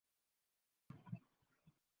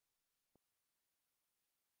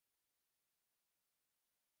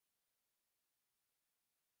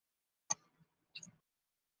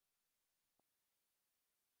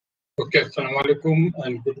Okay, Assalamu alaikum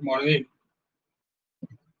and good morning.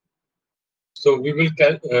 So we will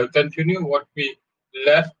continue what we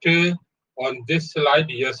left on this slide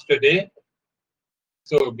yesterday.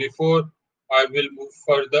 So before I will move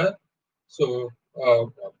further, so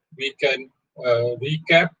we can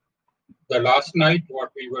recap the last night what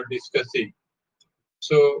we were discussing.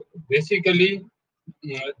 So basically,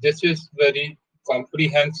 this is very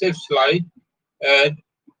comprehensive slide and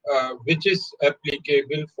which is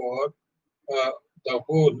applicable for the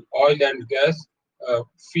whole oil and gas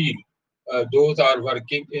field. Those are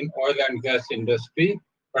working in oil and gas industry,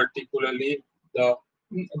 particularly the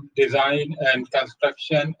design and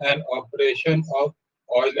construction and operation of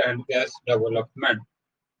oil and gas development.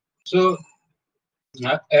 So,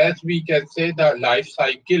 as we can say, the life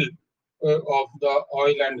cycle of the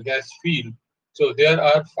oil and gas field. So, there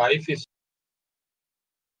are five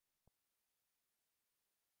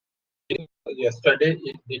yesterday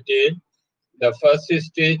in detail. The first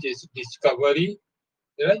stage is discovery,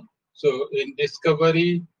 right? So in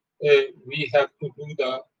discovery, we have to do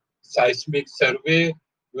the seismic survey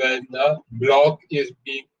when the block is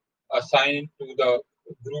being assigned to the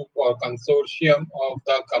group or consortium of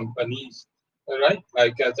the companies, right?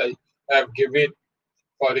 Like as I have given,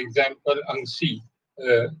 for example, ANGSI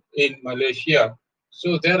in Malaysia.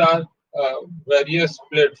 So there are various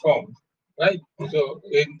platforms, right? So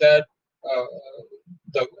in that,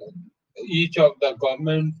 the each of the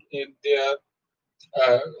government in their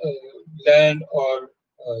land or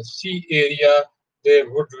sea area, they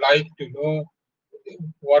would like to know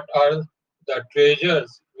what are the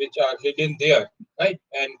treasures which are hidden there, right?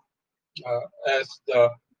 And as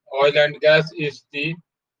the oil and gas is the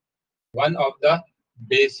one of the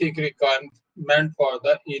basic requirement for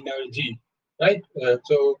the energy, right?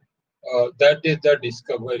 That is the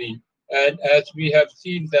discovery. And as we have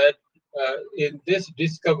seen that in this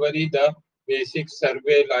discovery, the basic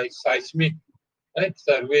survey like seismic, right,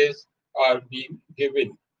 surveys are being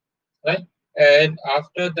given, right? And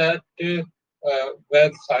after that,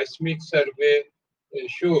 when seismic survey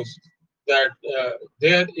shows that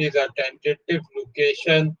there is a tentative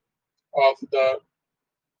location of the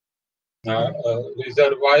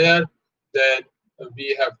reservoir, then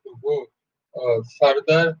we have to go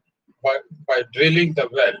further by drilling the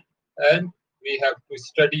well, and we have to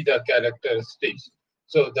study the characteristics.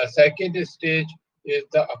 So the second stage is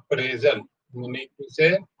the appraisal. We need to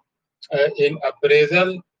say in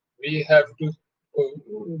appraisal, we have to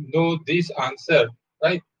know this answer,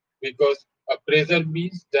 right? Because appraisal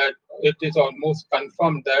means that it is almost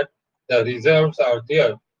confirmed that the reserves are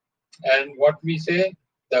there. And what we say,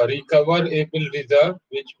 the recoverable reserve,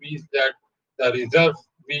 which means that the reserve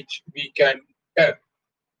which we can tap,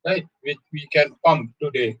 right, which we can pump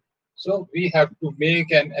today. So we have to make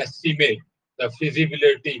an estimate, the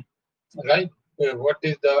feasibility, right? What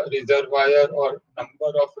is the reservoir or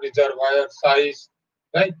number of reservoir size,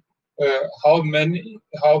 right? How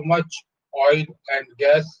much oil and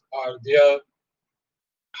gas are there?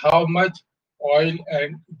 How much oil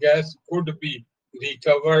and gas could be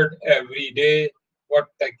recovered every day? What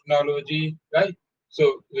technology, right?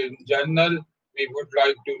 So in general, we would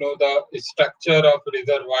like to know the structure of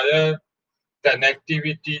reservoir,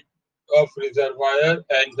 connectivity of reservoir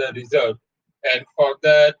and the reserve. And for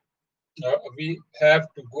that, we have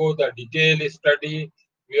to go the detailed study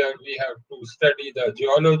where we have to study the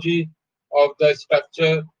geology of the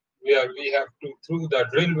structure, where we have to through the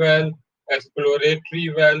drill well,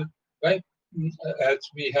 exploratory well, right? As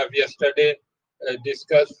we have yesterday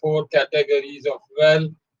discussed four categories of well,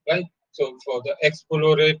 right? So for the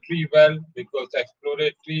exploratory well, because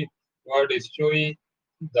exploratory word is showing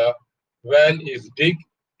the well is dig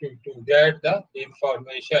to get the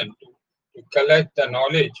information, to collect the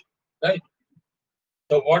knowledge, right?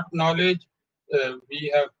 So what knowledge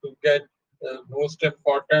we have to get? Most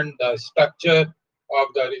important, the structure of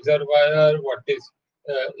the reservoir, what is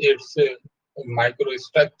its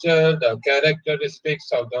microstructure, the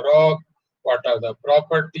characteristics of the rock, what are the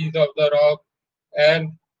properties of the rock,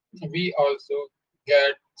 and we also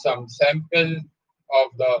get some sample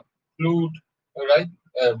of the fluid, right?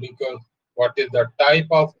 Because what is the type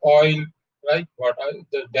of oil, right? What are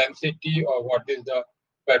the density or what is the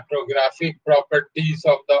petrographic properties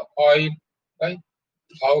of the oil, right?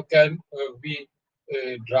 How can we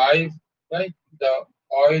drive, right, the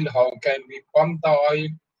oil? How can we pump the oil?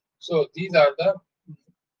 So these are the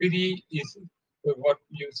pre is what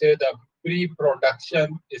you say the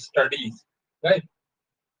pre-production studies, right?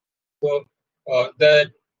 So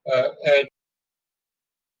that and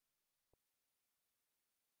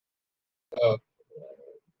uh,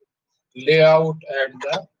 layout and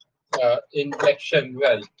the injection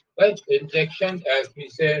well, right? Injection, as we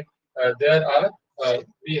say, there are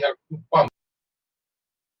we have to pump.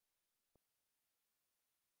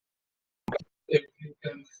 If you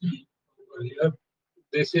can see over here,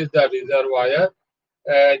 this is the reservoir,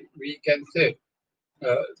 and we can say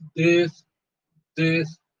uh, this,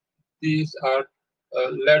 this, these are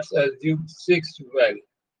let's assume 6 wells.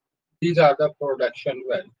 These are the production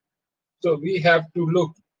wells. So we have to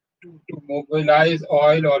look to mobilize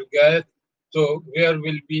oil or gas. So where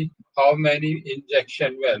will be how many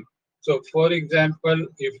injection well? So for example,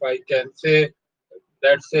 if I can say,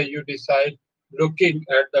 let's say you decide looking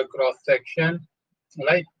at the cross section,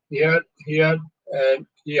 like here, here, and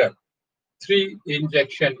here, 3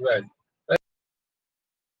 injection well.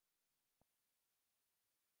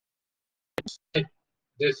 Right?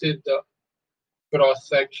 This is the cross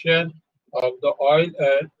section of the oil,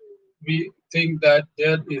 and we think that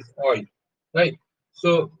there is oil, right?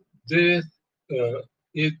 So this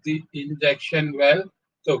is the injection well,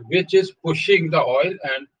 so which is pushing the oil,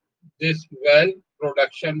 and this well,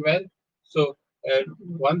 production well. So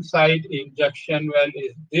one side injection well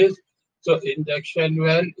is this. So injection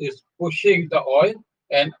well is pushing the oil,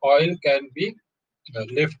 and oil can be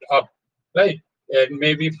lift up, right? And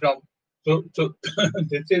maybe from, so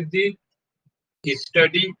this is the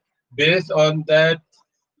study. Based on that,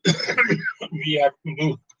 we have to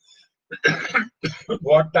do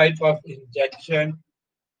what type of injection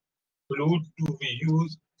fluid to be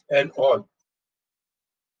used and all.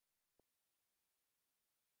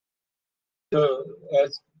 So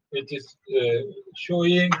as it is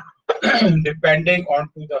showing, depending on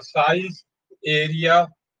to the size, area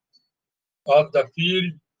of the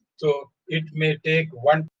field, so it may take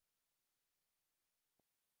one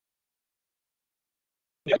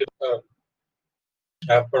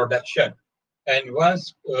production. And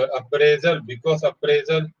once appraisal, because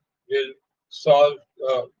appraisal will solve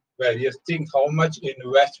various things, how much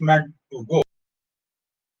investment to go,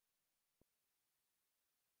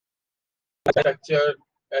 structure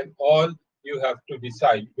and all, you have to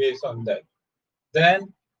decide based on that.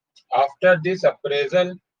 Then after this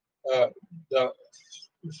appraisal, the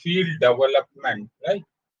field development, right?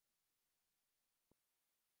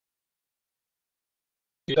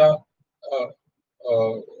 The uh,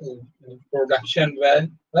 production well,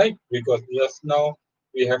 right? Because just now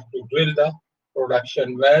we have to drill the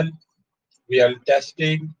production well. We are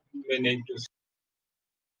testing, meaning to,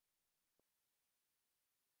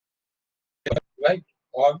 right?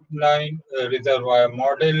 Online reservoir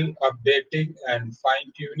model updating and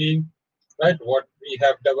fine tuning, right? What we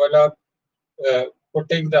have developed,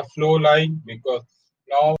 putting the flow line, because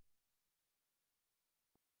now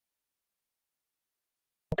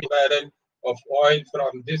barrel of oil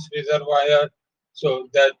from this reservoir, so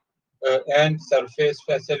that and surface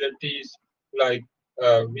facilities, like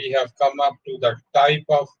we have come up to the type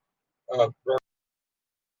of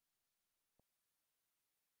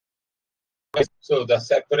so the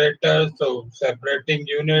separator, so separating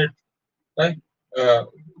unit, right? Uh,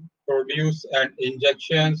 Produce and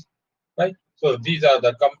injections, right? So these are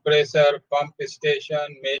the compressor, pump station.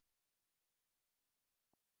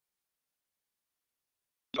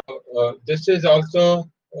 This is also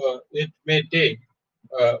it may take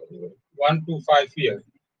uh, 1 to 5 years,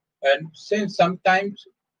 and since sometimes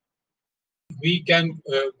we can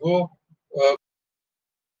go, uh,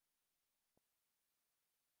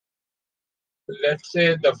 let's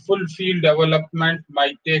say the full field development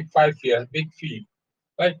might take 5 years, big field,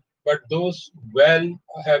 right? But those well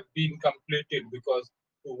have been completed, because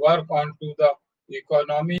to work on to the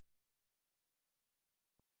economy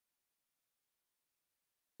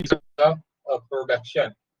of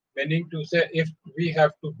production, meaning to say if we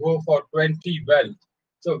have to go for 20 wells,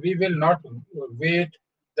 so we will not wait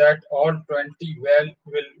that all 20 wells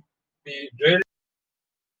will be drilled.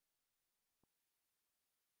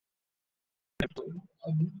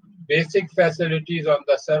 Basic facilities on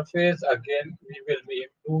the surface, again, we will be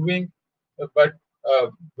improving, but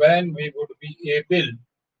when we would be able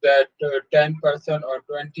that 10% or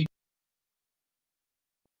 20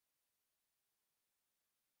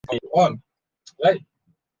 on, right?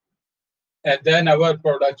 And then our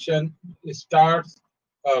production starts,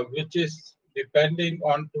 which is depending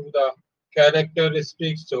on to the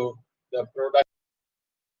characteristics. So the product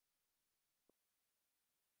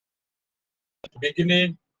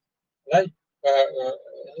beginning, right?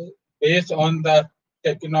 Based on the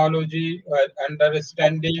technology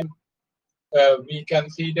understanding, we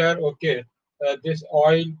consider, okay, this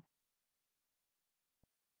oil.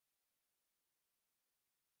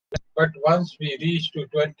 But once we reach to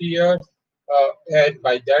 20 years, and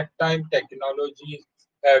by that time technologies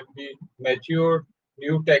have been matured,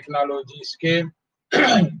 new technologies came.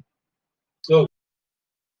 So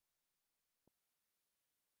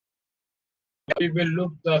we will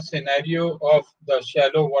look the scenario of the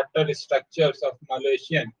shallow water structures of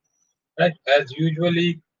Malaysian, right? As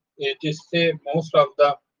usually it is say most of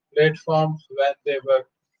the platforms when they were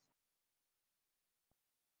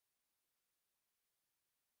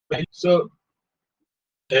so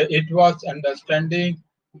it was understanding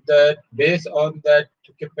that based on that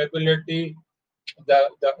capability, the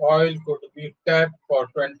oil could be tapped for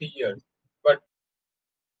 20 years, but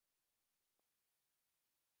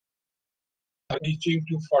reaching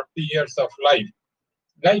to 40 years of life,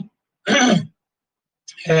 right?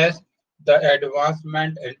 As the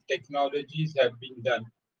advancement and technologies have been done.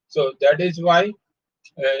 So that is why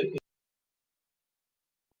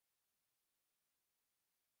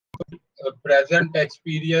present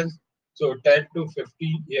experience, so 10 to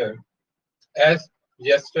 15 years. As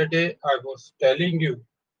yesterday I was telling you,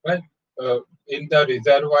 right? In the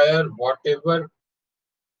reservoir, whatever,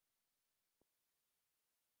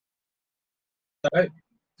 right?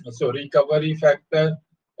 So recovery factor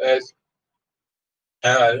as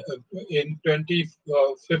in 50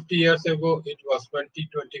 years ago, it was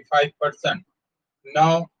 25%.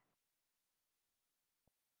 Now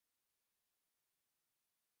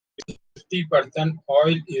 50%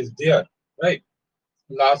 oil is there, right?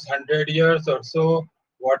 Last 100 years or so,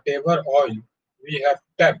 whatever oil we have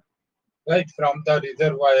tapped, right, from the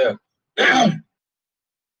reservoir.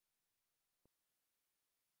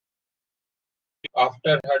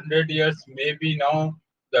 After 100 years, maybe now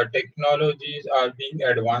the technologies are being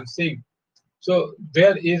advancing. So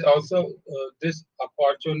there is also this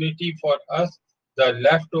opportunity for us, the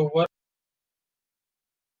leftover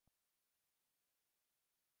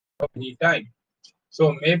any time.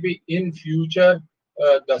 So maybe in future,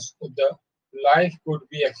 the life could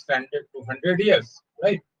be extended to 100 years,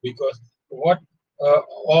 right? Because what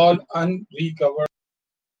all unrecovered,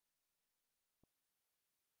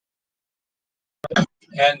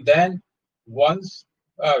 and then once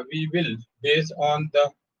we will, based on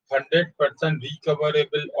the 100%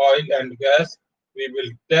 recoverable oil and gas, we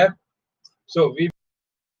will tap. So we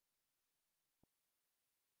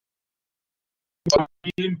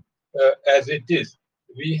feel as it is.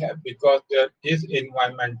 We have because there is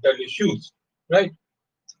environmental issues, right?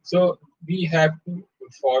 So we have to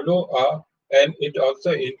follow and it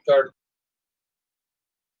also incurred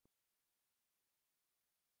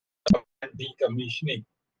decommissioning.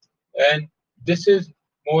 And this is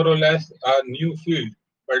more or less a new field,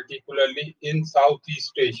 particularly in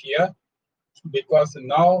Southeast Asia, because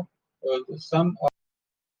now some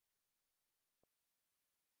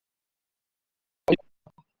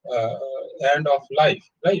uh, end of life,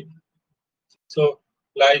 right? So,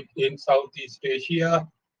 like in Southeast Asia,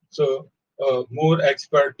 so more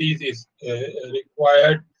expertise is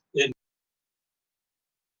required in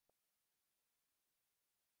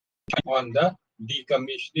on the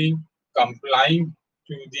decommissioning, complying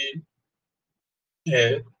to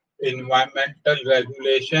the environmental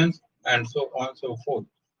regulations, and so on and so forth,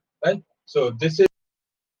 right? So this is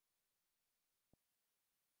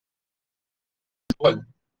one,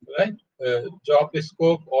 right? Job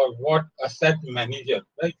scope or what asset manager,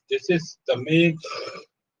 right? This is the main.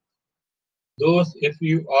 Those if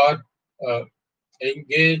you are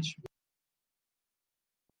engaged with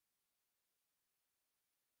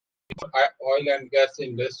oil and gas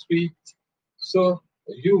industry, so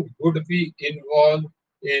you would be involved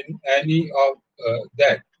in any of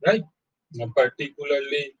that, right?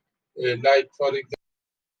 Particularly, like for example,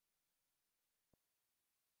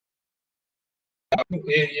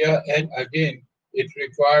 area, and again, it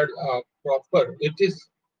required proper. It is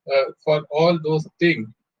for all those things,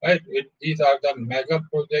 right? These are the mega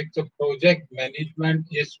projects. So project management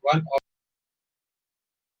is one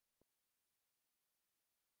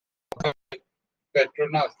of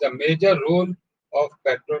Petronas. The major role of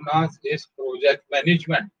Petronas is project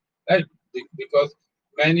management, right? Because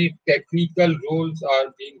many technical roles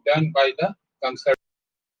are being done by the consulting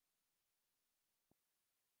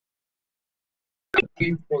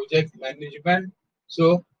project management.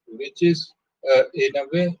 So, which is in a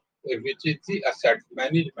way, which is the asset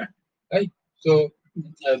management, right? So,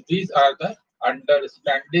 these are the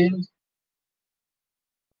understandings.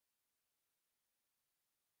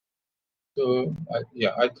 So,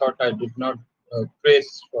 yeah, I thought I did not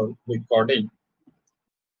press for recording.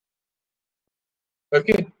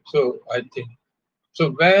 Okay, so I think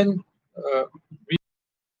so when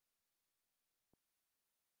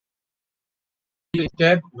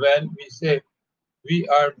when we say we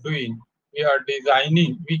are doing, we are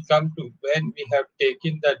designing, we come to when we have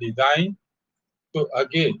taken the design, So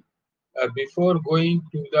again, before going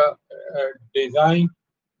to the design,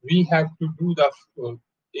 we have to do the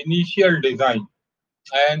initial design.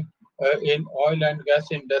 And in oil and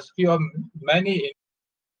gas industry or many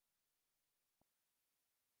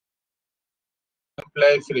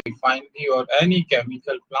place refinery or any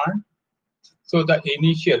chemical plant. So the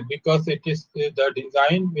initial, because it is the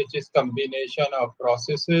design which is combination of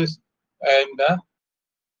processes, and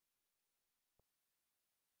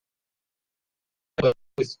the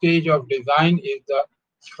stage of design is the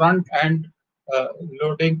front end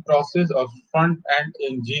loading process of front end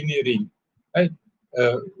engineering, right?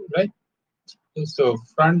 Uh, right. So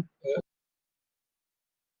front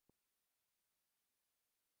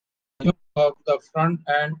of the front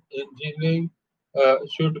end engineering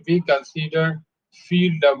should be considered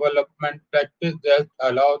field development practice that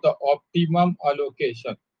allow the optimum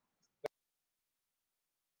allocation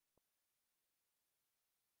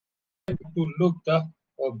to look the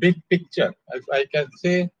big picture. If I can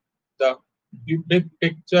say the big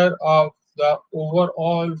picture of the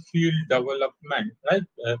overall field development, right?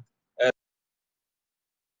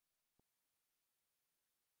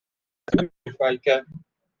 If I can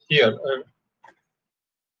here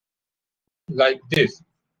like this,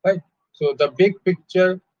 right? So the big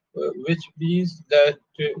picture, which means that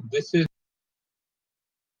this is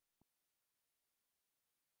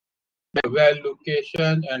the well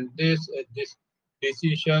location and this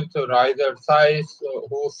decision, so riser size, so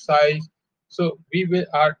host size. So we will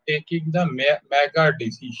are taking the mega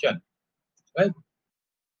decision, right?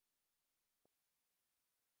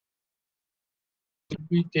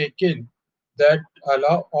 Be taken that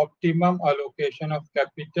allow optimum allocation of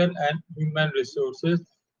capital and human resources,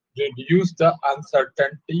 reduce the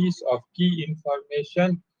uncertainties of key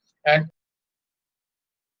information, and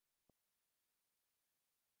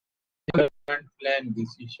plan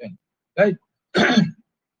decision, right?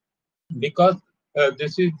 Because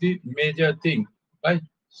this is the major thing, right?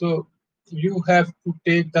 So you have to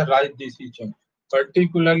take the right decision,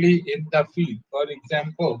 particularly in the field. For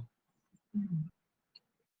example,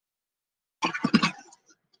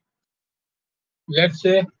 let's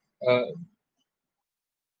say uh,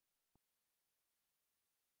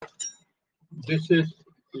 this is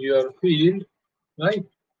your field, right?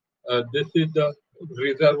 This is the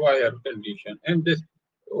reservoir condition, and this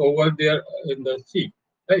over there in the sea,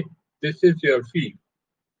 right? This is your field.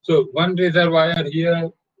 So one reservoir here,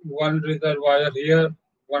 one reservoir here,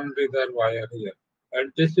 one reservoir here,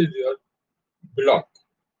 and this is your block,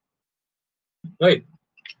 right?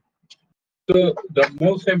 So the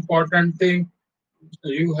most important thing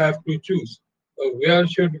you have to choose where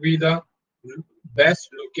should be the best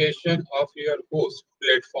location of your host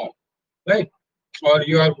platform, right? Or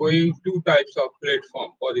you are going two types of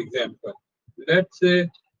platform, for example. Let's say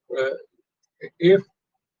uh, if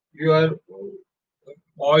your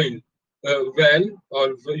oil well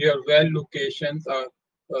or your well locations are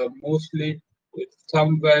mostly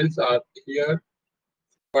some wells are here,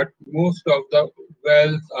 but most of the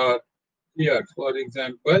wells are here. For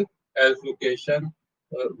example, as location,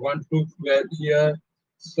 one two well here,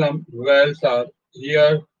 some wells are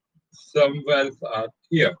here, some wells are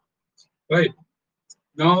here. Right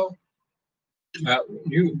now,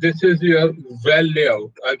 you this is your well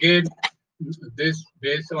layout. Again, this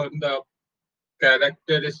based on the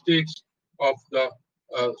characteristics of the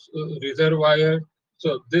reservoir.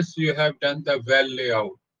 So this you have done the well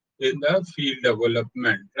layout in the field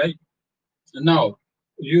development, right? Now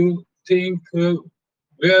you think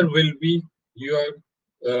where will be your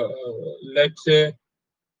let's say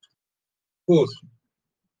host.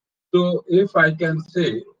 So if I can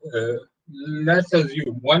say, let's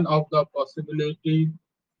assume one of the possibility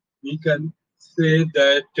we can say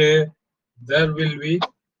that there will be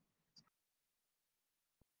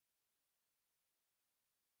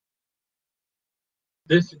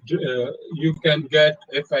this you can get,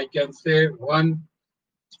 if I can say, one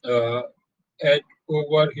uh, at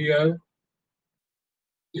over here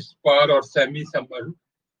spar or semi-summer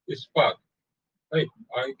spar, right?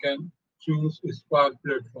 I can choose spar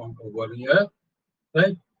platform over here,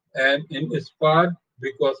 right? And in spar,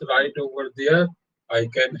 because right over there, I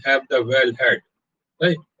can have the wellhead,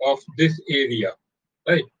 right, of this area,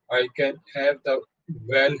 right? I can have the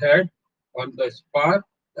wellhead on the spar,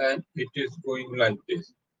 and it is going like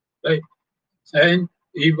this, right? And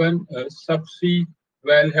even subsea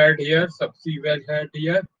wellhead here, subsea wellhead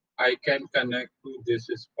here, I can connect to this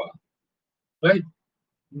spar, right?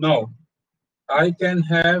 Now, I can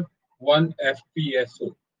have one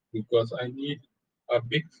FPSO because I need a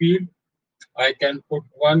big field. I can put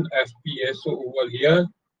one FPSO over here,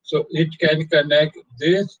 so it can connect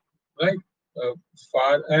this, right?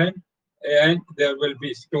 far end, and there will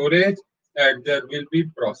be storage, and there will be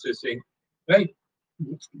processing, right?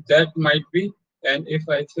 That might be, and if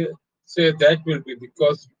I say that will be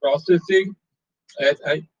because processing, as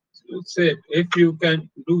I said, if you can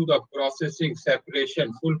do the processing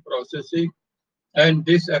separation, full processing, and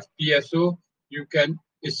this FPSO, you can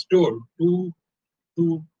store 2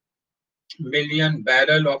 million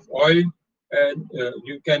barrel of oil, and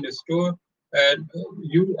you can store, and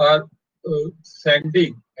you are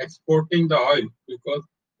exporting the oil, because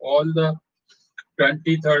all the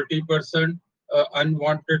 20-30%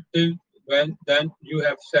 unwanted thing, when then you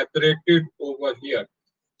have separated over here.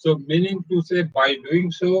 So meaning to say, by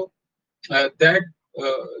doing so, that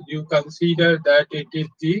you consider that it is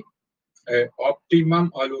the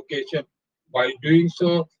optimum allocation. By doing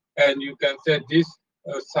so, and you can say this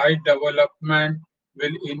site development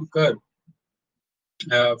will incur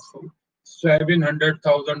uh, $700,000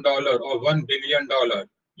 or $1 billion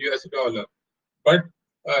US dollar. But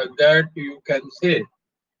that you can say,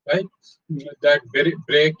 right, that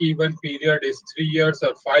break even period is 3 years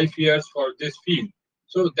or 5 years for this field.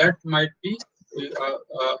 So that might be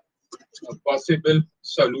a possible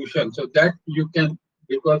solution. So that you can,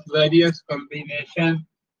 because various combination.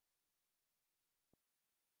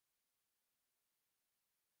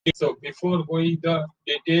 So before going the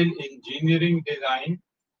detailed engineering design,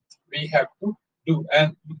 we have to do,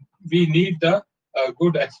 and we need the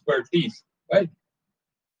good expertise, right?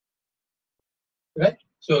 Right.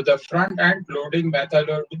 So the front end loading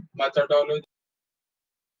methodology.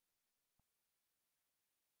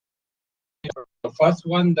 The first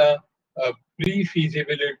one, the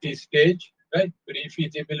pre-feasibility stage, right?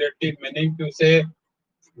 Pre-feasibility meaning to say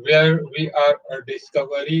where we are a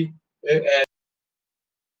discovery, and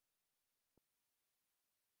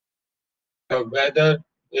whether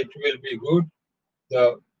it will be good.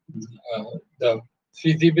 The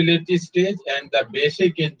feasibility stage and the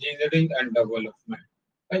basic engineering and development,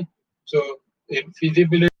 right? So in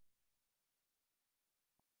feasibility,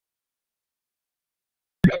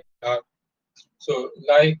 uh, so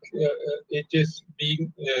like it is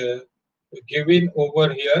being given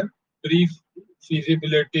over here,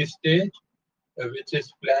 pre-feasibility stage, which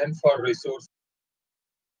is plan for resource,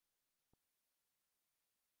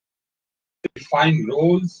 define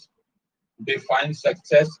roles, define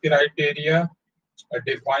success criteria,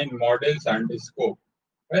 define models and scope,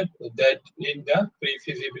 right? That in the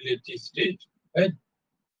pre-feasibility stage, right?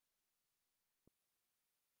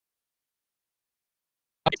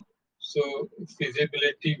 So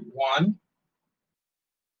feasibility one,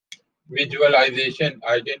 visualization,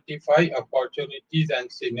 identify opportunities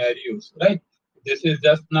and scenarios, right? This is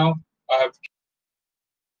just now I have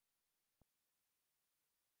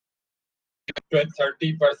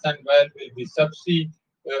 30% well will be subsea,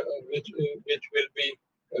 which will be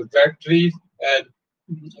wet trees, and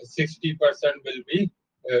 60% will be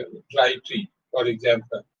dry tree, for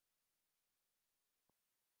example.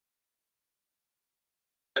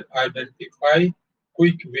 Identify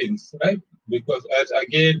quick wins, right? Because as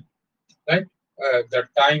again, right, the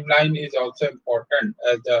timeline is also important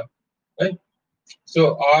as the, right.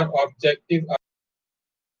 So our objective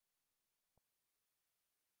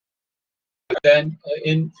then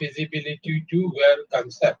in feasibility two were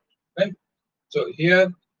concept, right? So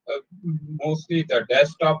here mostly the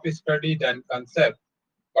desktop study, then concept,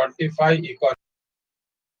 quantify economic,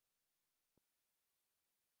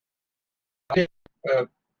 uh,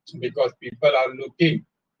 because people are looking,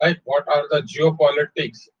 right? What are the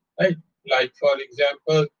geopolitics, right? Like for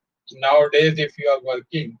example, nowadays if you are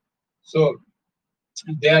working, so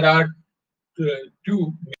there are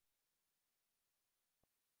two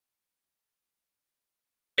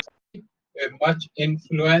much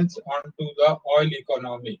influence onto the oil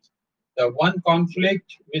economy. The one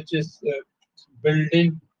conflict which is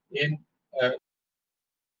building in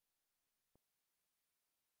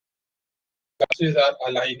forces are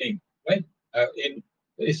aligning, right? In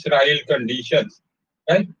Israel conditions,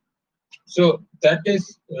 right? So that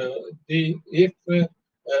is the, if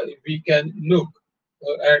we can look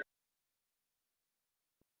at,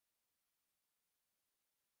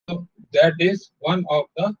 that is one of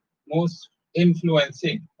the most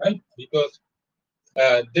influencing, right? Because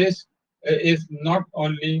this is not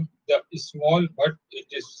only the small, but it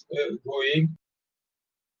is going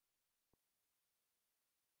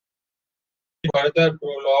further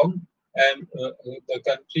prolonged, and the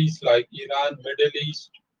countries like Iran, Middle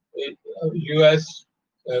East, US,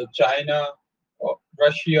 China,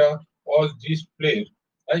 Russia, all these players,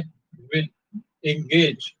 right, will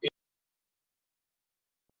engage.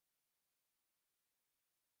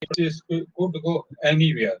 This could go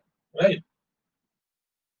anywhere, right?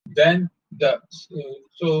 then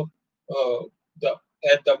so uh, the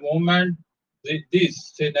at the moment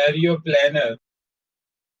this scenario planner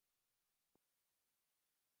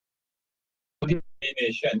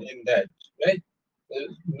nation in that, right?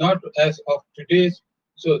 Not as of today's.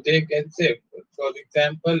 So they can say, for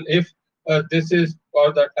example, if this is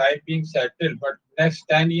for the time being settled, but next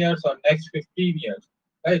 10 years or next 15 years,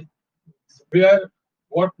 right? Where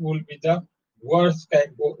what will be the worst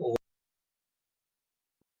can go over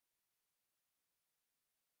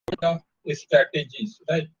the strategies,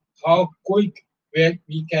 right? How quick where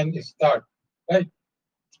we can start, right?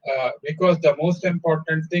 Because the most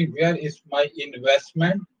important thing, where is my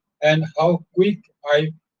investment and how quick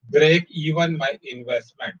I break even my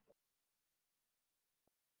investment.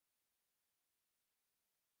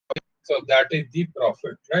 So that is the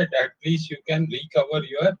profit, right? At least you can recover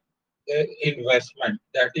your investment.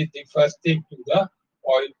 That is the first thing to the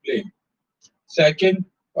oil play. Second,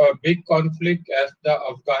 a big conflict as the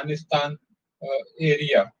Afghanistan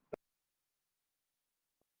area,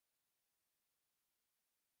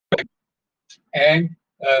 and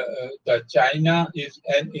the China is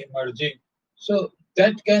an emerging. So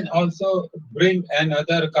that can also bring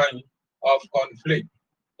another kind of conflict,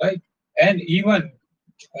 right? And even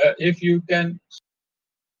if you can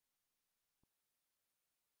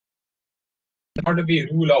not be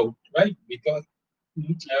ruled out, right? Because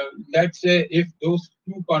let's say if those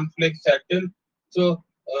two conflicts settle, so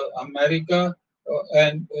America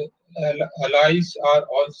and allies are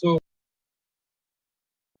also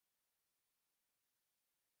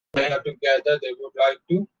together. They would like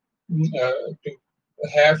to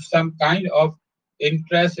have some kind of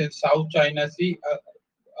interest in South China Sea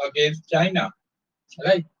against China,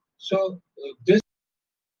 right? So this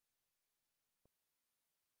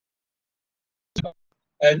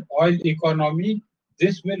an oil economy,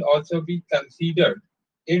 this will also be considered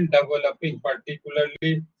in developing,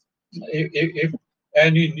 particularly if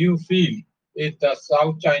any new field in the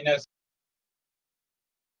South China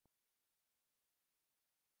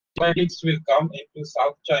politics will come into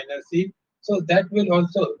South China Sea. So that will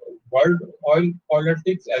also world oil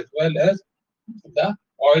politics as well as the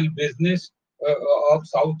oil business of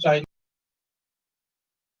South China.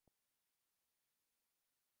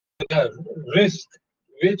 The risk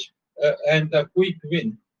which and the quick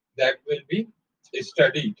win that will be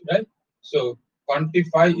studied, right? So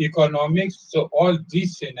quantify economics. So all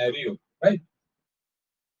these scenarios, right?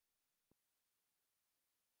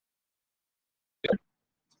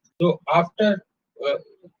 So after uh,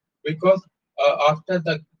 because after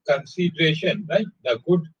the consideration, right, the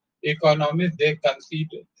good economists they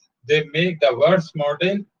consider they make the worst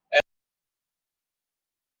model,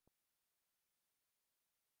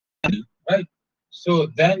 right? So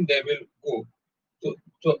then they will go.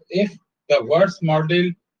 So if the worst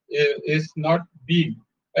model is not being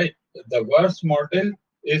right, the worst model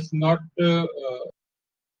is not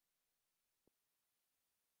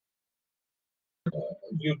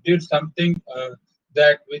you did something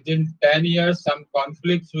that within 10 years some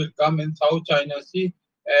conflicts will come in South China Sea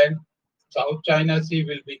and South China Sea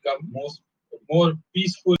will become more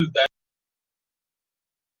peaceful than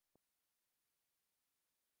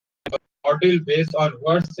model based on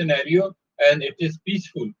worst scenario and it is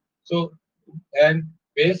peaceful. So and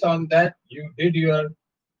based on that you did your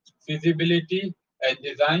feasibility and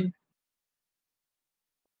design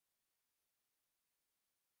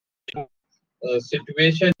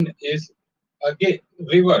situation is again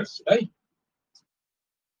reverse, right?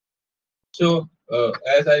 So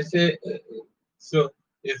as I say, so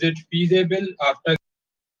is it feasible after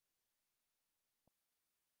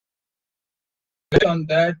on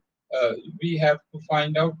that we have to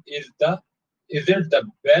find out is it the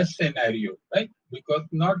best scenario, right? Because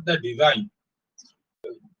not the design.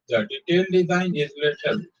 The detailed design is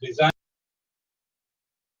little design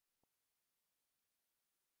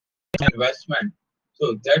investment.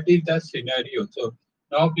 So that is the scenario. So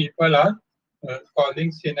now people are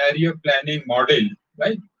calling scenario planning model,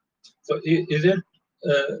 right? So is it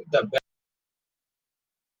the best?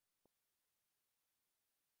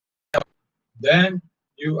 Then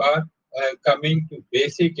you are coming to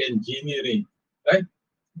basic engineering, right?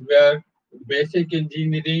 Where basic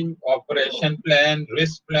engineering, operation plan,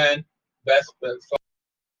 risk plan, best uh,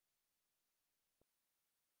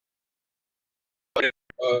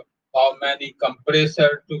 how many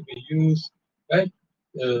compressor to be used, right?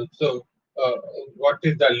 So what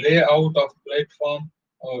is the layout of platform?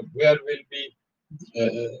 Where will be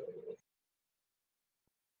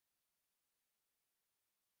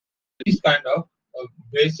this kind of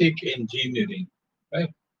basic engineering, right?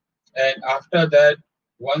 And after that,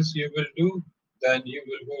 once you will do, then you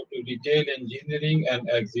will go to detail engineering and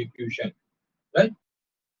execution, right?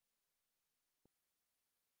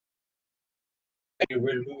 You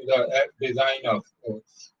will do the design of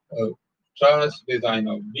truss, design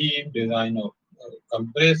of beam, design of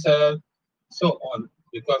compressor, so on.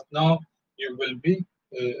 Because now you will be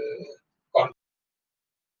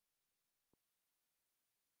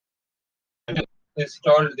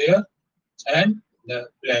installed there and the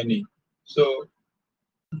planning. So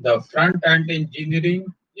the front end engineering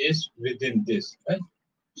is within this, right?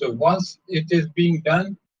 So once it is being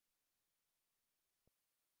done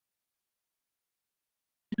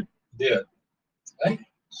there, right?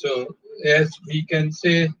 So as we can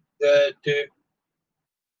say that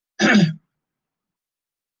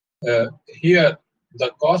here the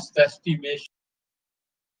cost estimation,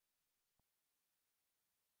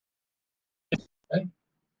 right?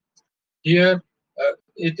 Here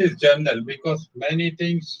it is general because many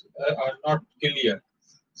things are not clear.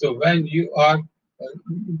 So when you are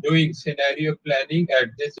doing scenario planning at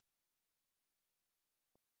this,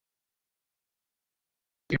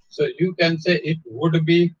 so you can say it would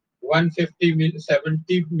be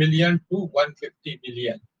 70 million to 150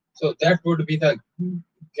 million. So that would be the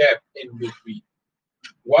gap in between.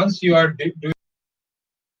 Once you are doing,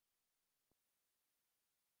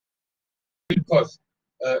 because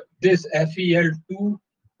this FEL2,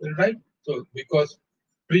 right? So because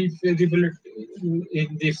pre-feasibility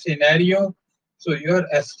in this scenario, so your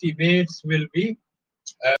estimates will be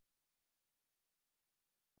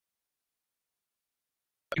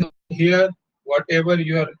here, whatever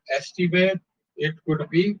your estimate, it could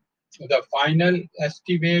be the final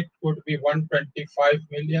estimate could be 125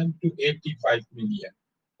 million to 85 million,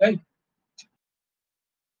 right?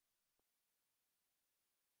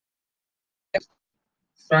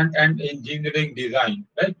 Front end engineering design,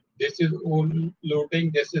 right? This is all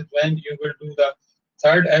loading. This is when you will do the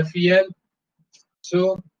third FEL.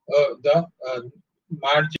 So the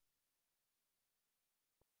margin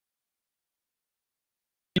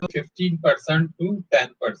 15% to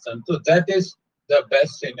 10%. So that is the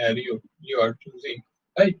best scenario you are choosing,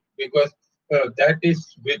 right? Because that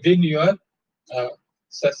is within your uh,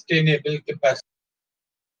 sustainable capacity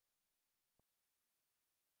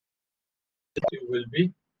you will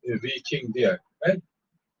be reaching there, right?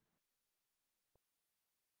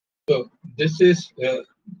 So this is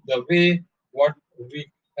the way what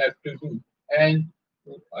we have to do. And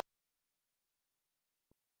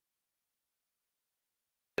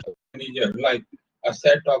manager, like a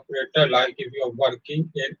set operator, like if you are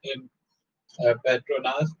working in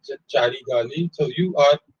Petronas, Charigali, so you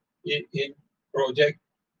are in project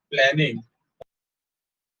planning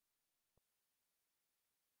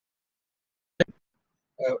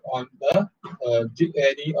on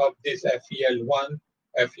any of this FEL1,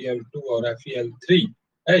 FEL2, or FEL3,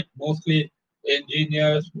 right? Mostly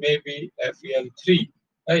engineers maybe FEL3,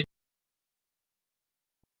 right?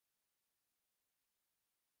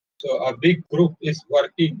 So a big group is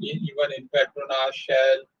working even in Petronas,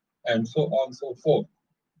 Shell, and so on and so forth.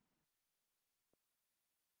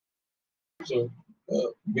 So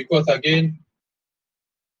because again,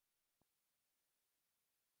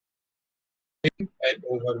 an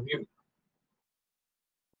overview.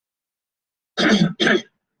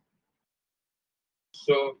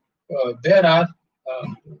 So there are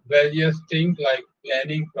various things like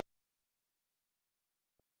planning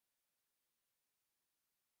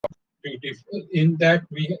in that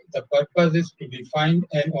the purpose is to define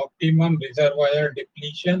an optimum reservoir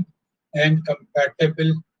depletion and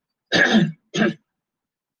compatible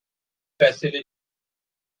facility,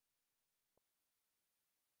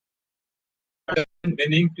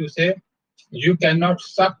 meaning to say you cannot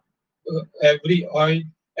suck every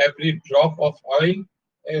drop of oil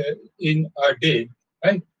in a day,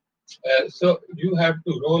 right? So you have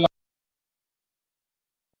to roll out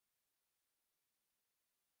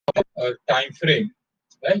a time frame,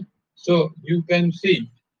 right? So you can see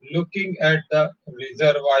looking at the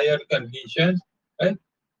reservoir conditions, right?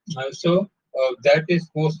 So that is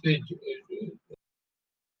mostly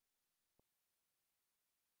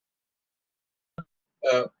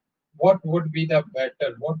uh, what would be the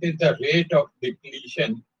better? What is the rate of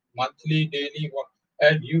depletion, monthly, daily,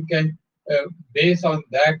 and you can based on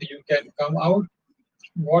that you can come out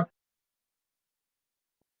what,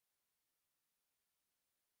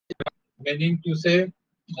 meaning to say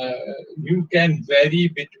you can vary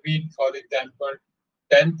between, for example,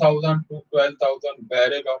 10,000 to 12,000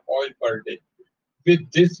 barrel of oil per day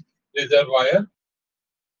with this reservoir.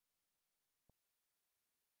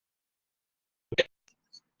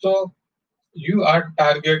 So you are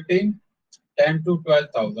targeting 10 to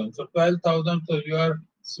 12,000. So 12,000, so your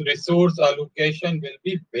resource allocation will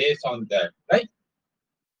be based on that, right?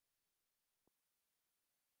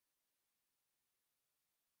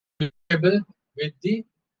 With the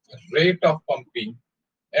rate of pumping,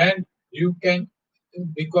 and you can,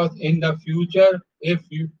 because in the future, if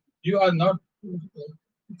you are not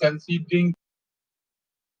considering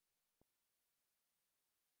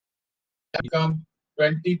become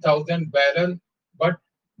 20,000 barrel, but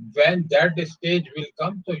when that stage will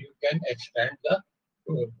come, so you can extend the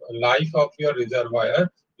life of your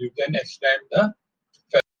reservoir, you can extend the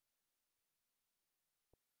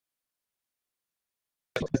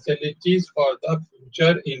facilities for the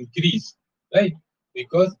future increase, right?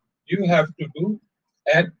 Because you have to do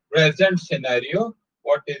at present scenario,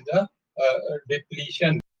 what is the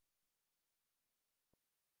depletion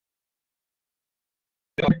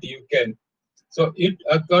that you can. So it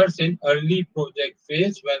occurs in early project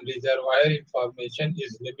phase when reservoir information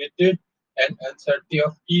is limited and uncertainty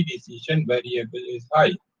of key decision variable is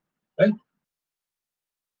high, right?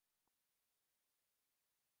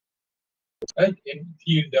 Right, in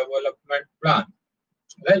field development plan,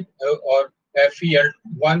 right? Or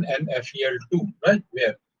FEL1 and FEL2, right?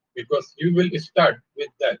 Where, because you will start with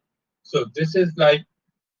that. So this is like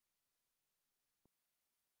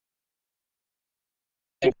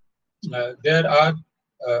there are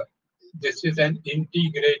this is an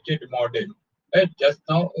integrated model, right? Just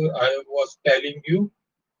now I was telling you,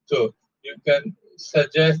 so you can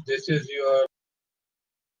suggest this is your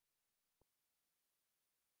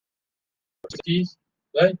keys,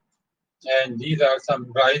 right? And these are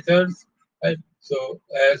some risers, right? So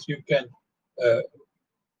as you can uh,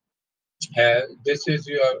 this is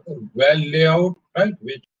your well layout, right?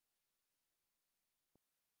 Which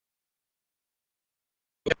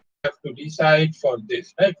you have to decide for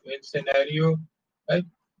this, right? In scenario, right?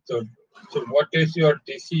 So, so what is your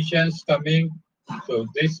decisions coming? So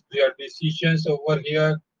this your decisions over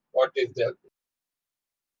here. What is the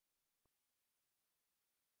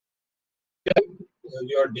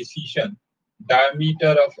your decision?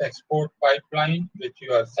 Diameter of export pipeline which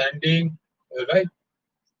you are sending, right?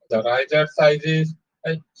 The riser sizes,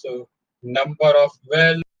 right? So number of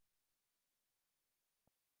well,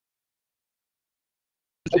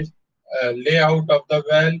 layout of the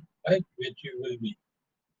well, right? Which you will be.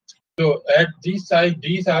 So at this side,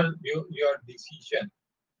 these are your decision,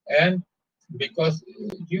 and because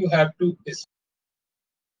you have to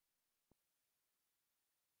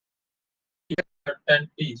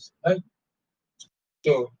certainties, right?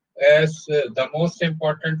 So as the most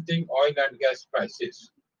important thing, oil and gas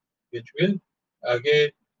prices, which will again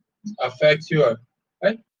affect your,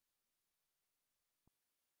 right?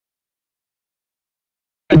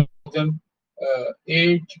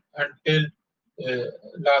 2008 until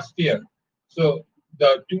last year. So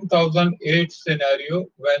the 2008 scenario,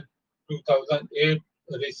 when 2008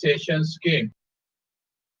 recessions came,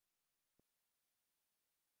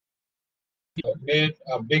 made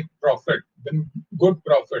a big profit, good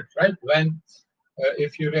profit, right? When,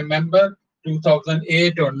 if you remember,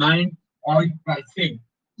 2008 or 9, oil pricing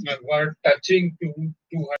were touching to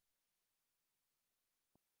 200,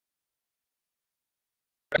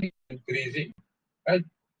 increasing, right?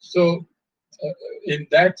 So in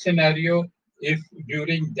that scenario, if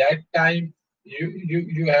during that time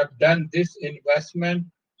you have done this investment,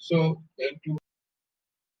 so into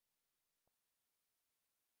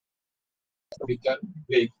we can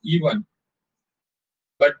break even.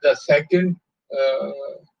 But the second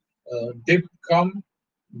dip come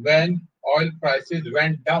when oil prices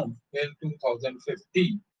went down in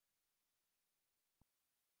 2015.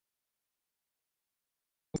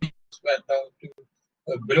 Went down to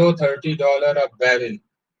below $30 a barrel,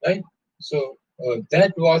 right? So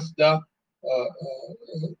that was the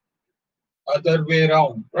other way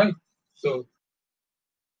around, right? So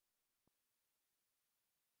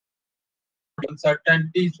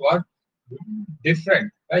uncertainties were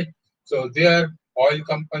different, right? So their oil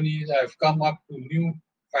companies have come up to new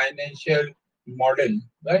financial model,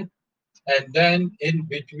 right? And then in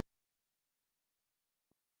between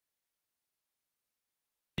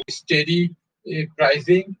steady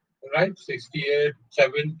pricing, right? 68,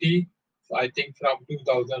 70. I think from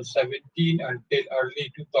 2017 until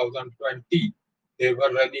early 2020, they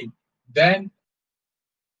were running. Then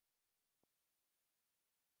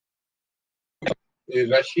the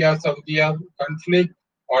Russia-Saudi conflict,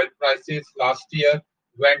 oil prices last year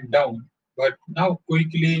went down, but now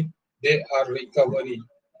quickly they are recovering.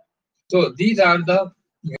 So these are the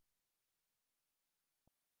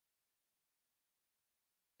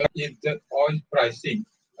is the oil pricing,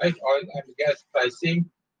 right? Oil and gas pricing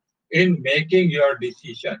in making your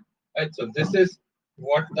decision. Right? So this is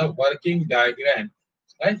what the working diagram,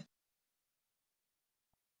 right?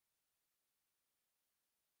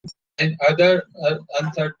 And other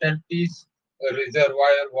uncertainties, reservoir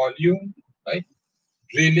volume, right?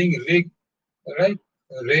 Drilling rig, right?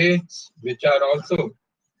 Rates, which are also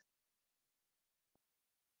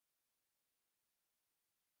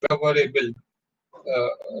recoverable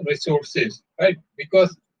resources, right?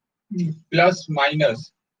 Because plus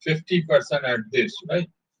minus 50% at this, right?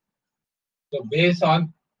 So based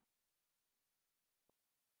on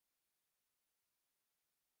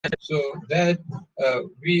so that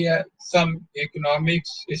we some economics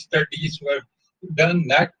studies were done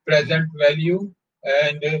net present value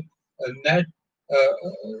and net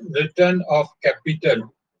return of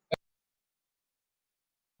capital.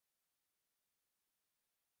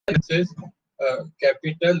 This is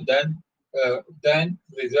capital then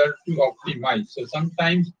result to optimize. So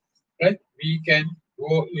sometimes, right, we can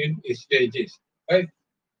go in stages, right?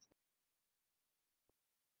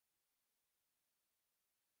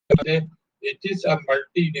 It is a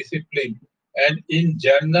multidiscipline, and in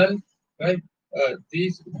general, right,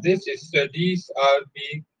 these studies are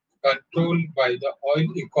being controlled by the oil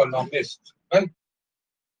economists, right?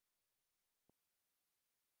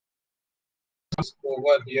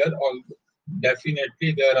 Over here, all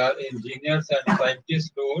definitely there are engineers and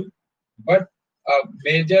scientists role, but a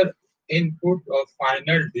major input or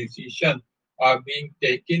final decision are being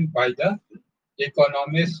taken by the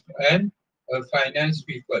economists and finance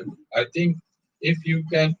people. I think if you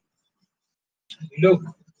can look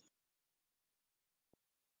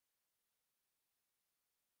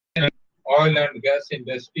at oil and gas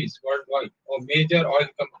industries worldwide or major oil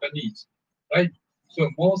companies, right? So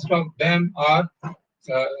most of them are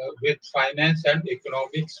with finance and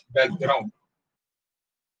economics background.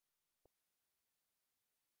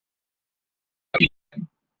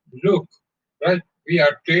 Look, right? We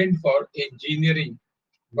are trained for engineering,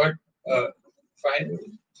 but uh, fi-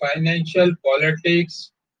 financial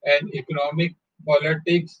politics and economic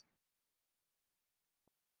politics,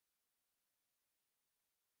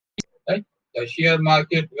 right? The share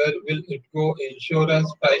market, where will it go?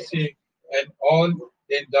 Insurance pricing and all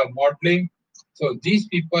in the modeling. So these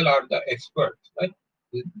people are the experts, right?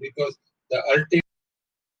 Because the ultimate,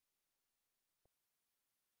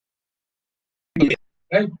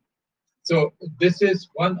 right? So this is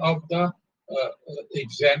one of the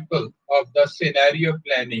example of the scenario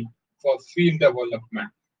planning for field development,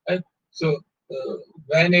 right? So uh,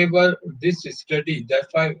 whenever this study, that's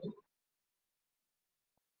why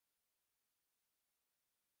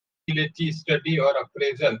feasibility study or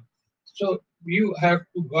appraisal. So you have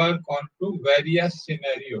to work on to various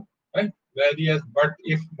scenario, right? Various but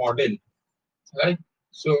if model, right?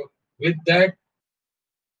 So with that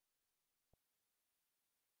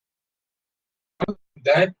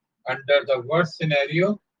under the worst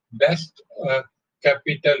scenario, best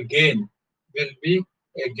capital gain will be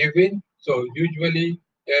given. So usually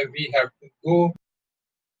we have to go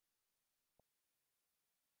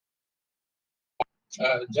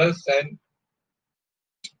just an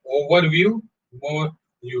overview more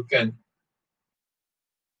you can.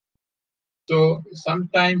 So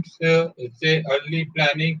sometimes say early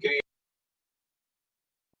planning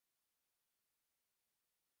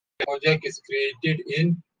project is created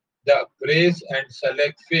in the appraise and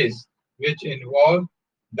select phase, which involve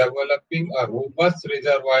developing a robust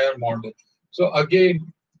reservoir model. So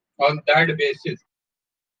again, on that basis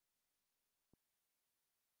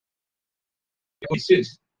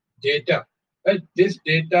data, right? This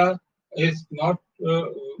data is not,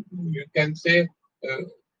 you can say, uh,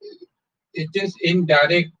 it is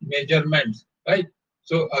indirect measurements, right?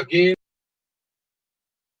 So again,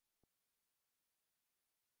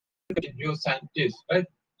 geoscientists, right?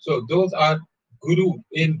 So those are guru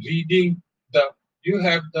in reading the. You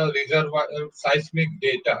have the reservoir seismic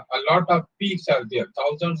data. A lot of peaks are there,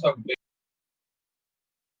 thousands of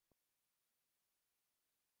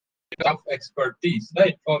of expertise,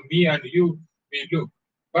 right? For me and you, we look,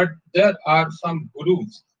 but there are some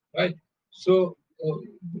gurus, right? So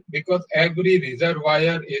because every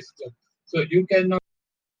reservoir is, so you cannot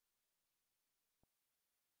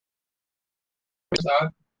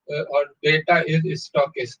or data is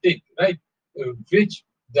stochastic, right? Which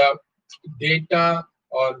the data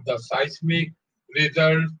or the seismic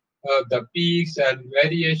result, the peaks and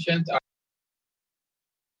variations are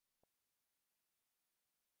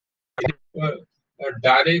uh, a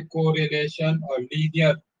direct correlation or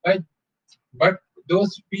linear, right? But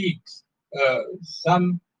those peaks,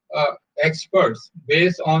 some experts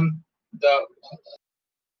based on the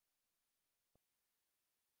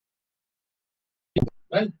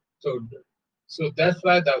right? So that's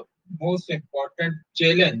why the most important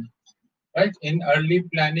challenge, right, in early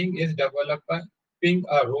planning is developing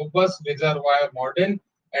a robust reservoir model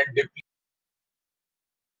and deploying,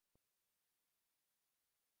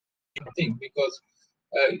 because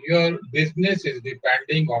your business is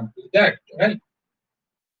depending on to that, right?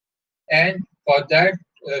 And for that,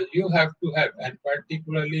 you have to have, and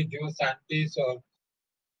particularly geoscientists or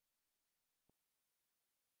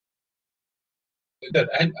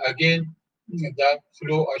and again the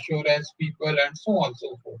flow assurance people and so on and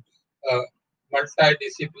so forth, uh,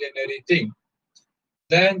 multidisciplinary thing.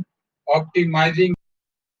 Then optimizing,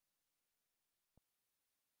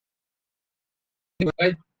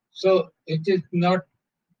 right? So it is not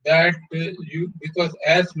that you, because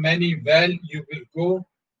as many well you will go,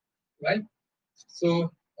 right?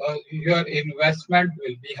 So your investment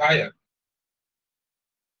will be higher.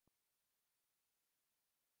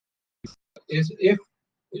 Is if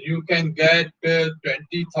you can get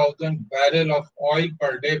 20,000 barrel of oil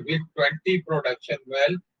per day with 20 production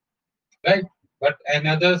well, right? But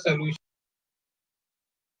another solution,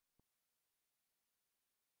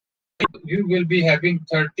 you will be having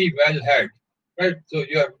 30 well head, right? So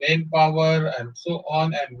you have manpower and so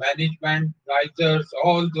on, and management, risers,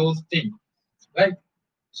 all those things, right?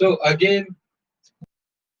 So again,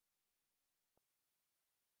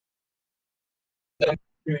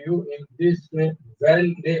 to you in this well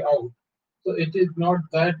layout. So it is not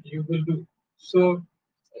that you will do. So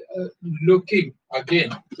looking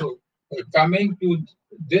again, so coming to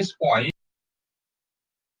this point,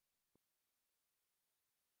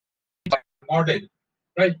 model,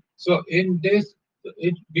 right? So in this,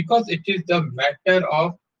 it because it is the matter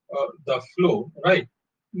of the flow, right?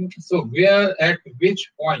 So where at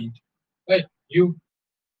which point, right? You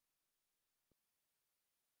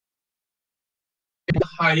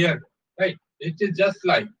higher, right? It is just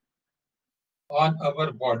like on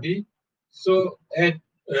our body. So at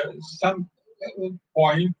some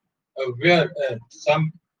point where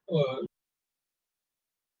some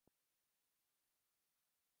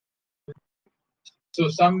so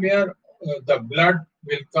somewhere the blood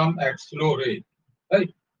will come at slow rate, right?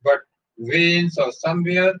 But veins or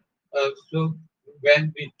somewhere, so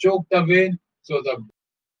when we choke the vein, so the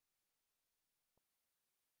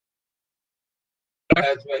blood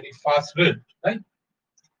has very fast rate, right?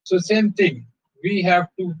 So same thing, we have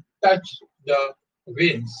to touch the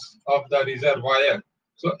veins of the reservoir.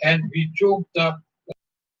 So and we choke the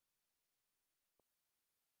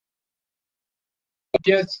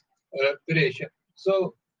yes creation.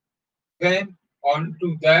 So when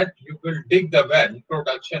onto that you will dig the well,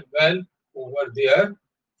 production well over there,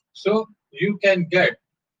 so you can get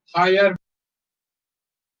higher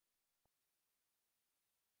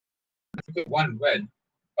one well.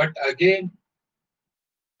 But again,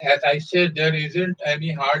 as I said, there isn't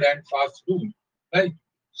any hard and fast rule, right?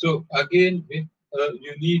 So again,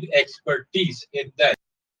 you need expertise in that.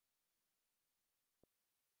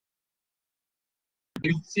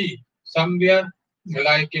 You see, somewhere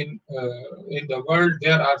like in the world,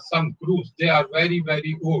 there are some gurus. They are very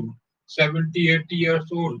old, 70, 80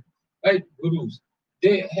 years old, right? Gurus.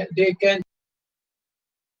 They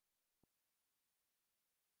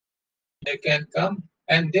can come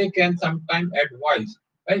and they can sometimes advise,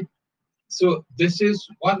 right? So this is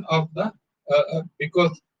one of the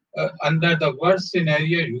because under the worst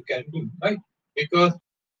scenario you can do, right? Because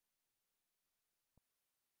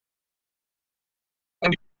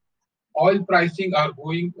oil pricing are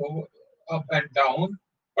going up and down,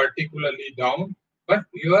 particularly down, but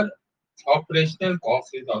your operational cost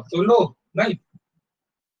is also low, right?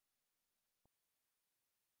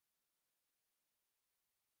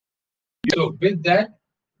 So with that,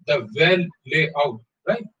 the well layout,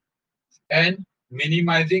 right, and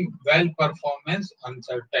minimizing well performance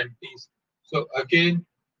uncertainties. So again,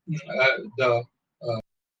 the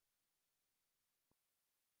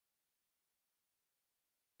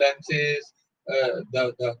lenses,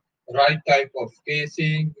 the right type of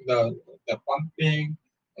casing, the pumping,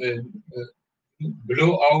 uh,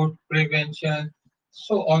 blowout prevention,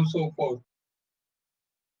 so on so forth.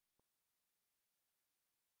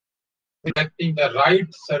 Selecting the right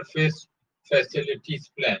surface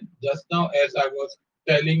facilities plan. Just now, as I was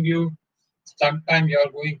telling you, sometimes you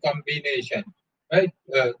are going combination, right?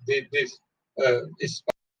 This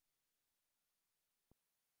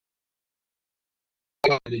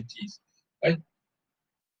facilities, right?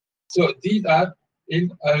 So these are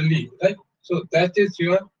in early, right? So that is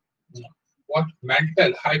your what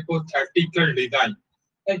mental hypothetical design,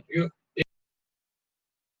 right?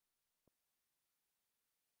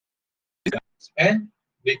 And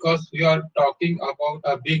because you are talking about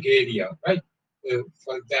a big area, right?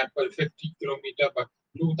 For example, 50 kilometer, but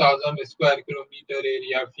 2000 square kilometer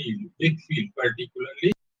area field, big field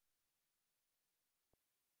particularly.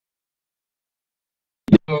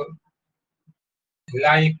 So,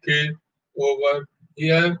 like over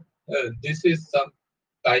here, this is some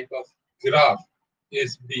type of graph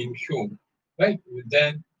is being shown, right?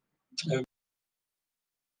 Then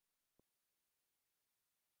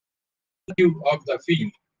value of the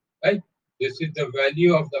field, right? This is the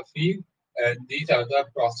value of the field, and these are the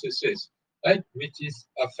processes, right, which is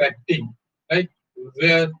affecting, right,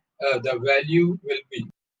 where the value will be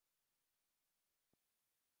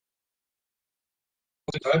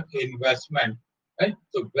investment, right?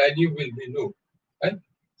 So value will be low, right?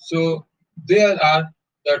 So there are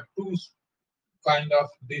the two kind of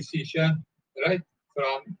decision, right,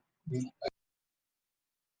 from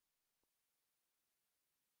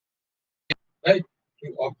right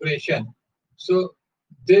to operation. So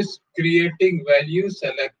this creating value,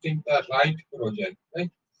 selecting the right project,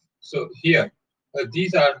 right? So here,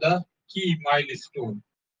 these are the key milestones.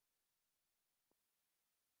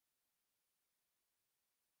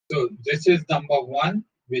 So this is number one,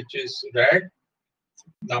 which is red.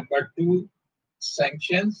 Number two,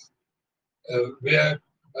 sanctions, where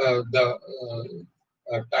the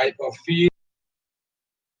type of field,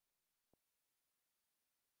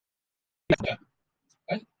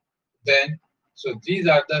 right? Then, so these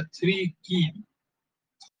are the three key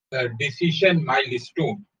decision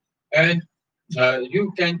milestone, and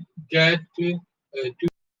you can get to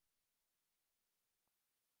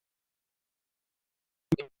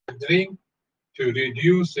drink to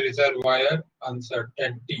reduce reservoir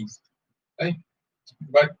uncertainties, right?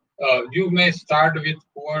 But you may start with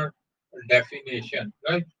poor definition,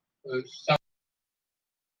 right? Some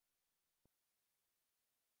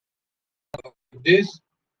this,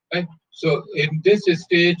 right? So in this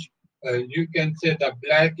stage, you can say the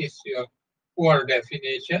black is your poor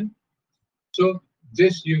definition. So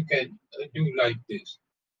this you can do like this.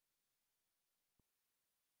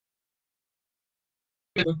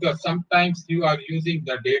 Because sometimes you are using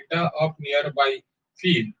the data of nearby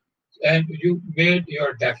field and you made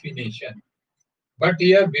your definition. But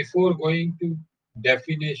here, before going to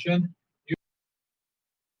definition, you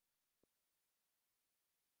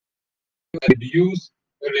reduce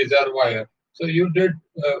reservoir. So you did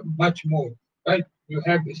much more, right? You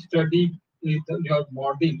have studied your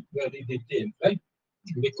model very detailed, right?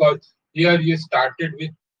 Because here you started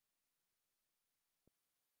with,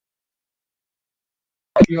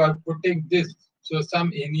 you are putting this, so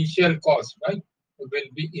some initial cost, right,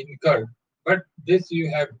 will be incurred. But this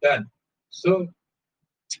you have done. So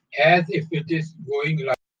as if it is going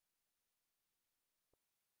like,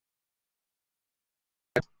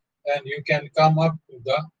 and you can come up to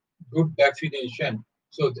the good definition.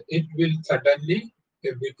 So it will suddenly,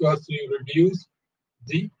 because you reduce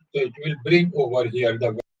the, so it will bring over here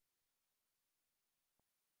the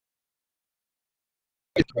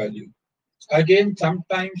value. Again,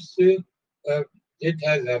 sometimes it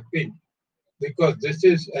has happened because this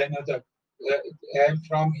is another, and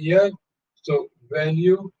from here, so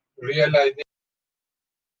value realization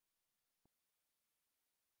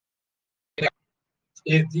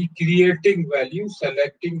is the creating value,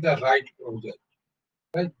 selecting the right project,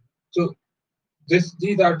 right? So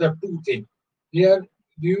these are the two things. Here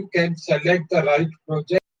you can select the right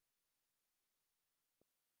project.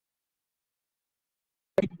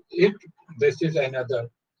 It This is another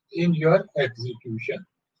in your execution,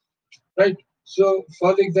 right? So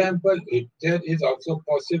for example, if there is also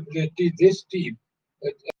possibility this team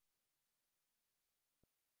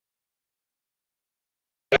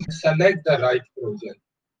select the right project,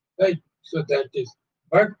 right? So that is,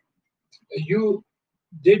 but you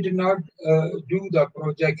did not do the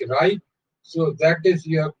project right, so that is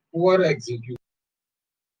your poor execution.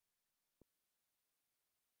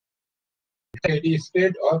 Steady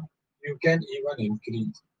state, or you can even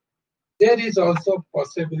increase. There is also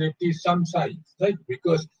possibility some size, right?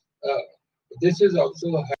 Because this is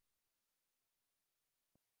also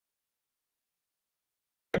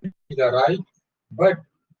the right, but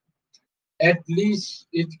at least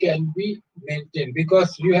it can be maintained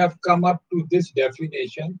because you have come up to this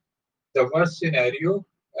definition, the worst scenario,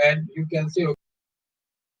 and you can say, okay,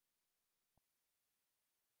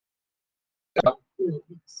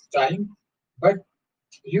 it's time, but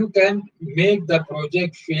you can make the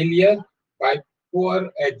project failure by poor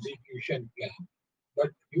execution plan. But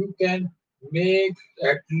you can make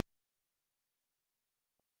at least,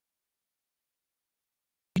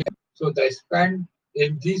 so the spend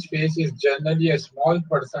in this phase is generally a small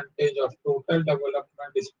percentage of total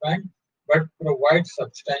development spend, but provides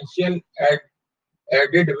substantial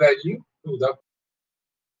added value to the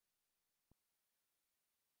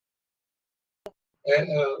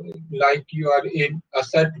like you are in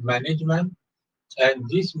asset management, and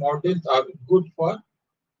these models are good for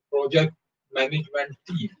project management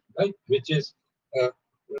team, right? Which is uh,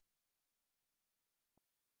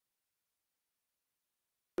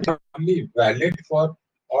 only valid for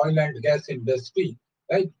oil and gas industry,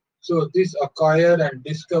 right? So this acquire and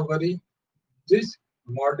discovery, these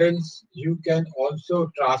models you can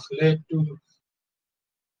also translate to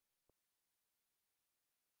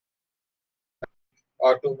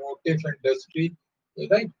automotive industry,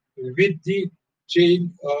 right? With the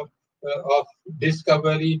chain of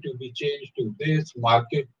discovery to be changed to this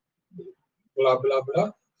market, blah blah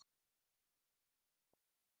blah.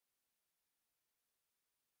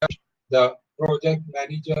 The project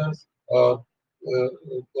managers or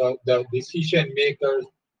the decision makers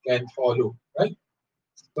can follow, right?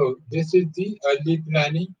 So this is the early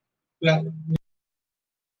planning.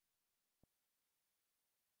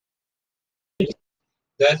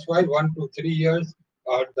 That's why 1 to 3 years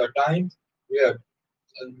are the times where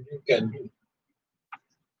you can do.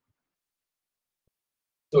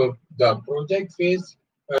 So the project phase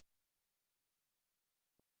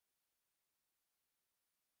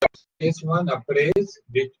one appraise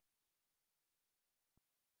the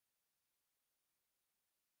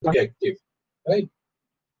objective, right?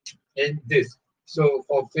 In this. So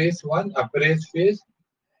for phase one, appraise phase.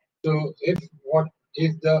 So if what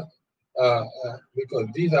is the because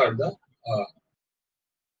these are the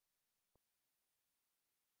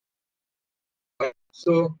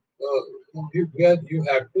so where you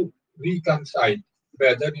have to reconcile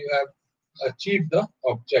whether you have achieved the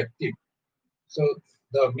objective. So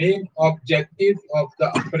the main objective of the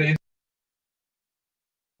appraisal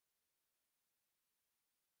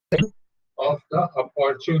of the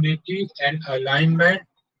opportunity and alignment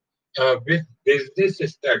with business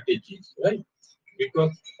strategies, right?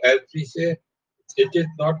 Because as we say, it is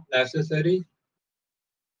not necessary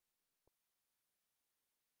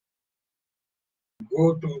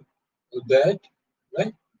go to that,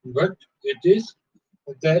 right? But it is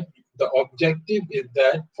that the objective is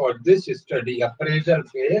that for this study, appraisal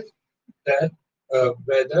phase, that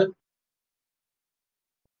whether,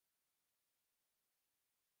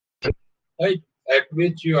 right, at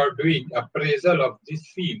which you are doing appraisal of this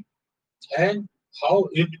field and how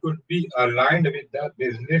it could be aligned with the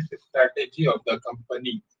business strategy of the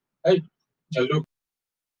company, right? Look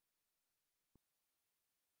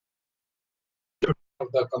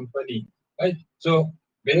of the company, right? So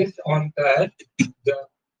based on that,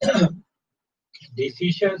 the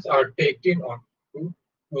decisions are taken on to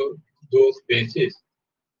those bases.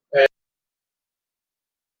 And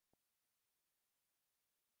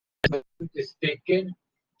is taken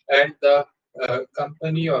and the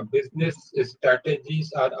company or business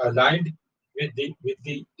strategies are aligned with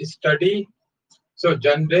the study. So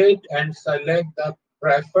generate and select the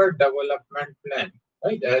preferred development plan,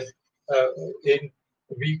 right? As in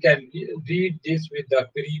we can read this with the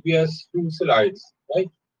previous two slides, right?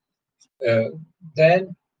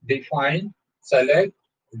 Then define, select,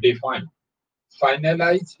 define,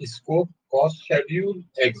 finalize scope, cost, schedule,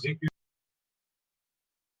 execute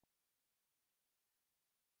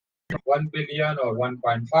 1 billion or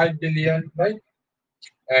 1.5 billion, right?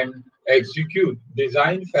 And execute,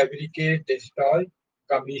 design, fabricate, install,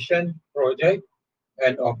 commission project,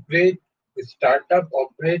 and operate, startup,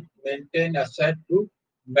 operate, maintain asset to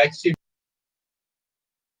maximum.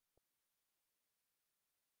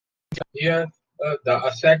 Here, the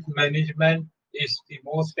asset management is the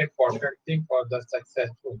most important thing for the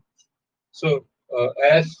successful. So,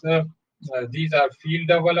 as these are field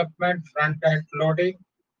development, front-end loading,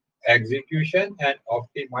 execution, and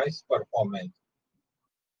optimize performance.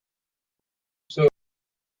 So,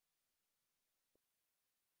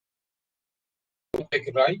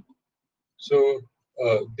 right. So,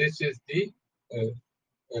 this is the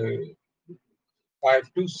uh,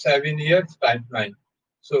 5 to 7 years timeline.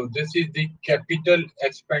 So this is the capital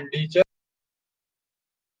expenditure,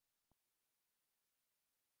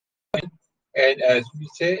 and as we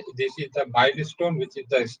say, this is the milestone, which is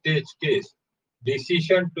the stage case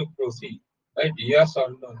decision to proceed. Right? Yes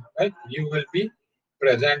or no? Right? You will be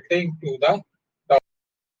presenting to the top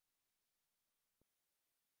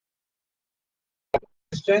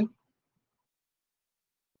question.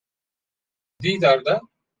 These are the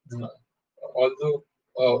although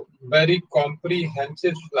very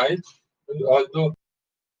comprehensive slides, although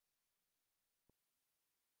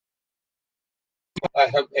I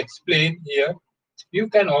have explained here. You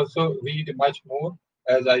can also read much more.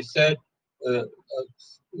 As I said,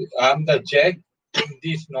 I'm the jack in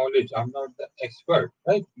this knowledge. I'm not the expert,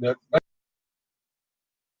 right? But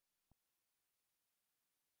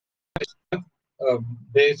uh,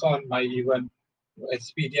 based on my even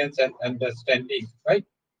experience and understanding, right?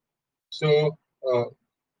 So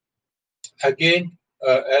again,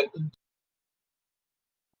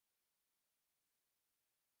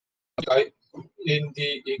 I, in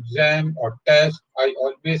the exam or test, I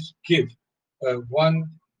always give one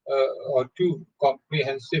or two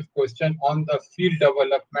comprehensive question on the field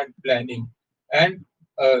development planning and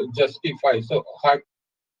justify. So I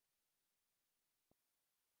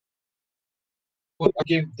would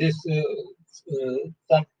give this.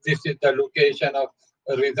 This is the location of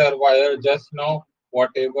reservoir just now.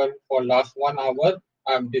 Whatever for last 1 hour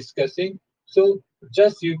I'm discussing. So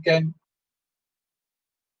just you can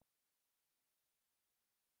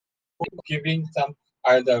giving some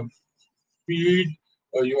either field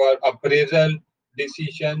or your appraisal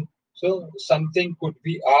decision. So something could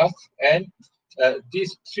be asked, and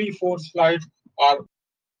these 3-4 slides are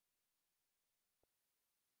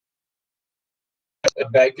a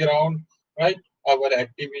background, right? Our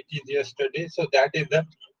activities yesterday. So that is the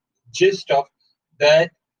gist of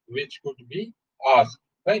that which could be asked,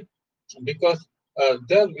 right? Because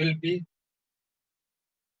there will be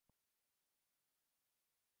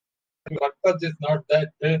purpose is not that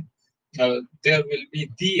there will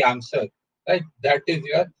be the answer, right? That is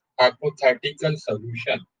your hypothetical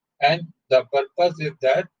solution, and the purpose is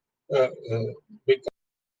that because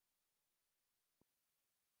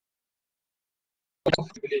of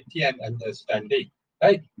ability and understanding,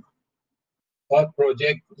 right? For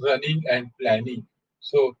project running and planning,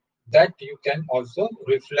 so that you can also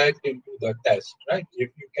reflect into the test, right? If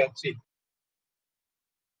you can see,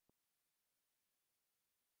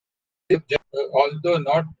 although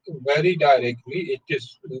not very directly, it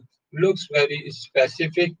is looks very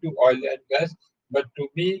specific to oil and gas. But to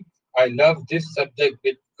me, I love this subject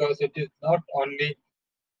because it is not only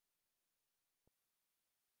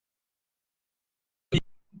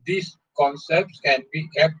these concepts can be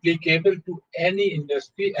applicable to any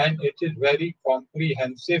industry, and it is very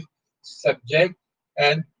comprehensive subject,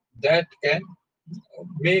 and that can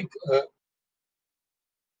make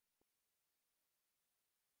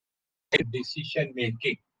decision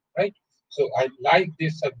making, right? So I like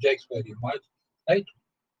these subjects very much, right?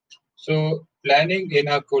 So planning in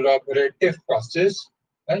a collaborative process,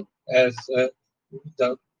 right? As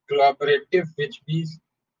the collaborative, which means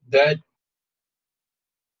that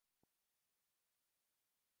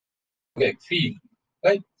field,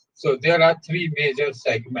 right? So there are three major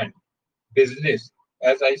segments. Business,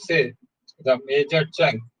 as I said, the major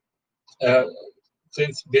chunk. Uh,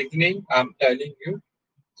 since beginning, I'm telling you.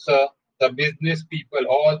 So the business people,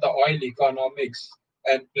 all the oil economics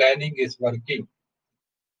and planning is working.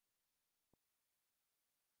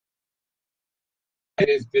 There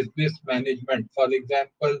is business management. For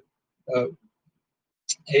example, uh,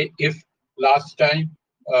 if last time,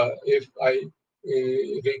 if I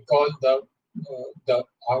recall the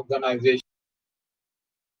organization,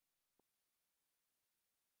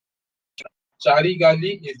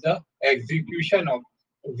 Charigali is the execution of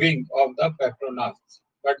wing of the Petronas,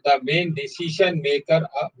 but the main decision maker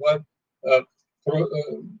were uh,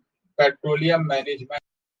 petroleum management.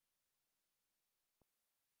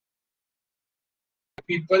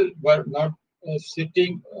 People were not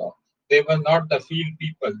sitting. They were not the field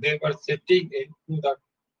people. They were sitting into the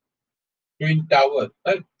twin tower,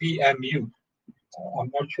 right? PMU.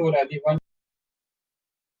 I'm not sure anyone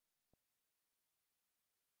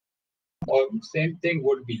or same thing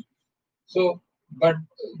would be. So, but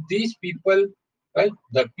these people, right?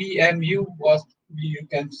 The PMU was, you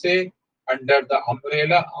can say, under the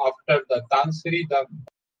umbrella after the Tansri.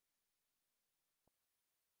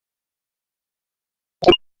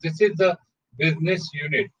 This is the business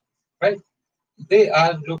unit, right? They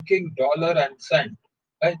are looking dollar and cent,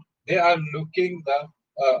 right? They are looking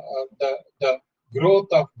the growth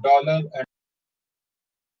of dollar, and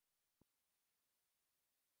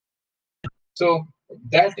so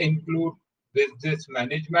that include business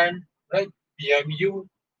management, right? PMU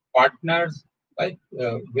partners, right?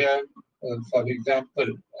 Where, for example,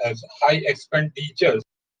 as high expenditures,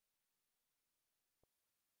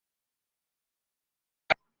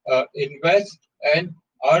 invest and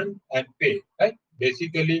earn and pay, right?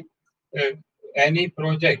 Basically, uh, any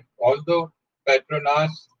project, although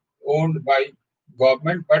Petronas owned by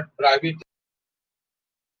government, but private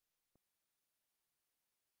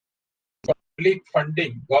public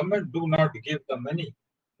funding, government do not give the money.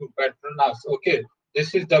 to Petronas, okay,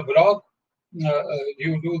 this is the block,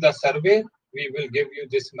 you do the survey, we will give you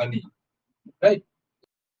this money, right?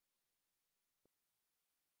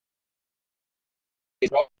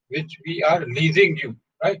 Which we are leasing you,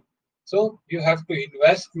 right? So you have to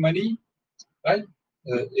invest money, right?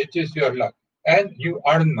 It is your luck, and you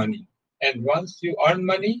earn money. And once you earn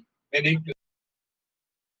money, meaning to,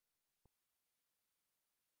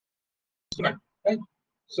 right?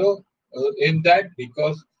 So in that,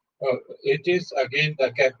 because it is again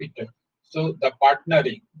the capital, so the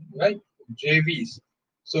partnering, right? JVs.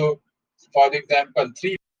 So for example,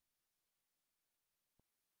 3%.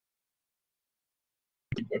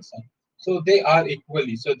 So they are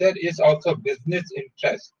equally. So there is also business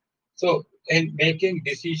interest. So in making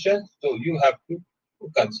decisions, so you have to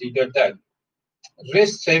consider that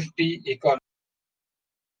risk, safety, economy.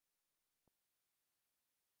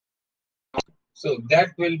 So that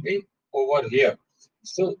will be over here.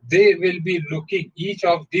 So they will be looking each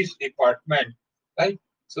of these department, right?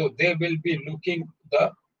 So they will be looking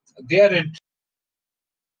their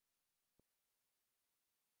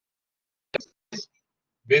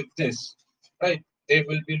business, right? They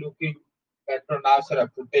will be looking Petronas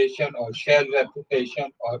reputation or Shell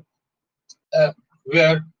reputation or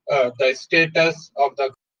where the status of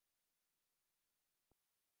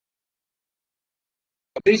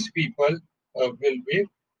these people will be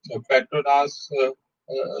Petronas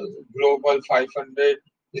Global 500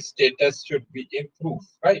 status should be improved,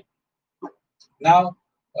 right? Now,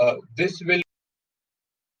 this will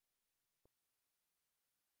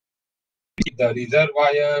be the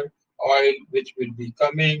reservoir oil which will be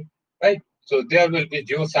coming, right? So there will be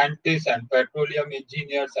geoscientists and petroleum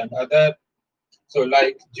engineers and other, so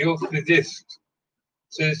like geophysicists,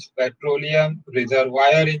 petroleum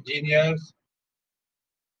reservoir engineers.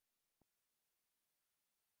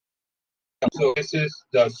 So this is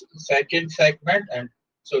the second segment, and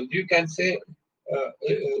so you can say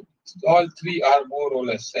all three are more or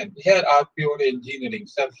less same. Here are pure engineering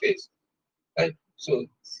surface, right? So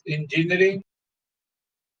engineering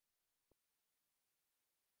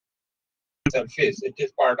surface, it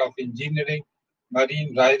is part of engineering,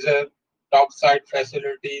 marine riser, topside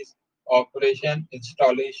facilities, operation,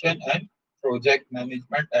 installation, and project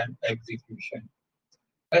management and execution.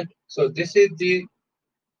 Right. So this is the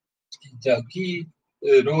key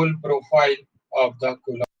role profile of the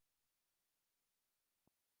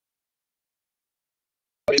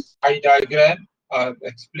eye diagram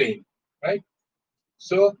explained, right?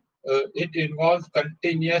 So it involves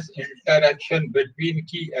continuous interaction between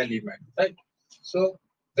key elements, right? So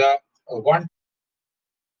the one,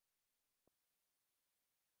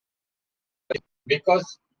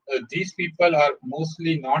 because these people are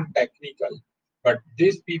mostly non-technical, but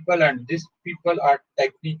these people and these people are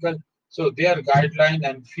technical, so their guideline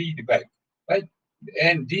and feedback, right?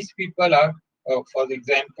 And these people are, for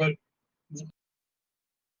example,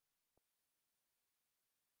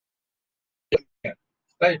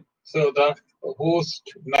 right? So the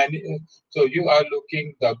host so you are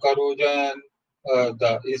looking the corrosion,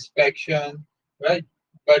 the inspection, right?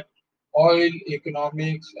 But oil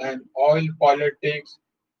economics and oil politics,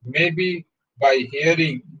 maybe by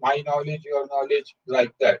hearing my knowledge, your knowledge,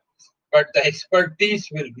 like that. But the expertise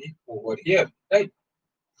will be over here, right?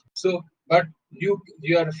 So, but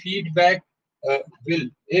your feedback will,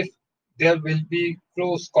 if there will be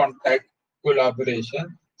close contact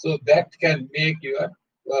collaboration, so that can make your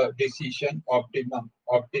decision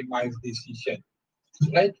optimized decision,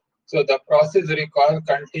 right? So the process requires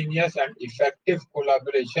continuous and effective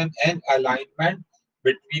collaboration and alignment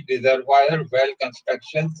between reservoir, well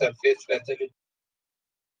construction, surface facility.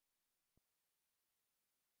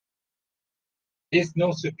 There is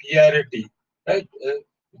no superiority, right?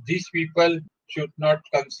 These people should not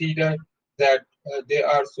consider that they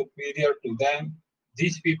are superior to them.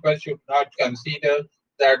 These people should not consider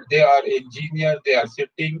that they are engineers, they are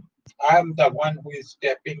sitting. I am the one who is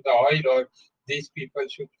tapping the oil, or these people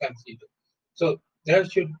should consider. So there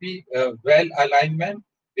should be a well alignment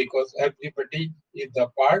because everybody is the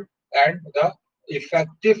part, and the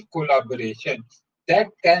effective collaboration that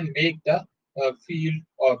can make the field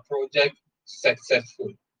or project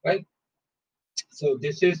successful, right? So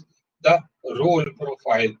this is the role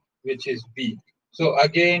profile, which is B. So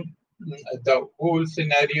again, the whole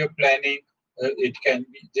scenario planning, it can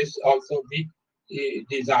be, this also be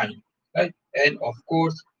designed, right? And of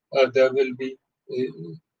course, there will be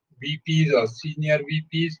VPs or senior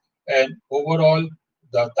VPs, and overall,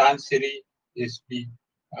 the Tansiri is be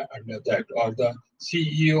under that, or the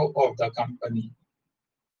CEO of the company.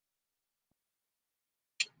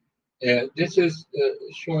 This is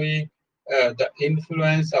showing the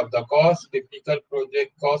influence of the cost, typical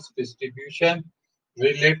project cost distribution,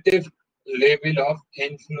 relative level of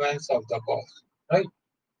influence of the cost, right?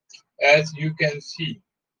 As you can see,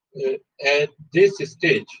 at this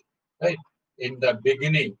stage, right, in the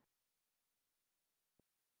beginning,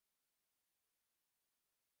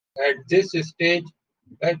 at this stage,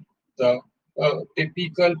 right, the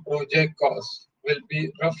typical project cost will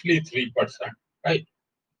be roughly 3%, right?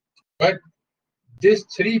 But this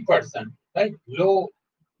 3%, right, low,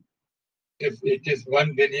 if it is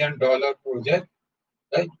 $1 billion project,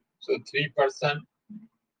 right? So 3%,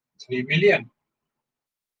 3 million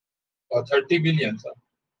or 30 million, sir,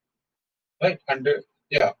 right? 100,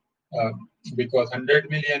 yeah, because 100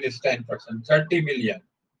 million is 10%, 30 million,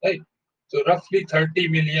 right? So roughly 30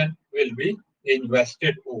 million will be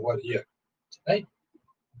invested over here, right?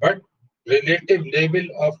 But relative level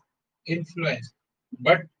of influence,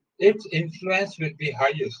 but its influence will be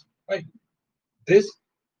highest, right? This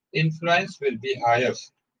influence will be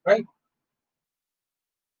highest, right?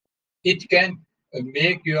 It can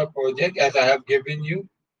make your project, as I have given you,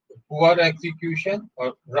 poor execution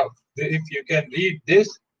or rough. If you can read this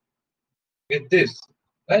with this,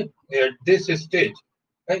 right, at this stage,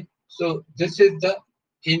 right? So this is the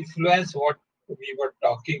influence what we were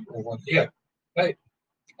talking over here, right?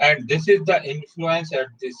 And this is the influence at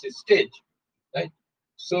this stage, right?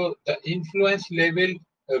 So the influence level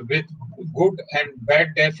with good and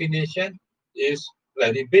bad definition is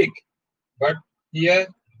very big, but here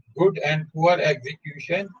good and poor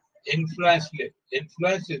execution influence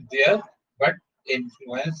is there, but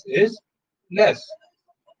influence is less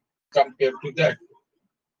compared to that.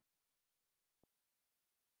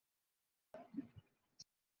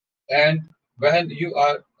 And when you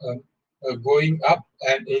are going up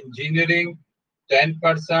and engineering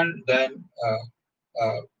 10%, then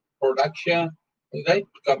production, right,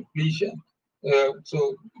 completion.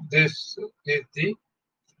 So this is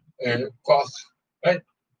the cost, right?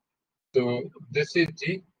 So this is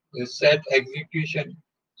the set execution.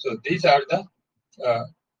 So these are the uh,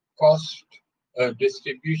 cost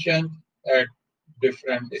distribution at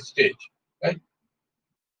different stage, right?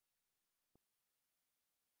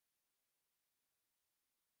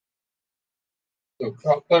 So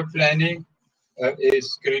proper planning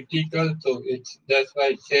is critical. So that's why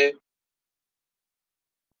I say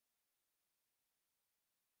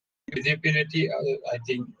visibility. I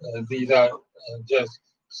think these are just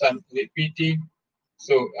some repeating.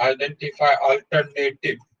 So identify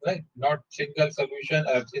alternative, right? Not single solution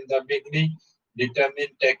as in the beginning. Determine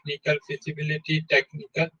technical feasibility,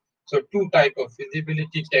 technical. So two type of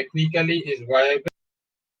feasibility. Technically is viable.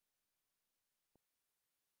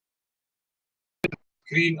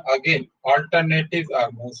 Screen again. Alternatives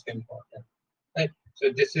are most important, right? So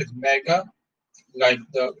this is mega. Like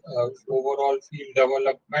the overall field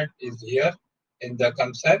development is here in the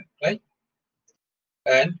concept, right?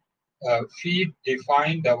 And feed,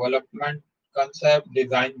 define, development, concept,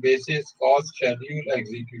 design basis, cost, schedule,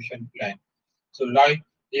 execution plan. So like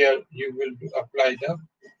here, you will apply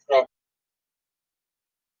the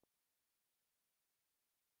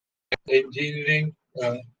engineering,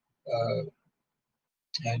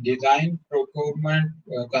 design, procurement,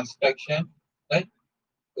 construction, right?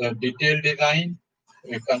 Detailed design,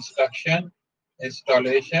 construction,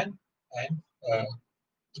 installation, and uh,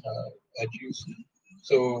 HUC.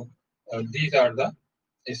 So these are the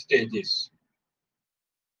stages.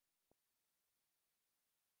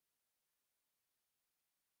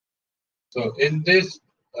 So in this,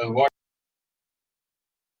 what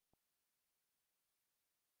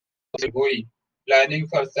is going, planning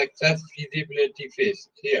for success, feasibility phase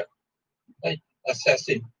here, right?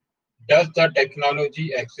 Assessing, does the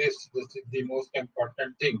technology exist? This is the most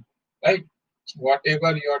important thing, right?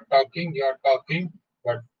 Whatever you're talking,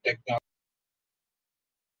 but technology,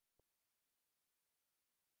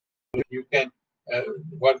 you can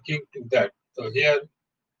working to that. So here,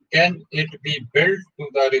 can it be built to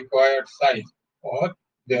the required size, or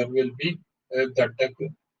there will be the tech,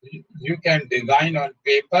 you can design on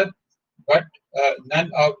paper, but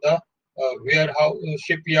none of the warehouse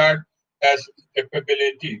shipyard has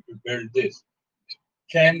capability to build this.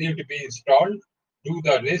 Can it be installed? Do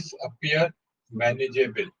the risks appear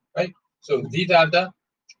manageable? Right. So these are the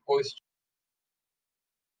questions,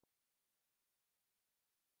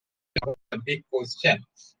 big question,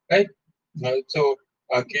 right? So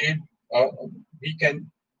again, we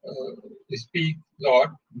can speak a lot,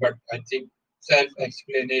 but I think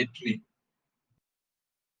self-explanatory.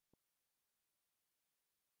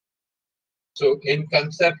 So in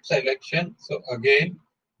concept selection, so again,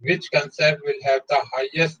 which concept will have the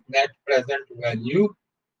highest net present value,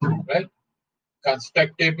 right?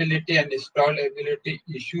 constructability and installability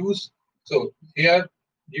issues. So here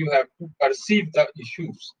you have to perceive the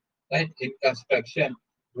issues, right, in construction,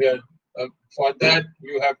 where for that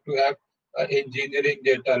you have to have engineering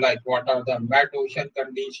data like what are the mid ocean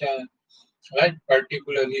conditions, right,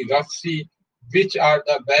 particularly rough sea, which are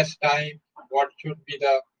the best time, what should be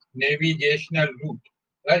the navigational route,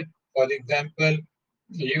 right? For example,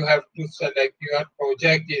 you have to select your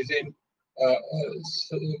project is in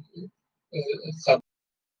sub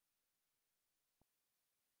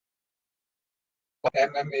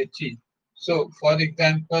MMHE. So, for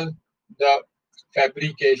example, the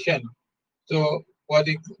fabrication. So, for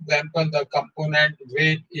example, the component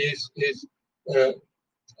weight is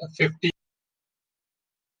 50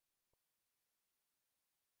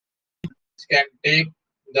 can take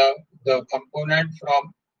the component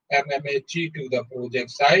from MMHE to the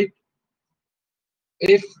project site.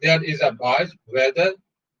 If there is a barge, whether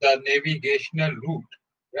the navigational route,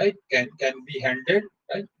 right, can be handled,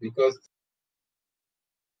 right, because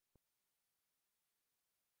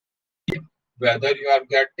whether you are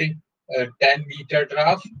getting a 10-meter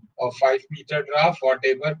draft or 5-meter draft,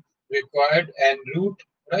 whatever required and route,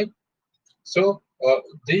 right? So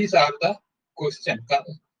these are the questions,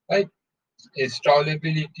 right?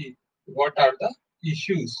 Installability. What are the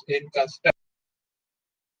issues in construction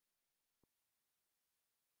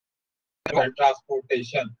and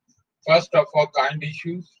transportation? First of all, kind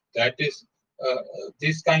issues. That is,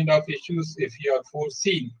 this kind of issues, if you are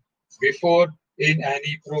foreseen before in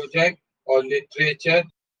any project or literature,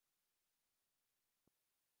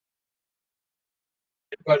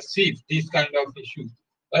 perceive these kind of issues,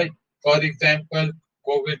 right? For example,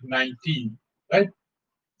 COVID-19, right?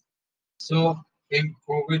 So in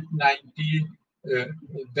COVID-19,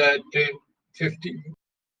 that 50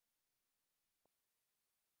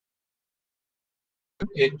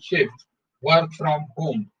 in shift, work from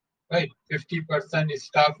home, right? 50%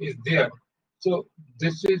 staff is there. So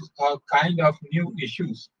this is a kind of new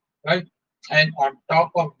issues, right? And on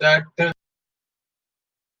top of that, the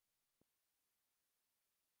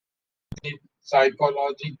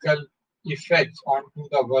psychological effects onto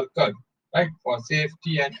the worker, right? For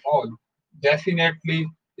safety and all, definitely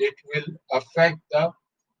it will affect the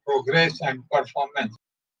progress and performance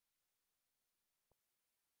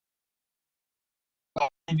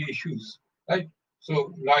issues, right?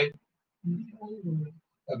 So like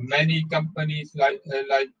many companies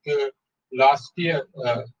last year,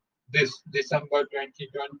 this December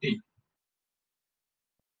 2020,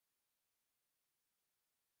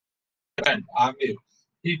 and Amir,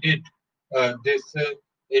 he did this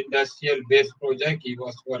industrial based project. He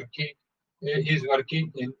was working, he's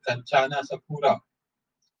working in Kanchana Sakura.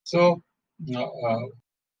 So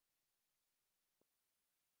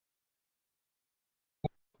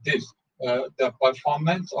this the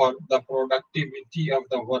performance or the productivity of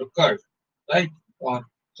the workers, right?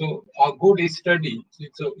 So a good study.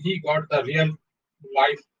 So he got the real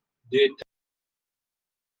life data,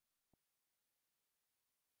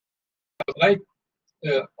 right?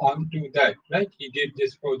 Onto that, right? He did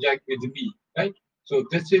this project with me, right? So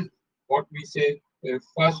this is what we say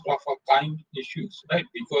first of a kind issues, right?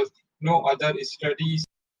 Because no other studies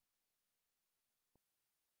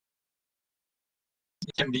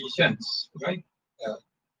conditions, right?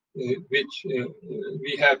 Which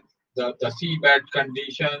we have the seabed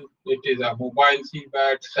condition. It is a mobile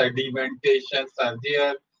seabed. Sedimentations are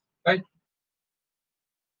there, right?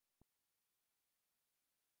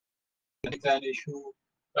 It's an issue,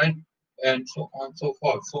 right? And so on and so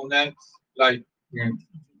forth. So next, like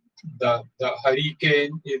the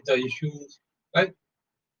hurricane is the issues, right?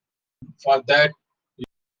 For that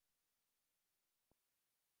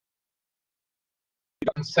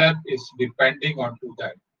concept is depending on to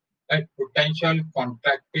that, right? Potential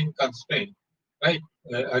contracting constraint, right?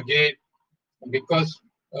 Again, because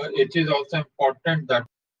it is also important that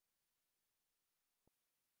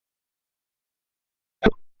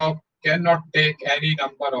cannot take any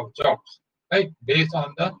number of jobs, right? Based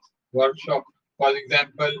on the workshop. For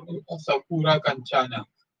example, Sakura Kanchana.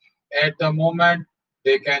 At the moment,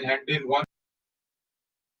 they can handle one,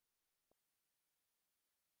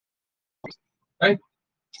 right?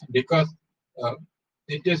 Because uh,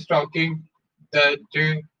 it is talking that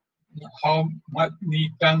how many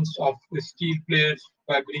tons of steel plates,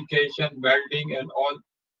 fabrication, welding, and all.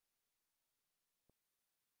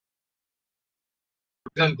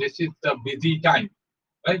 Well, this is the busy time,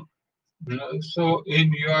 right? So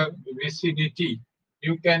in your vicinity,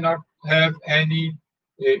 you cannot have any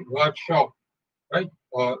workshop, right,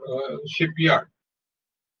 or shipyard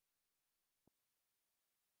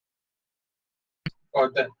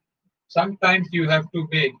for that. sometimes you have to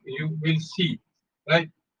make, you will see, right?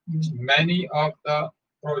 Many of the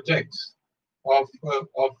projects of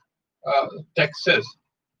Texas,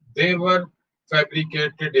 they were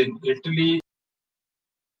fabricated in Italy,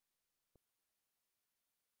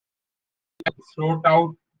 float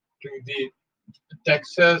out to the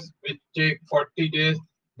Texas, which take 40 days.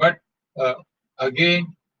 But uh,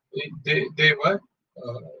 again, they were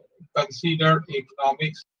considered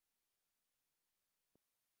economics.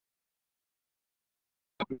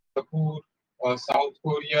 Singapore or South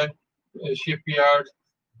Korean shipyards,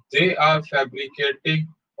 they are fabricating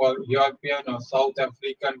for European or South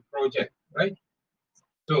African project, right?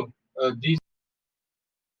 So these,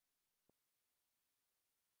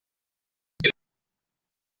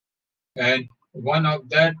 and one of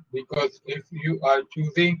that, because if you are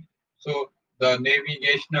choosing, so the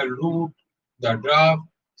navigational route, the draft,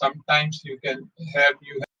 sometimes you can have,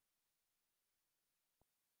 you have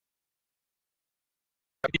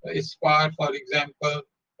a spar, for example,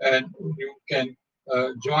 and you can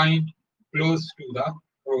join close to the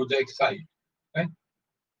project site, right?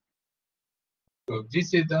 So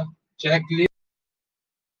this is the checklist.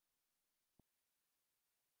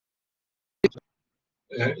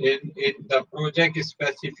 In the project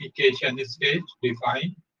specification stage,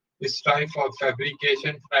 define, strive for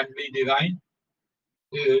fabrication friendly design,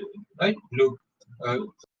 uh, right? Look, uh,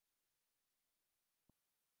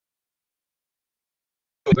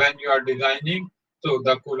 when you are designing, so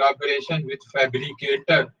the collaboration with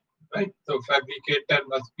fabricator, right? So fabricator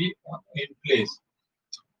must be in place.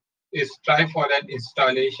 Strive for an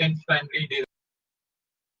installation friendly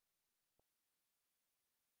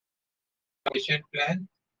design plan,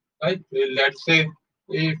 right? Let's say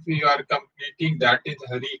if you are completing, that is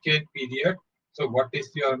hurricane period, so what is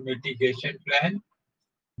your mitigation plan?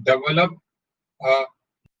 Develop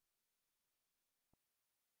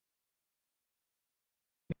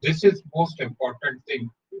this is most important thing,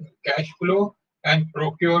 cash flow and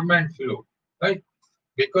procurement flow, right?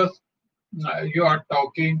 Because you are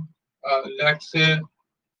talking, let's say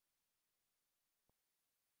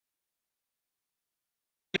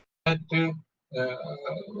that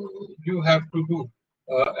you have to do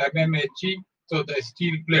MMHE, so the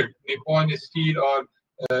steel plate, Nippon Steel or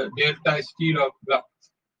Delta Steel or blah.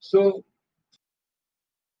 So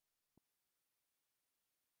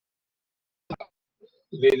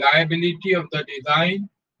reliability of the design,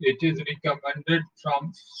 it is recommended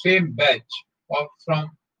from same batch or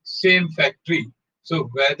from same factory. So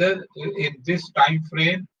whether in this time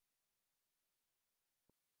frame,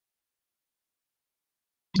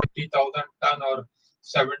 50,000 ton or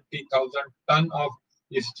 70,000 ton of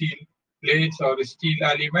steel plates or steel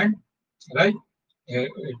element, right?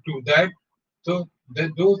 To that, so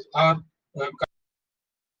those are uh,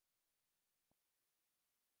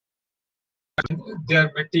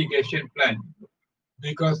 their mitigation plan.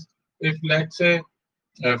 Because if let's say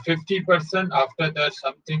 50%, after that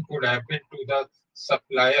something could happen to the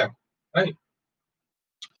supplier, right?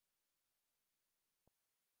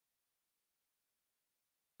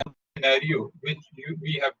 Scenario which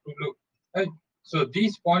we have to look, right? So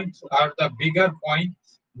these points are the bigger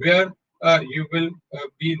points where you will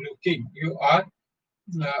be looking. You are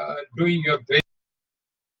doing your best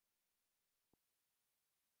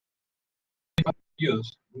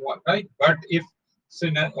use, right? But if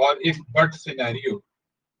or if but scenario,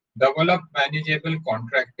 develop manageable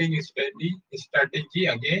contracting strategy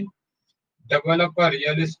again, develop a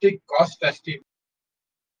realistic cost estimate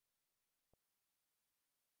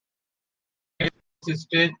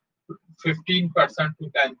stage, 15%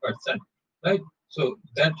 to 10%, right? So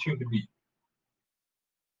that should be.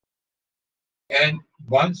 And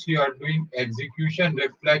once you are doing execution,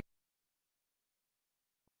 reflect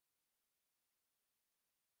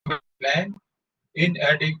plan.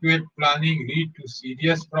 Inadequate planning lead to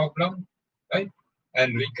serious problem, right?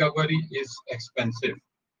 And recovery is expensive,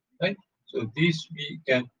 right? So this we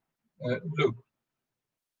can look.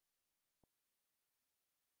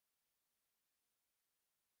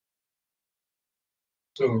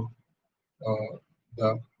 So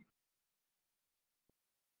the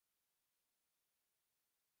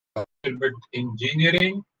little bit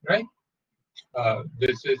engineering, right?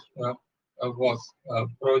 This is was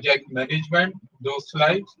project management. Those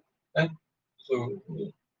slides, right? So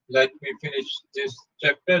let me finish this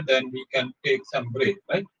chapter, then we can take some break,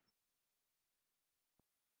 right?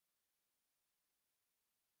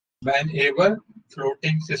 Whenever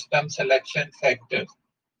floating system selection factors.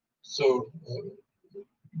 So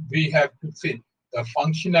we have to fit the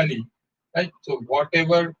functionally, right? So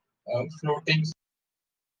whatever floating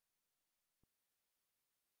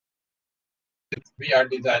we are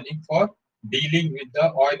designing for dealing with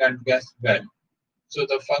the oil and gas well. So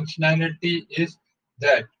the functionality is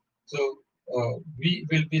that. So we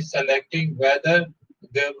will be selecting whether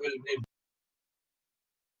there will be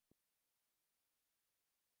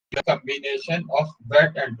a combination of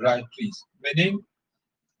wet and dry trees, meaning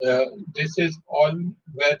this is all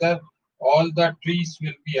whether all the trees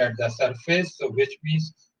will be at the surface, so which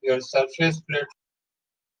means your surface plate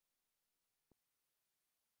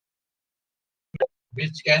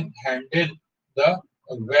which can handle the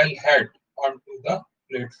wellhead onto the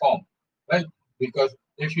platform, right? Because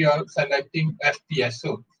if you are selecting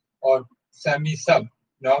FPSO or semi-sub,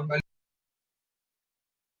 normally,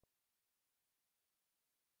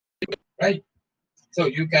 right? So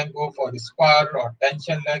you can go for the spar or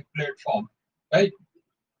tension leg platform, right?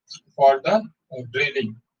 For the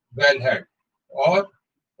drilling wellhead or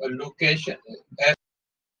a location as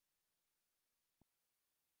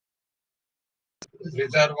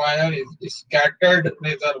reservoir is scattered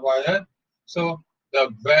reservoir, so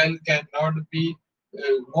the well cannot be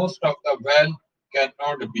most of the well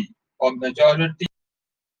cannot be or majority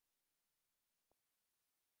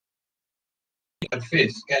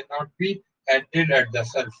surface cannot be handled at the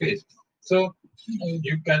surface. So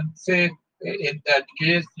you can say in that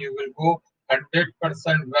case you will go 100%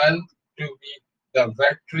 well to be the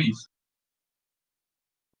wet trees.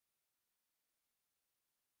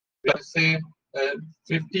 Let's say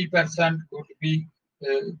 50% could be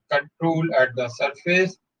control at the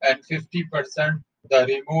surface and 50% the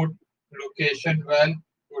remote location well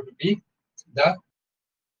could be the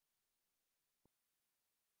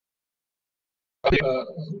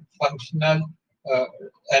functional uh,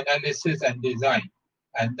 analysis and design,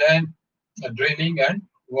 and then drilling and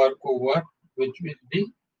workover, which will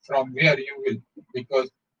be from where you will, because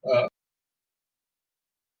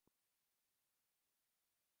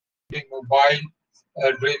mobile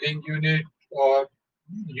drilling unit, or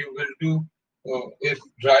you will do if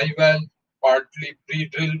dry well, partly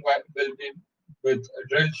pre-drill will be with a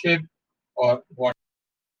drill ship or what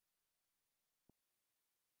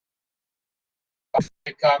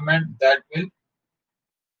requirement that will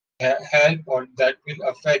help or that will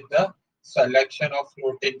affect the selection of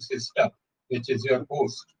floating system, which is your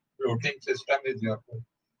host. Floating system is your host.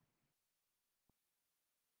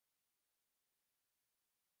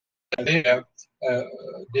 They have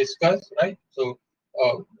discussed, right? So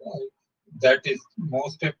that is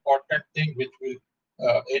most important thing which will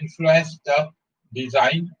influence the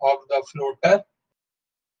design of the floater,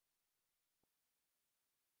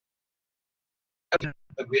 the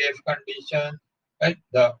wave condition, right?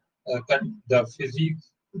 The physical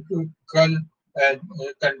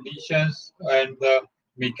conditions and the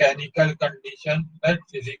mechanical condition, right?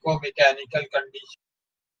 Physico-mechanical condition,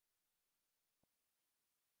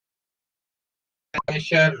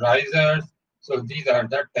 pressure, risers. So these are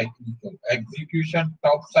the technical execution,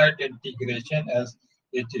 topside integration as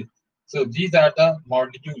it is. So these are the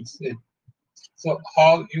modules. So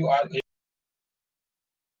how you are,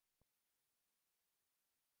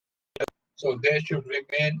 so they should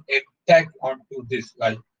remain intact onto this.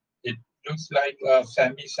 Like it looks like a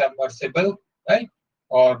semi-submersible, right?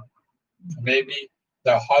 Or maybe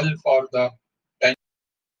the hull for the tank,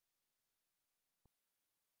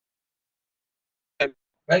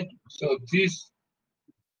 right? So this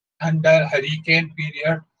under hurricane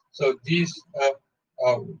period, so these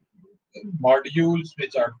uh, modules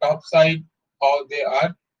which are topside, how they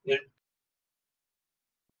are in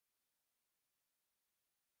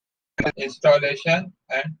installation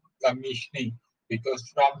and commissioning, because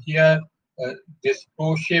from here this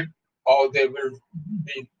pro ship, how they will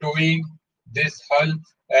be towing this hull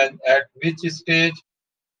and at which stage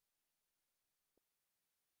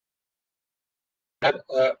at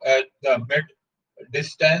the mid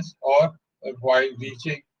distance or while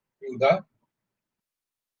reaching to the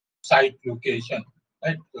site location,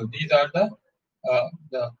 right? So these are the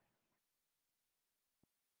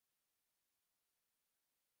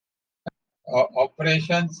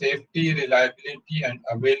operation, safety, reliability, and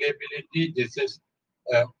availability. This is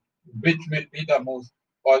uh, which will be the most.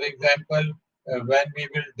 For example, when we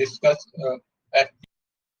will discuss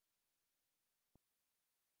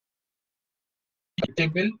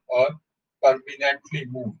detachable or permanently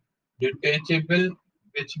moved. Detachable,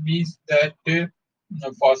 which means that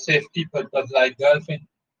for safety purpose, like Gulf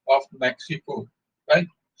of Mexico, right?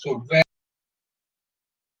 So where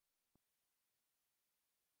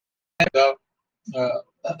the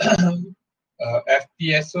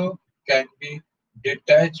FPSO can be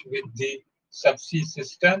detached with the subsea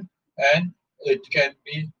system and it can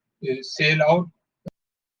be sail out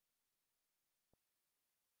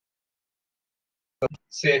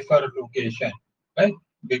safer location, right?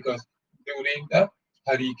 Because during the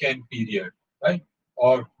hurricane period, right?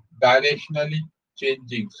 Or directionally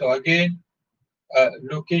changing. So again,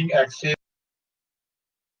 looking at say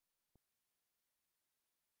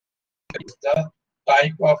the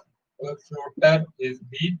type of floater is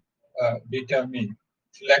being determined.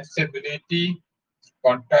 Flexibility,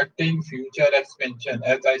 contracting, future expansion.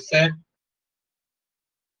 As I said,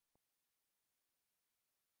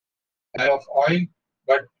 of oil,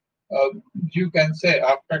 but uh, you can say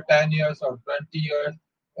after 10 years or 20 years,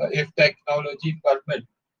 if technology permit.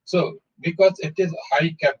 So because it is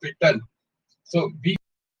high capital, so we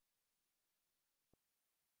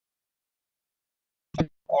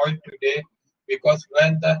oil today because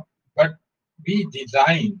when the but we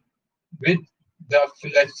design with the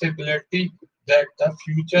flexibility that the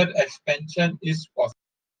future expansion is possible.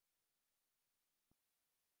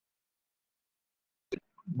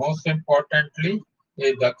 Most importantly,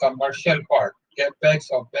 is the commercial part, capex,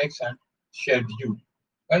 opex, and schedule.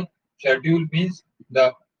 Right? Schedule means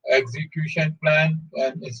the execution plan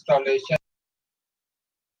and installation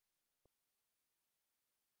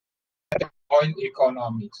oil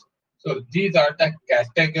economics. So these are the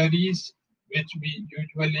categories which we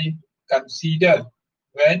usually consider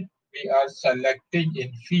when we are selecting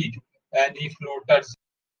in feed any floaters.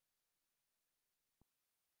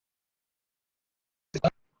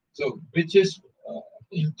 So which is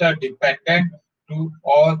interdependent to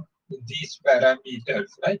all these parameters,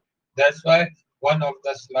 right? That's why one of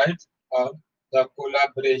the slides are the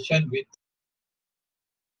collaboration with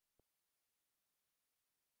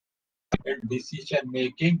decision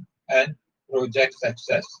making and project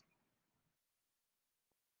success.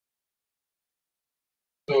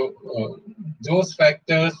 So those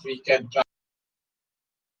factors we can try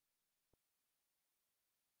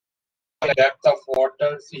depth of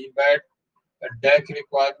water, seabed, deck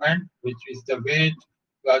requirement, which is the weight,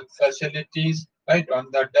 facilities, right, on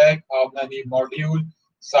the deck, how many module,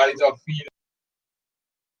 size of field,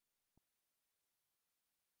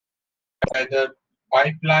 whether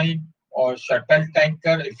pipeline or shuttle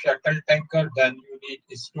tanker. If shuttle tanker, then you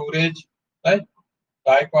need storage, right?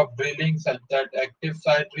 Type of drilling, such that active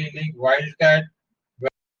site drilling, wildcat.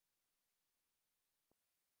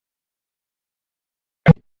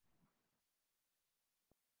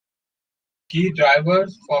 Key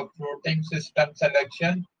drivers for floating system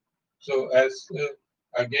selection. So as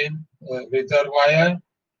again, reservoir,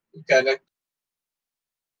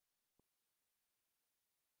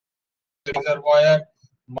 reservoir,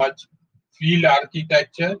 much field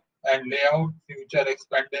architecture and layout, future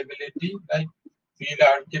expandability, right? Field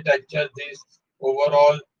architecture, this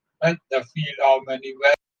overall, right? The field, how many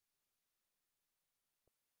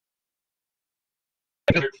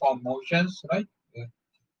form motions, right?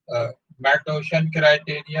 Met-ocean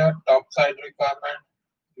criteria, topside requirement,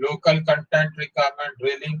 local content requirement,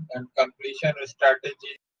 drilling and completion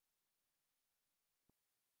strategy,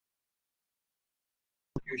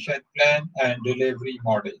 execution plan, and delivery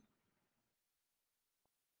model.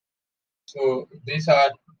 So these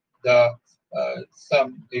are the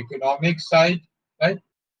some economic side, right?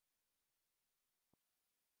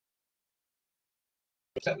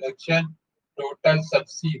 Selection, total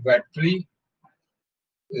subsea battery,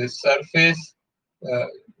 surface uh,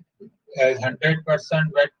 as 100%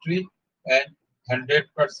 battery and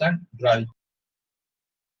 100% dry.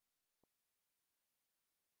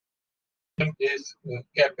 Is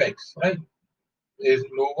capex, right? Is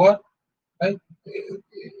lower, right?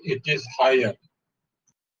 It is higher.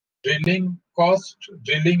 Drilling cost,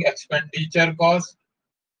 drilling expenditure cost,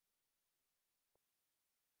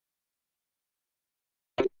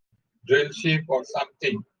 drill ship or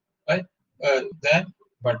something, right? Then,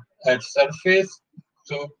 but at surface,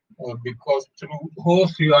 so because through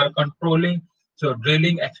hose you are controlling, so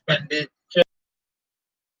drilling expenditure,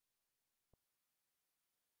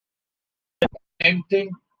 same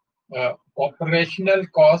thing, operational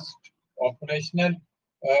cost, operational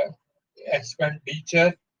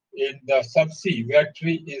expenditure in the subsea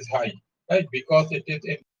battery is high, right? Because it is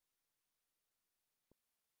in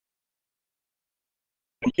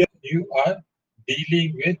you are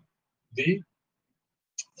dealing with the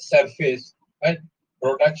surface, right?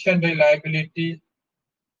 Production reliability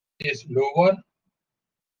is lower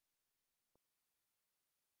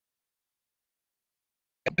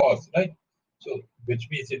cost, right? So which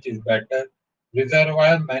means it is better.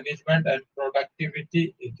 Reservoir management and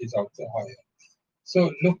productivity, it is also higher.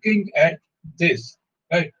 So looking at this,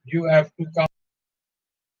 right, you have to come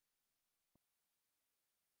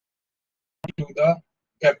to the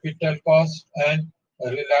capital cost and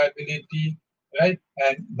reliability, right,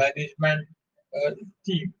 and management.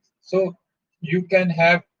 team. So you can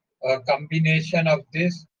have a combination of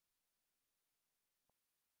this.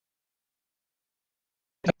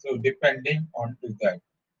 So depending on to that.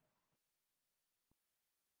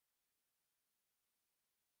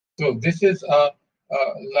 So this is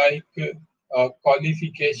like a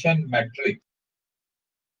qualification metric.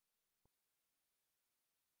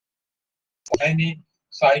 Any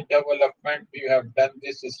site development, we have done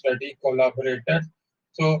this study collaborated.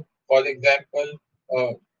 So, for example,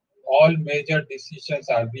 uh, all major decisions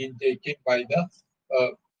are being taken by the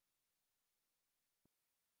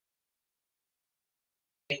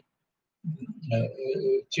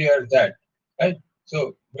chair that, right?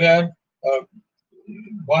 So, where uh,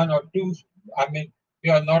 one or two, I mean, we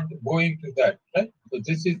are not going to that, right? So,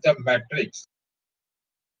 this is the matrix.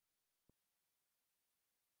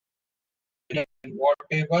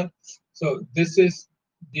 Whatever. So this is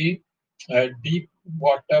the deep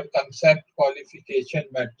water concept qualification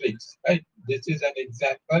matrix, right? This is an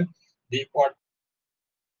example. Deep water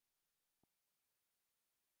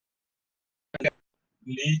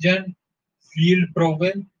legion, field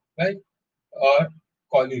proven, right, or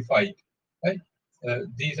qualified, right?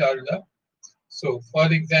 These are the, so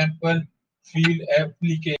for example, field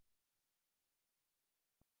application.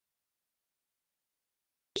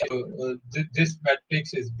 So this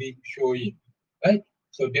matrix is being showing, right?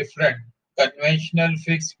 So different conventional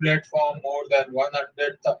fixed platform more than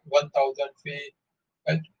 100 1000 feet,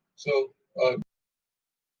 right? So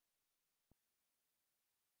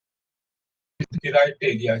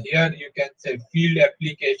criteria here you can say field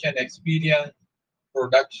application experience,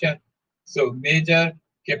 production. So major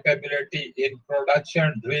capability in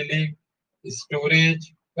production, drilling,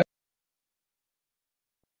 storage,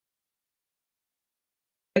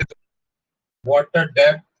 water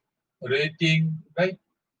depth rating, right?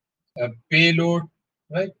 Payload,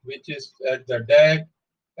 right, which is at the deck,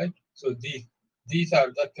 right? So these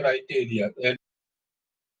are the criteria. And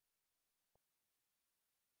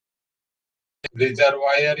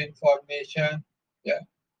reservoir information, yeah,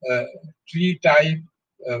 uh, tree type,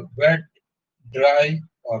 wet, dry,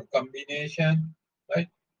 or combination, right?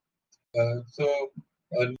 So,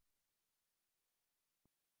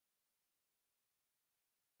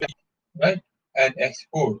 right, and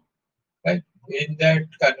export, right? In that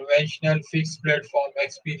conventional fixed platform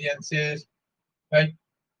experiences, right?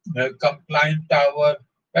 Compliant tower,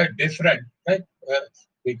 right? Different, right?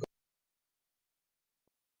 Because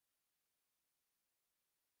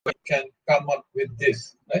we can come up with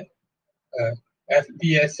this, right? Uh,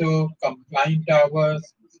 FPSO, compliant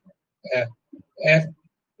towers, uh, F,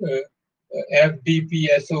 uh,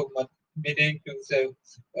 FDPSO, meaning to say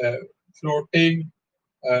floating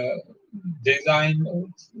uh, design,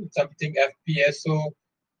 something FPSO,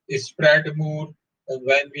 spread moor,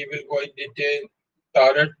 when we will go in detail,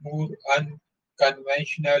 turret moor,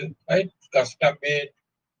 unconventional, right, custom made,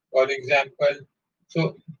 for example.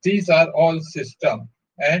 So these are all system,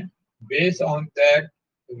 and based on that,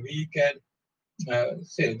 we can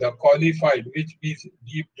say the qualified, which means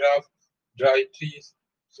deep draft, dry trees.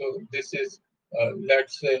 So this is,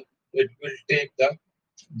 let's say, it will take the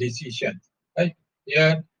decision, right?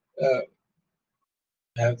 Here,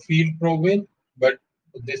 field proven, but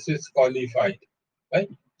this is qualified, right?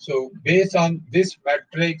 So based on this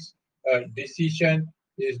matrix, decision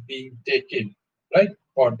is being taken, right,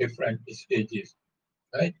 for different stages,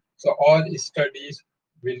 right? So all studies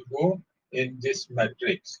will go in this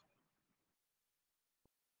matrix.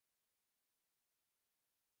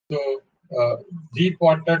 So deep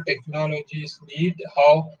water technologies need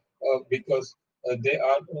how, because they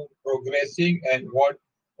are progressing and what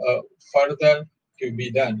further to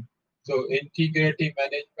be done. So integrative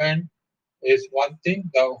management is one thing,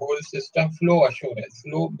 the whole system flow assurance.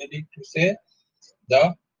 Flow meaning to say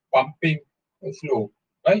the pumping flow,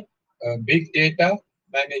 right? Big data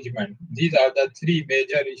management. These are the three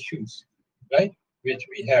major issues, right, which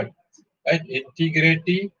we have, right?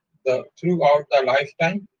 Integrity, the throughout the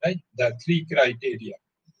lifetime, right? The three criteria,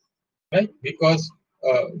 right? Because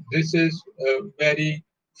this is very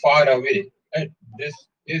far away, right? This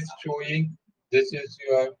is showing, this is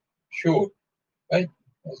your shore, right?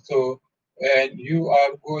 So, and you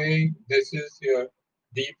are going, this is your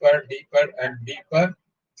deeper, deeper, and deeper,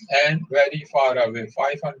 and very far away,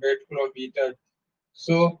 500 kilometers.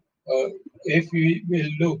 So, if we will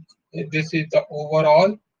look, this is the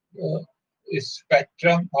overall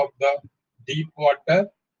spectrum of the deep water.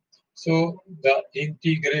 So, the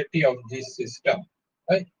integrity of this system,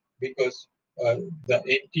 right? Because the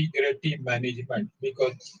integrity management,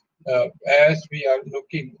 because as we are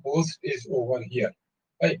looking, host is over here,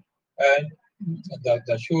 right? And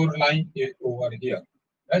the shoreline is over here,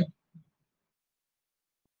 right?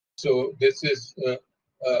 So this is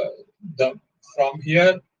the from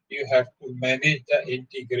here you have to manage the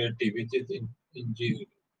integrity, which is in G.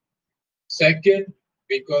 Second,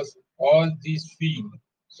 because all these fields,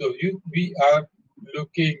 so we are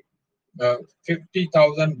looking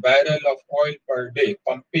 50,000 barrel of oil per day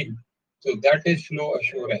pumping. So that is flow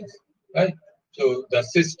assurance, right? So the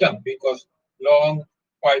system, because long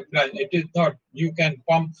pipeline, it is not, you can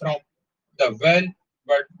pump from the well,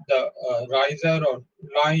 but the riser or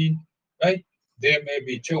line, right? There may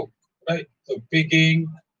be choke, right? So pigging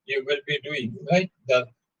you will be doing, right? The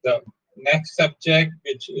next subject,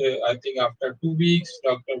 which I think after 2 weeks,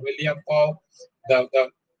 Dr. William Paul, the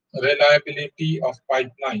reliability of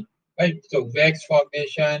pipeline, right? So wax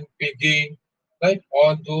formation, pigging, right?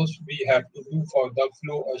 All those we have to do for the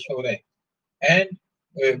flow assurance. And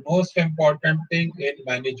most important thing in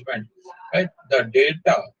management, right? The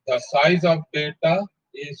data, the size of data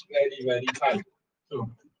is very, very high. So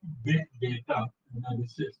big data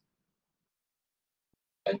analysis.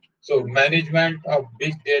 Right? So management of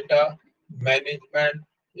big data management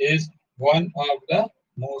is one of the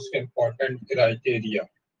most important criteria.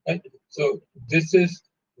 Right? So this is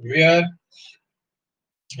where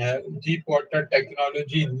deep water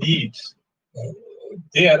technology needs. Uh,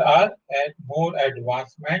 there are more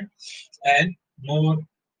advancement and more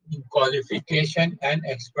qualification and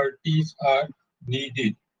expertise are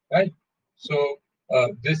needed, right? So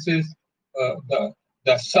this is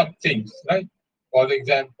the sub things, right? For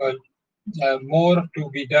example, more to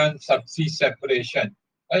be done subsea separation,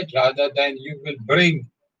 right? Rather than you will bring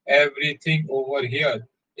everything over here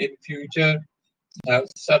in future,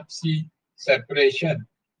 subsea separation,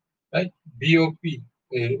 right? BOP,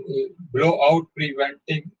 blowout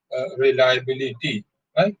preventing reliability,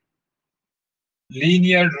 right?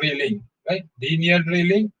 Linear drilling, right? Linear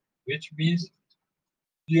drilling, which means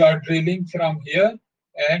you are drilling from here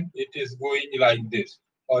and it is going like this,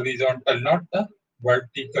 horizontal, not the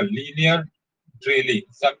vertical. Linear drilling,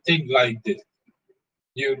 something like this.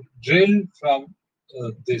 You drill from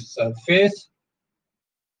this surface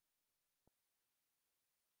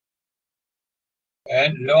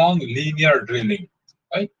and long linear drilling,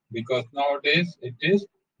 right? Because nowadays it is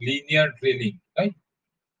linear drilling, right?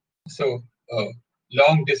 So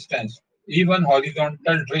long distance, even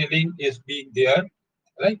horizontal drilling is being there,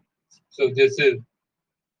 right? So this is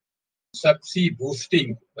subsea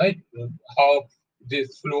boosting, right? How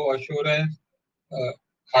this flow assurance, uh,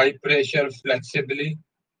 high pressure flexibility,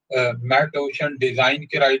 Met Ocean design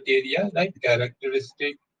criteria, right?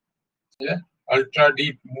 Characteristic, yeah, ultra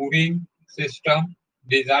deep mooring system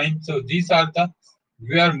design. So these are the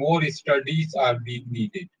where more studies are being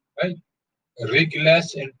needed, right?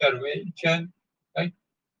 Rigless intervention, right?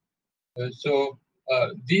 So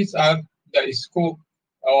these are the scope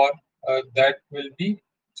or that will be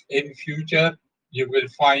in future. You will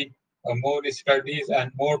find more studies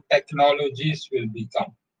and more technologies will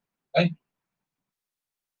become, right?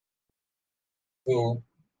 So,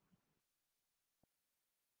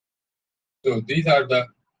 so these are the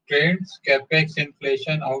trends: capex,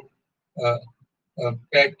 inflation, uh,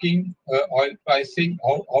 packing, oil pricing,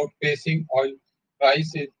 outpacing oil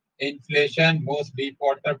prices, inflation. Most deep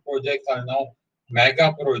water projects are now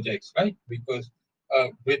mega projects, right? Because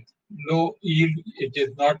with low yield, it is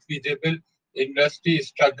not feasible. Industry is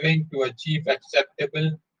struggling to achieve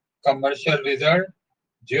acceptable commercial result.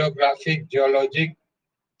 Geographic, geologic,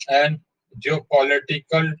 and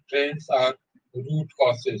geopolitical trends are root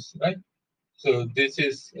causes, right? So this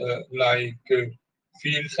is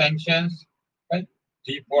field sanctions, right?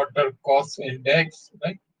 Deep water cost index,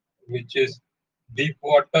 right? Which is deep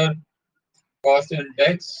water cost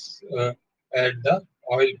index at the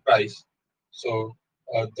oil price. So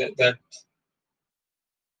that's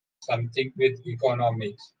something with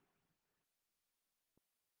economics.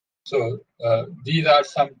 So these are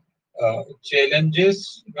some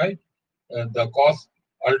challenges, right? The cost,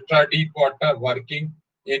 ultra deep water, working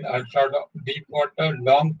in ultra deep water,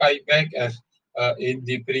 long tieback, as in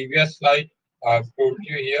the previous slide I've told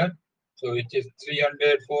you here. So it is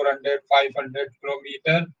 300, 400, 500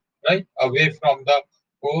 kilometer, right, away from the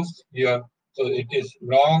coast here. So it is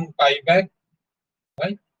long tieback,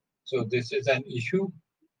 right? So this is an issue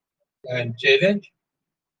and challenge.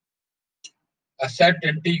 Asset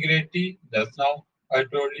integrity, just now I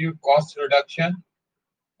told you, cost reduction,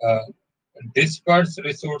 uh, disperse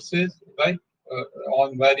resources, right,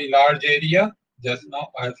 on very large area. Just now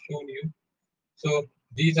I have shown you. So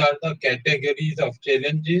these are the categories of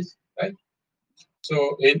challenges, right?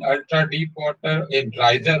 So in ultra deep water, in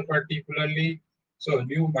riser particularly, So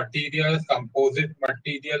new materials, composite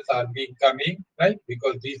materials are being coming, right?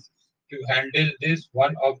 Because this to handle this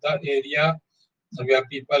one of the area where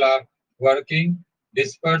people are working,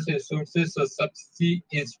 dispersed resources, so subsea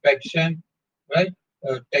inspection, right?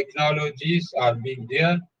 Technologies are being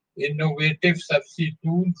there, innovative subsea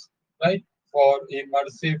tools, right? For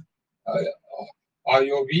immersive uh,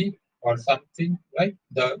 IOV or something, right?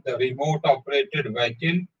 The remote operated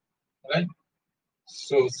vehicle, right?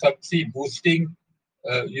 So subsea boosting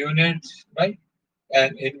units, right?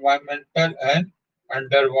 And environmental and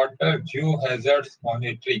underwater geohazards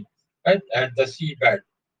monitoring, right? At the seabed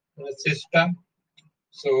system.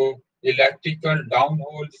 So electrical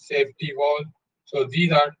downhole safety wall. So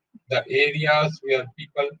these are the areas where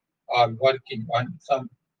people are working on. Some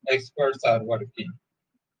experts are working.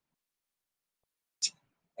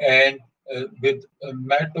 And with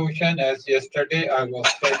Matt Ocean, as yesterday I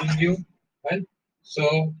was telling you, right?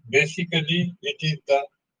 So basically, it is the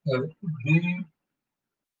wave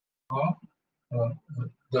of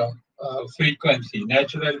the frequency,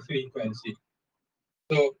 natural frequency.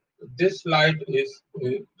 So this slide is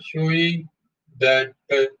showing that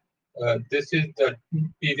this is the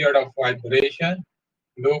period of vibration,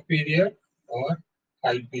 low period or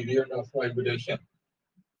high period of vibration,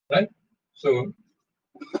 right? So,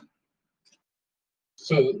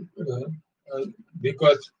 so uh, uh,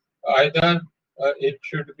 because either it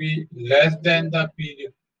should be less than the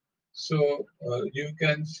period. So you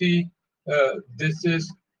can see this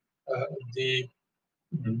is the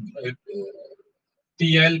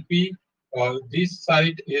TLP, this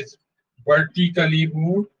side is vertically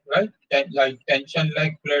moved, right? Like tension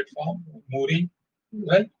leg platform moving,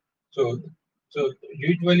 right? So, so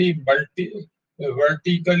usually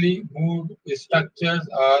vertically moved structures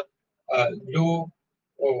are low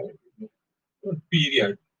oh,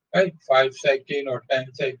 period, right? 5 second or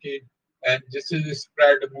 10 second, and this is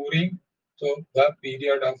spread moving. So the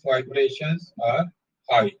period of vibrations are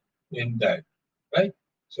high in that, right?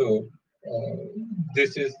 So uh,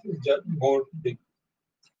 this is just more big.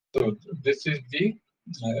 So this is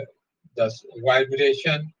uh, the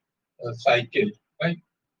vibration cycle, right?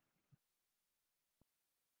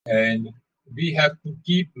 And we have to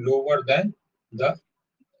keep lower than the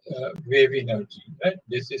wave energy, right?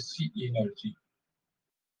 This is C energy.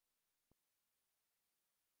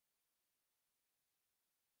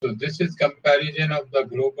 So this is comparison of the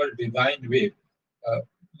global design wave.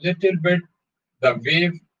 Little bit the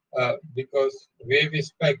wave because wave is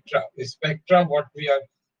spectra what we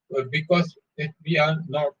are because we are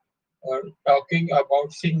not talking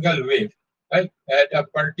about single wave, right? At a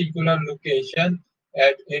particular location,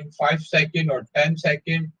 at in 5 second or 10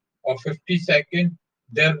 second or 50 second,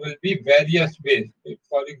 there will be various waves.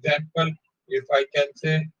 For example, if I can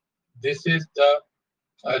say this is the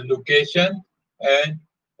location, and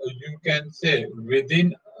you can say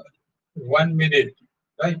within 1 minute,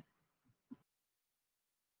 right?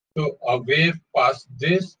 So a wave past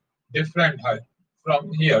this different height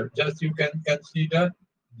from here. Just you can consider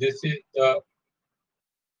this is the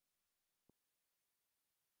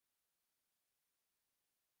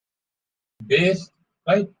base,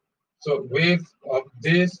 right? So wave of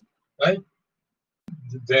this, right?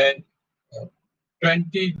 Then uh,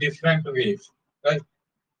 20 different waves, right?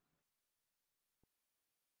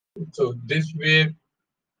 So this wave.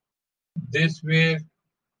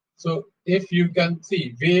 So if you can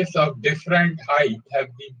see waves of different height have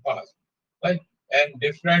been passed, right? And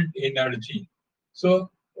different energy. So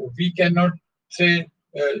we cannot say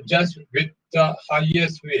just with the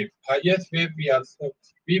highest wave. Highest wave we are so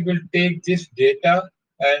we will take this data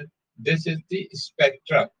and this is the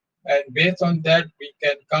spectra. And based on that we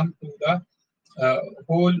can come to the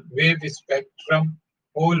whole wave spectrum,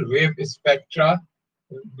 whole wave spectra,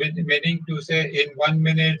 meaning to say in 1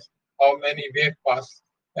 minute how many wave pass,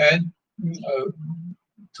 and uh,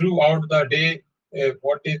 throughout the day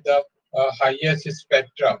what is the highest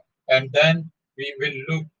spectra, and then we will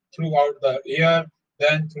look throughout the year,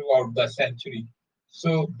 then throughout the century.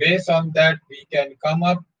 So based on that we can come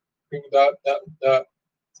up to the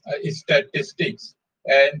statistics,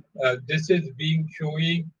 and this is being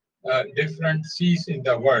showing different seas in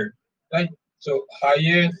the world, right? So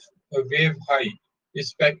highest wave height,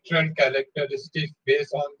 spectral characteristics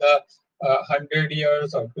based on the 100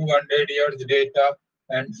 years or 200 years data,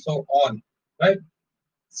 and so on, right?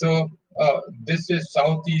 So this is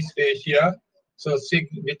Southeast Asia, so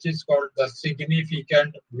which is called the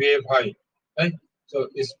significant wave height, right? So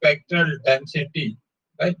spectral density,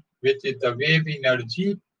 right, which is the wave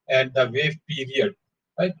energy and the wave period,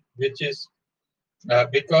 right, which is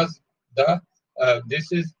because the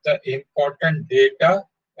this is the important data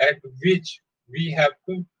at which we have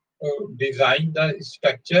to design the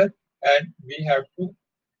structure, and we have to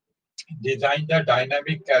design the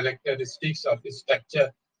dynamic characteristics of the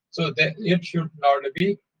structure, so that it should not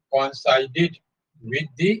be coincided with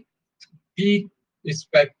the peak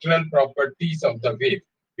spectral properties of the wave,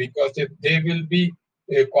 because if they will be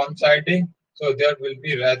coinciding, so there will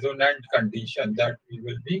be resonant condition that we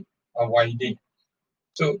will be avoiding.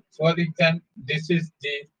 So, for example, this is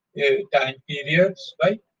the time periods,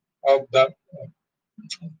 right, of the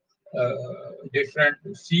different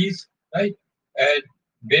seas, right? And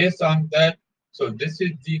based on that, so this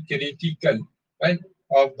is the critical, right,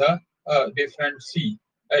 of the different sea.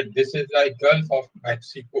 Right? This is like Gulf of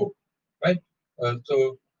Mexico, right?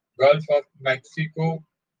 So Gulf of Mexico,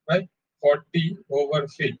 right? 40 over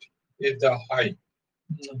feet is the height,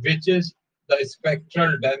 which is the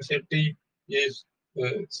spectral density is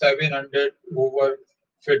 700 over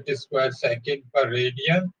feet square second per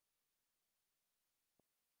radian,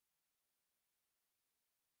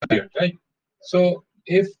 right? So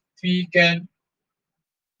if we can,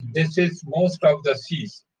 this is most of the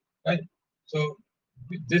seas, right? So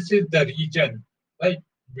this is the region, right,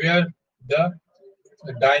 where the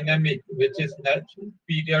dynamic, which is natural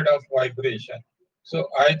period of vibration. So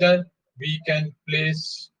either we can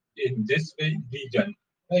place in this region,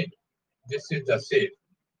 right? This is the safe,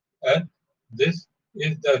 and this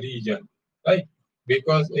is the region, right?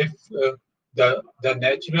 Because if the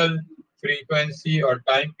natural frequency or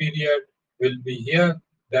time period will be here,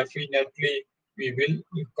 definitely we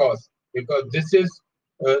will cause, because this is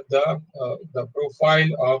the profile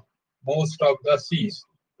of most of the seas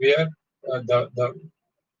where the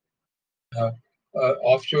uh,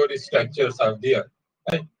 offshore structures are there,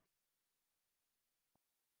 right?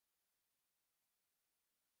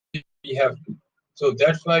 We have to. So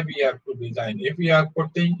that's why we have to design. If we are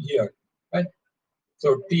putting here, right?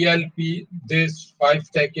 So TLP, this 5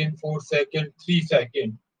 second, 4 second, 3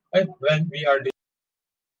 second, right? When we are,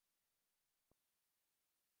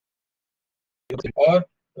 or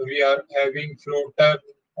we are having floater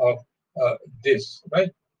of this, right?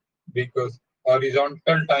 Because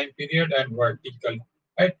horizontal time period and vertical,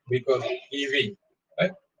 right? Because EV,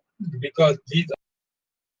 right? Because these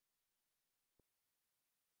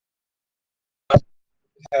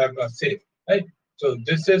have a safe, right? So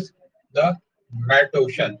this is the Mat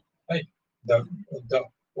Ocean, right? The the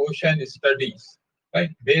ocean studies, right?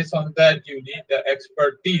 Based on that, you need the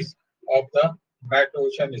expertise of the Mat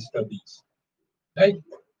Ocean studies, right?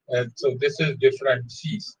 And so this is different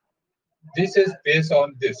seas. This is based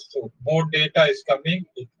on this. So more data is coming,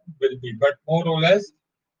 it will be, but more or less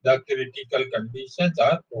the critical conditions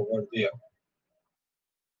are over there.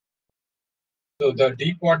 So the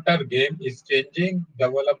deep water game is changing.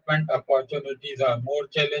 Development opportunities are more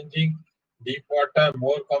challenging. Deep water,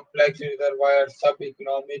 more complex reservoir,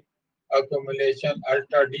 sub-economic accumulation,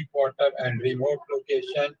 ultra deep water, and remote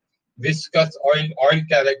location. Viscous oil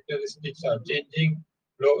characteristics are changing.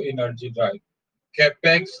 Low energy drive.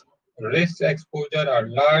 Capex, risk exposure are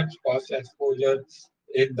large. Cost exposure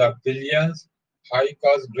in the billions. High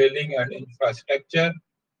cost drilling and infrastructure.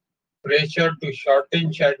 Pressure to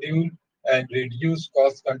shorten schedule and reduce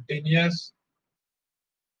cost continuous.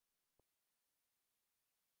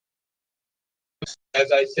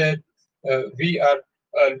 As I said, we are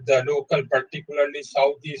the local, particularly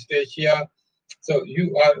Southeast Asia. So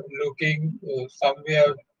you are looking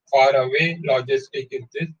somewhere far away. Logistic is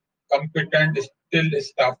this. Competent still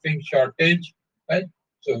staffing shortage, right?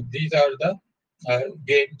 So these are the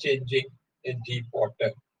game changing in deep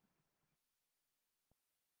water.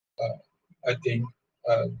 I think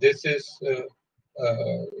this is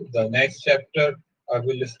the next chapter I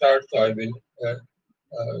will start. So I will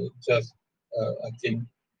just, I think,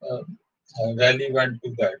 uh, relevant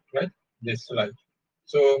to that, right? This slide.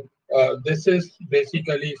 So this is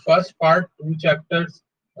basically first part, 2 chapters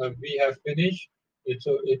we have finished.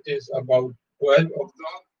 So it is about 12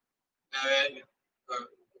 o'clock, and uh,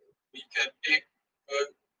 we can take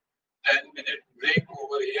a 10-minute break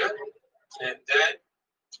over here, and then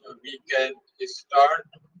we can start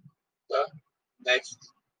the next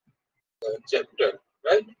chapter,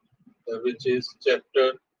 right? Which is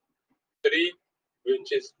chapter 3,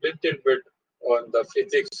 which is little bit on the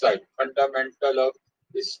physics side, fundamental of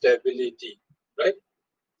stability, right?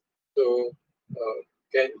 So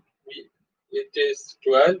can we? It is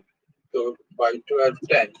 12. So by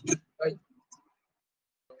 12:10, right?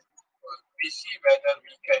 We see whether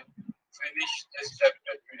we can finish this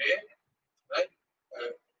chapter today, right?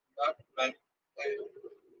 Not like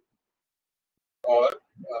or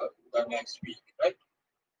the next week, right?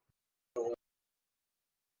 So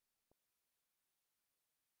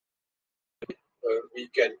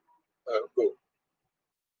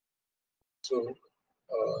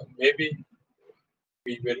maybe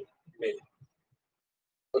we will make.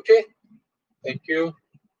 Okay, thank you.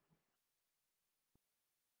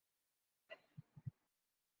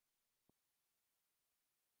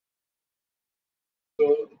 So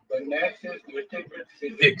the next is little bit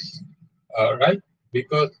physics, right?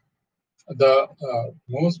 Because the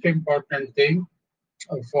most important thing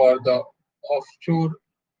for the offshore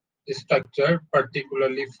structure,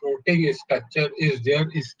 particularly floating structure, is their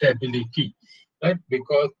stability, right?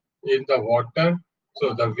 Because in the water,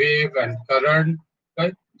 so the wave and current,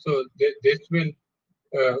 right? So this will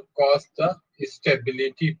cause the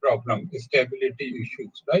stability problem, stability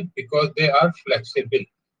issues, right? Because they are flexible,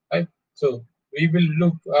 right? So we will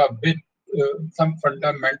look a bit some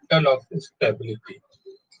fundamental of stability.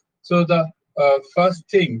 So the first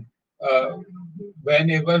thing,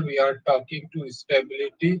 whenever we are talking to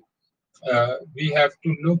stability, we have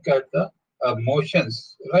to look at the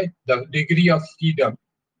motions, right? The degree of freedom,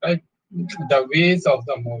 right? The ways of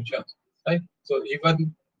the motions, right? So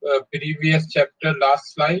even previous chapter,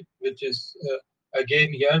 last slide, which is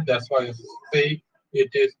again here, that's why I say it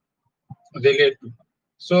is related.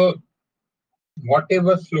 So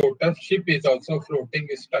whatever floater ship is also floating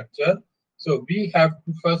structure. So we have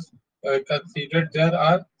to first consider there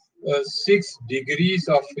are 6 degrees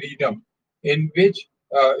of freedom in which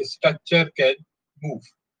structure can move,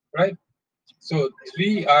 right? So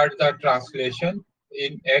 3 are the translation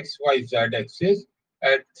in X, Y, Z axis,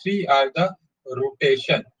 and 3 are the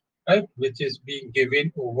rotation, right, which is being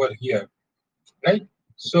given over here, right?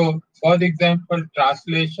 So, for example,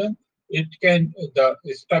 translation, it can, the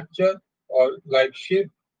structure or like ship,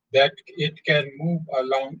 that it can move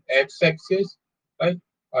along x-axis, right,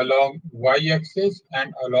 along y-axis,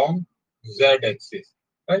 and along z-axis,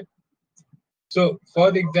 right? So,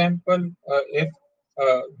 for example, if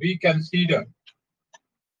we consider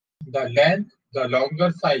the length, the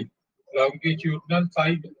longer side, longitudinal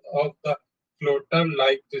side of the floater,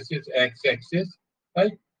 like this is x-axis,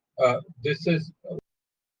 right? This is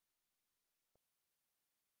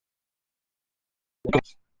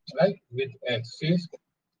right with axis.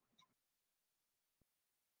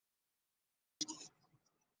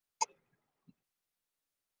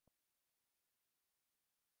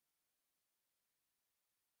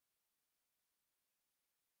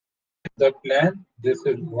 The plane, this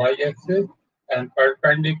is y-axis, and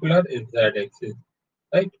perpendicular is z-axis,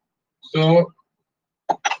 right? So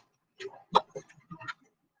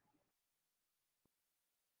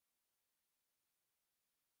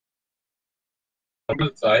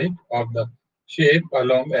normal side of the shape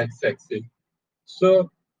along x-axis.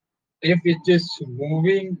 So if it is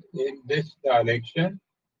moving in this direction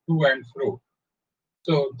to and fro,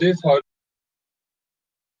 so this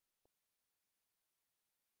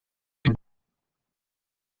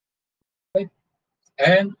right?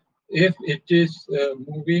 And if it is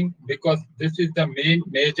moving, because this is the main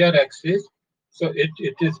major axis, so it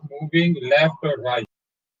is moving left or right.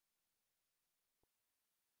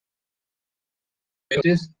 It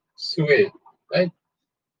is sway, right?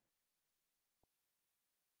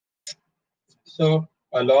 So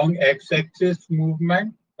along x-axis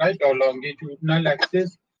movement, right, or longitudinal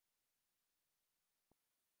axis,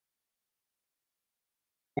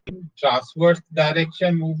 transverse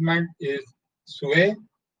direction movement is sway,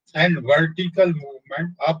 and vertical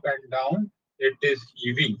movement up and down, it is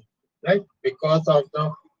heaving, right? Because of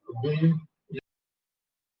the way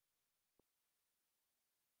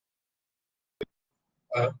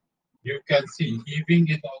uh, you can see heaving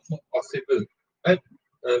is also possible, right?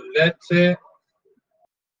 Let's say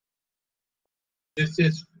this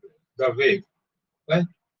is the wave, right?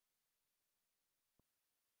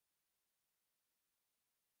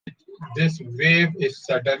 This wave is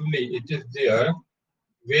suddenly, it is there,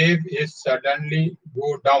 wave is suddenly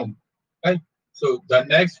go down, right? So the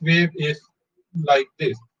next wave is like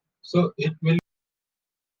this. So it will,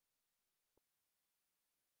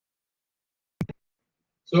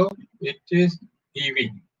 so it is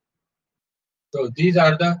heaving. So these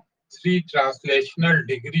are the 3 translational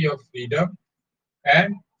degree of freedom,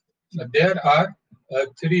 and there are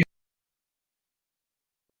 3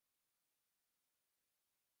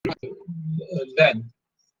 length,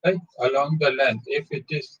 right? Along the length. If it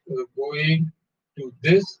is going to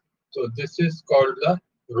this, so this is called the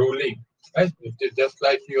rolling, right? It is just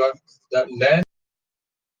like you are the length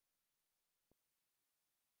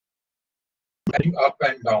up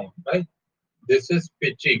and down, right? This is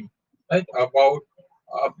pitching, right? About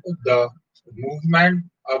the movement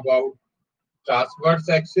about transverse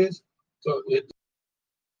axis. So it,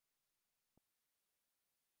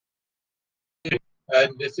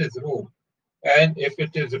 and this is roll. And if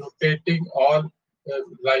it is rotating all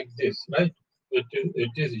like this, right? It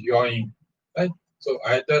is yawing, right? So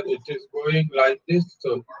either it is going like this,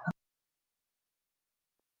 so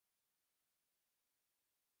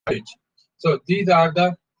these are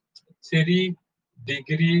the 6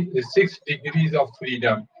 degrees of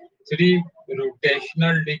freedom, 3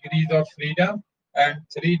 rotational degrees of freedom, and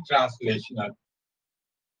 3 translational.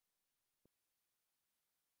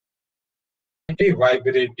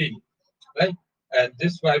 Vibrating, right? And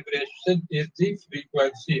this vibration is the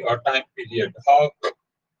frequency or time period. How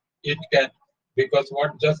it can, because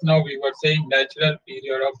what just now we were saying, natural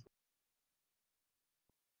period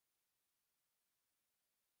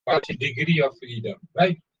of degree of freedom,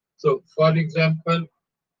 right? So, for example,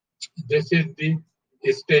 this is the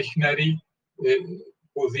stationary uh,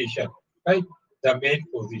 position, right? The main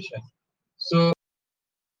position. So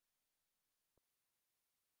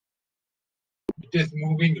it is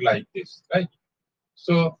moving like this, right?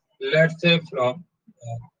 So let's say from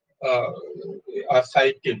a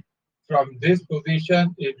cycle, from this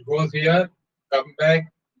position it goes here, come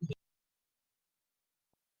back,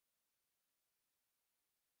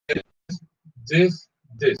 this,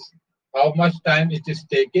 this. How much time it is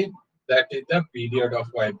taking? That is the period of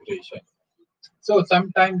vibration. So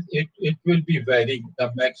sometimes it will be varying.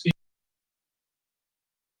 The maximum.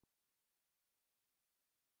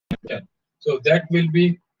 So that will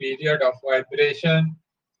be period of vibration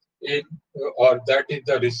in, or that is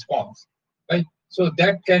the response, right? So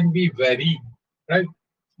that can be varied, right?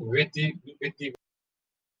 With the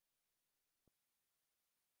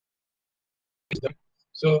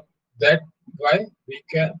so that why we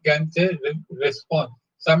can say response.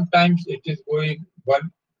 Sometimes it is going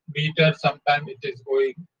 1 meter, sometimes it is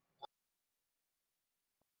going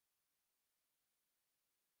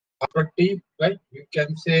 40, right? You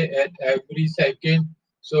can say at every second.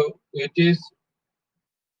 So it is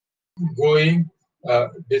going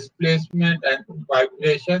displacement and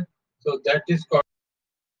vibration. So that is called,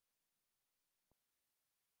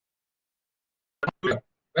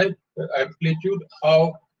 right, amplitude.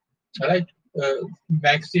 How, right,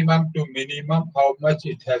 maximum to minimum, how much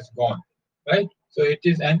it has gone, right? So it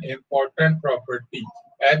is an important property,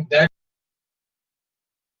 and that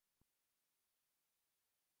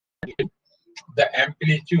the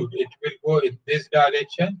amplitude, it will go in this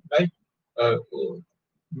direction, right?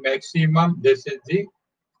 Maximum, this is the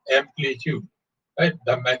amplitude, right?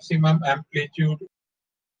 The maximum amplitude,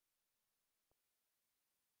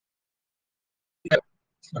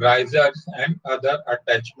 risers and other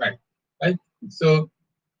attachment, right? So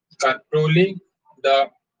controlling the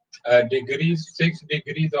 6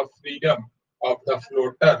 degrees of freedom of the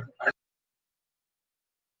floater is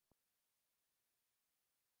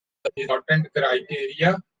important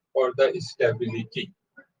criteria for the stability.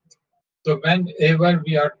 So whenever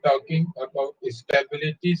we are talking about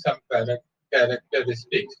stability, some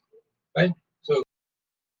characteristics, right? So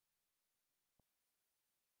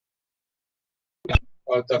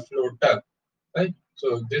or the floater, right?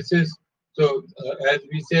 So this is, so as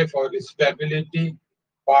we say, for stability,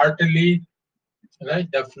 partly, right,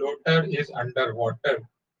 the floater is underwater.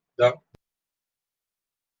 The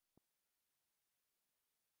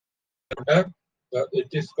floater, it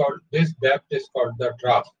is called, this depth is called the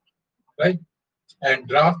draft, right? And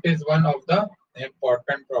draft is one of the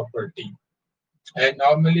important property. And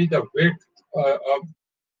normally the width of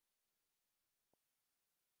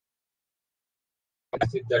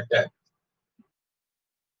this is the depth.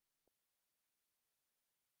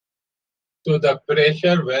 So the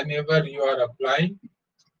pressure whenever you are applying,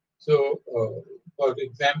 so for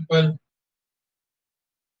example,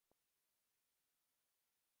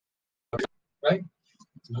 right?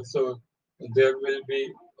 So there will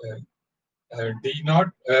be d naught,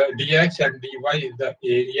 dx and dy is the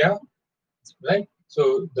area, right?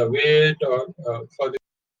 So the weight, or for the,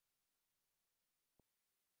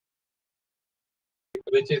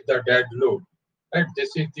 which is the dead load, right?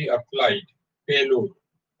 This is the applied payload,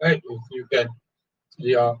 right? If you can,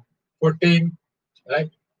 yeah, putting, right?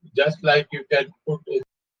 Just like you can put in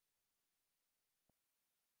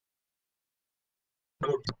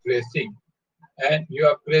pressing, and you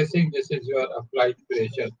are pressing, this is your applied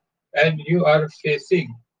pressure, and you are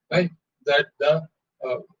facing, right, that the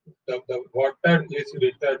water is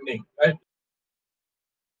returning, right?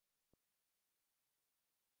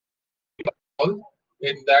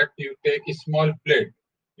 In that you take a small plate,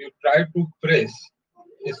 you try to press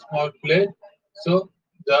a small plate, so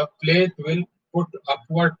the plate will put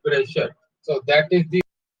upward pressure. So that is the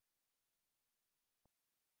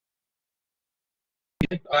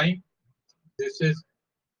time, this is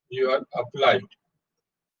your applied,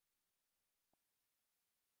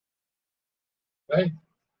 right?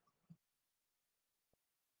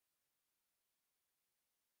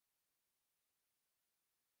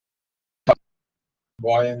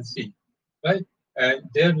 Buoyancy, right? And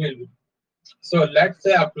there will be. So let's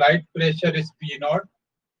say applied pressure is P naught.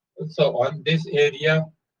 So on this area,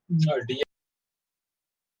 dx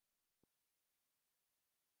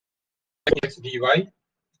dy,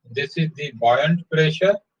 this is the buoyant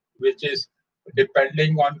pressure, which is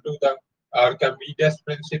depending on to the Archimedes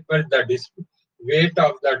principle, the weight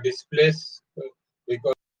of the displaced,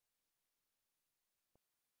 because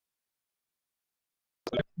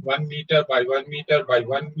 1 meter by 1 meter by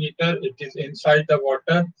 1 meter, it is inside the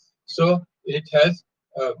water. So it has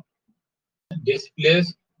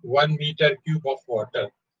displaced 1 meter cube of water.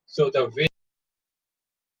 So the weight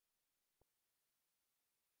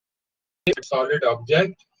of solid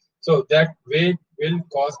object, so that weight will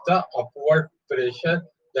cause the upward pressure,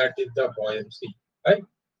 that is the buoyancy, right?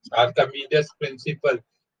 Archimedes principle.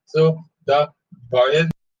 So the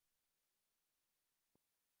buoyancy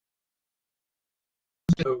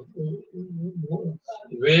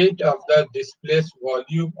weight of the displaced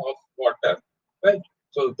volume of water, right?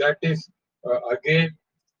 So that is again,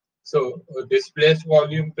 so displaced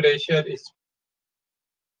volume pressure is,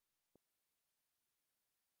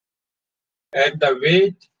 and the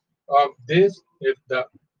weight of this, if the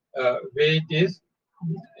weight is,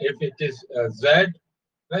 if it is z,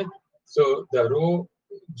 right? So the rho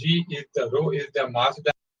g is the mass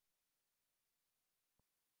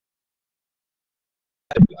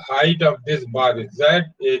height of this bar is z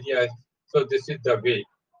area. So this is the weight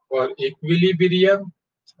for equilibrium,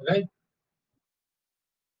 right?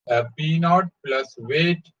 P naught plus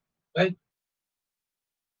weight, right?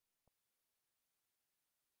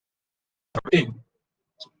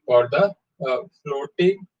 For the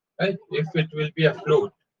floating, right? If it will be a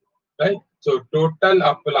float, right? So total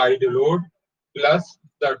applied load plus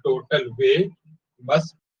the total weight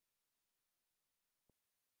must,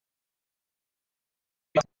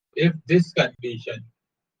 if this condition.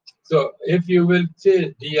 So if you will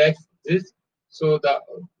say dx this, so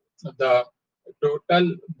the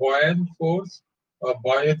total buoyant force or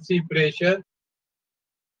buoyancy pressure,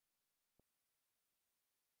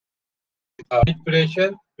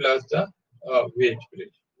 pressure plus the weight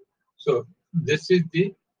pressure. So this is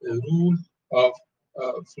the rule of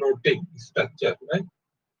floating structure, right?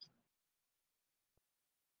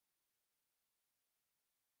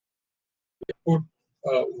 Put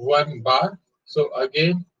one bar. So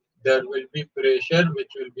again, there will be pressure which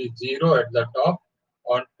will be zero at the top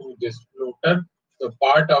onto this floater. The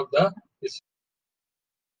part of the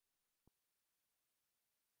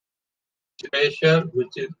pressure which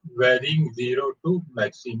is varying zero to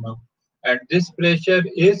maximum, and this pressure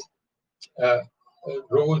is uh,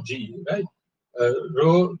 rho g, right?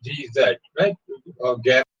 Rho gz, right?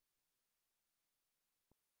 Gas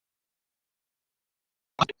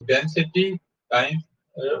density times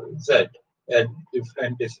z at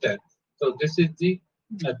different distance. So this is the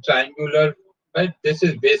triangular, right? This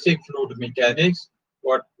is basic fluid mechanics.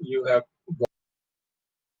 What you have.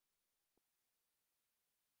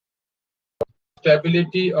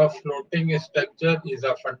 Stability of floating structure is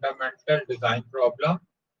a fundamental design problem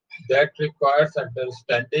that requires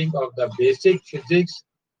understanding of the basic physics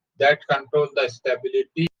that control the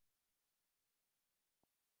stability.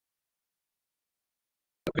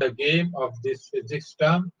 The game of this physics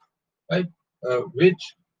term, right? Which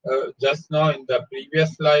just now in the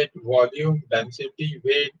previous slide, volume, density,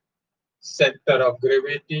 weight, center of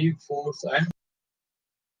gravity, force, and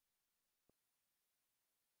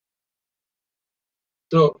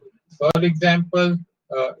so, for example,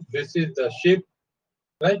 this is the ship,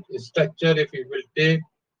 right? Structure, if you will take,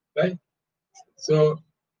 right? So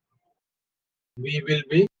we will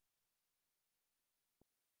be,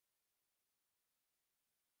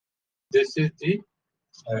 this is the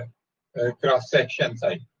cross section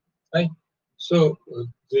side, right? So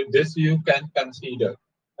this you can consider,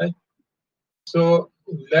 right? So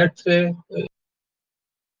let's say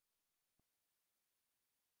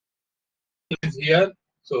is here,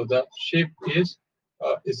 so the ship is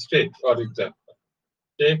straight, for example.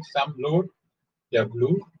 Take some load,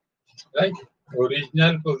 W, right?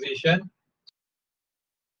 Original position.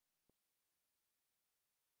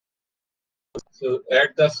 So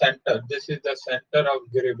at the center, this is the center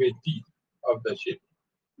of gravity of the ship.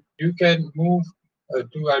 You can move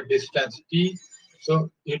to a distance t,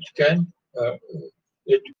 so it can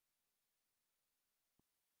it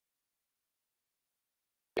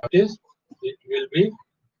is it will be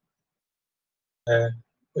uh,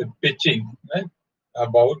 pitching, right,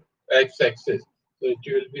 about x-axis. So it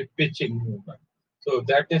will be pitching movement. So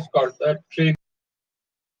that is called the trig.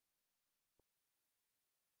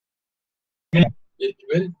 it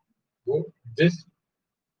will go this.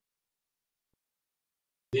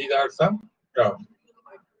 These are some terms.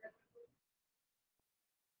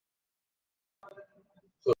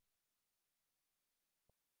 So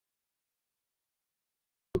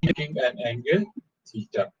making an angle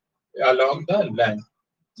theta along the length,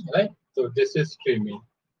 right? So this is streaming,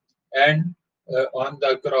 and on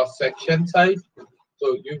the cross section side,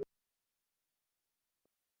 so you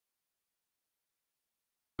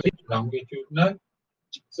longitudinal,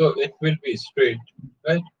 so it will be straight,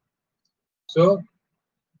 right? So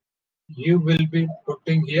you will be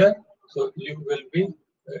putting here, so you will be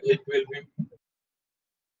it will be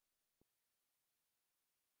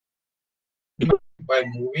by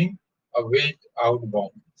moving a weight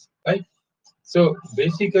outbound, right? So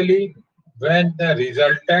basically, when the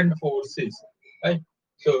resultant forces, right?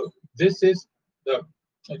 So this is the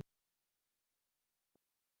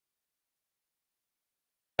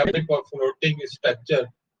type of floating structure,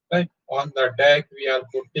 right? On the deck, we are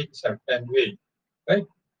putting certain weight, right?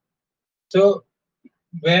 So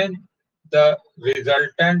when the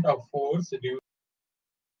resultant of force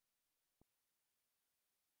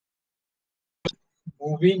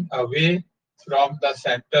moving away from the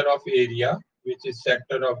center of area, which is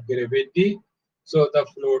center of gravity, so the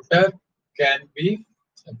floater can be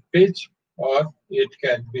pitched or it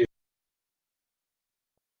can be.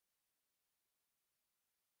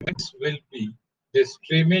 This will be the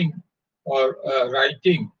streaming or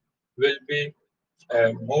writing will be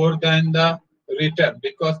more than the return,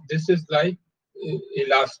 because this is like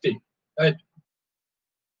elastic, right?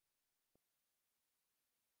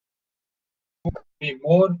 Be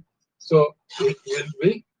more, so it will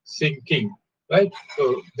be sinking, right?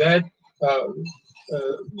 So that uh,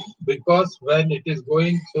 uh, because when it is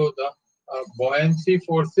going, so the buoyancy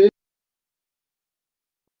forces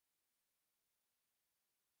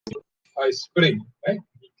a spring, right?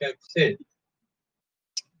 We can say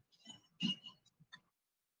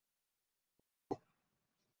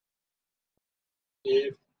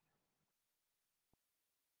if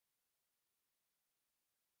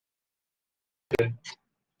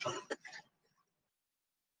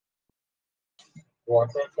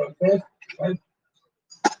water surface, right?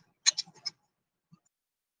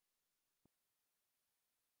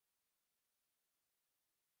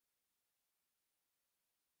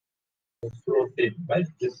 Floating, right?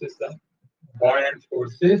 This is the buoyant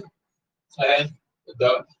forces, and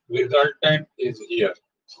the resultant is here,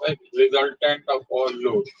 right? Resultant of all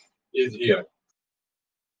load is here.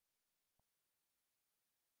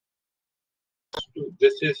 So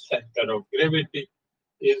this is center of gravity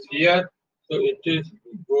is here, so it is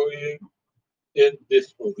going in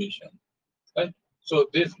this position, right? So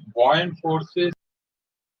this buoyant forces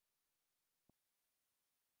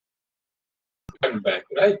come back,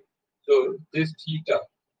 right? So this theta,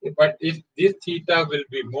 but if this theta will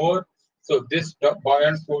be more, so this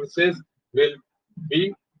buoyant forces will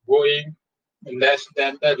be going less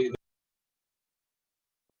than the result.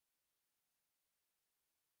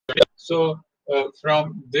 So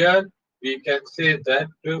from there we can say that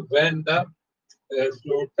when the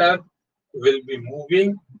floater will be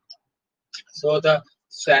moving, so the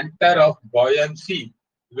center of buoyancy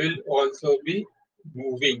will also be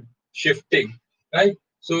moving, shifting, right?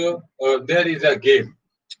 So there is a game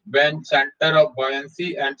when center of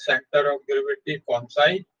buoyancy and center of gravity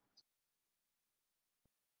coincide.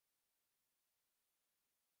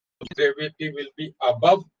 Gravity will be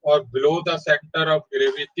above or below the center of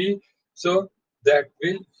gravity, so that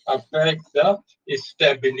will affect the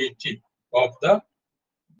stability of the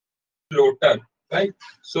floater, right?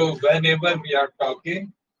 So whenever we are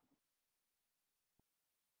talking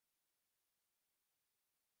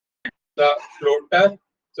the floater,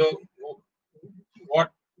 so what,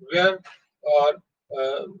 where, or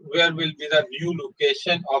where will be the new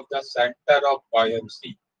location of the center of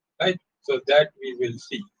buoyancy, right? So that we will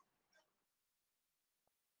see.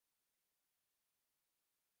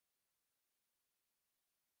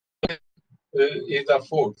 Is a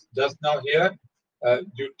force. Just now here,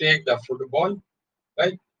 you take the football,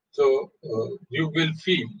 right? So you will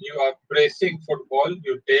feel you are pressing football,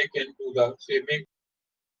 you take into the swimming.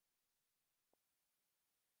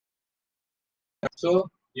 So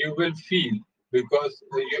you will feel because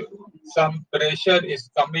some pressure is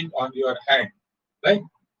coming on your hand, right?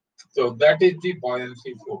 So that is the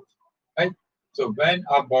buoyancy force, right? So when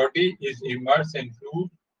a body is immersed in fluid,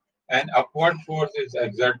 an upward force is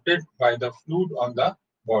exerted by the fluid on the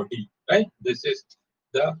body, right? This is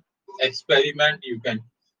the experiment you can.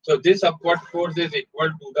 So this upward force is equal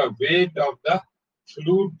to the weight of the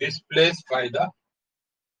fluid displaced by the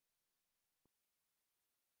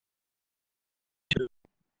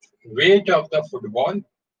weight of the football,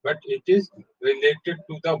 but it is related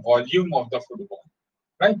to the volume of the football,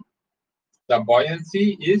 right? The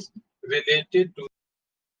buoyancy is related to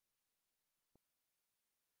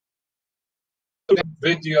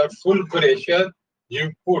with your full pressure,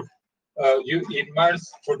 you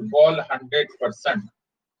immerse football 100%.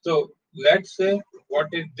 So let's say, what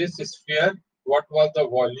is this sphere? What was the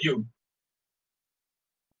volume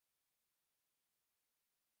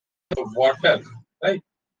of water, right?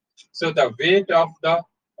 So the weight of the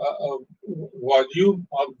volume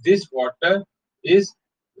of this water is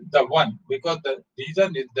the one, because the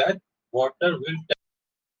reason is that water will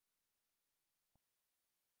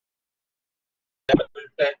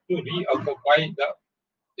tend to reoccupy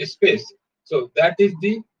the space. So that is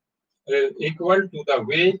the equal to the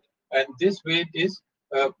weight, and this weight is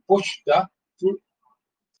push the food,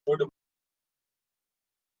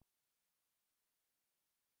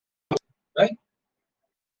 right?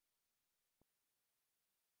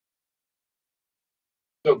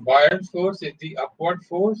 So buoyant force is the upward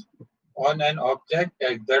force on an object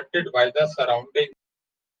exerted by the surrounding.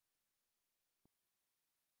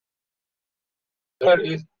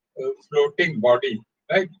 Is a floating body,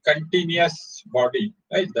 right? Continuous body,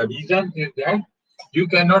 right? The reason is that you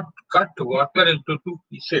cannot cut water into two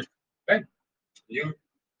pieces, right? You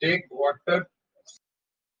take water,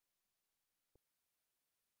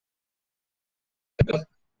 the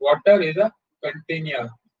water is a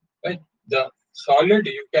continuous, right? The solid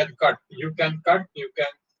you can cut, you can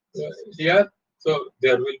here, so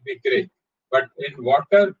there will be break. But in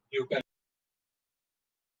water, you can,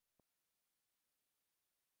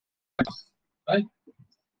 right?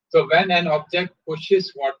 So when an object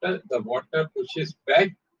pushes water, the water pushes back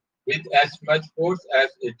with as much force as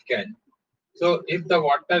it can. So if the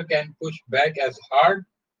water can push back as hard,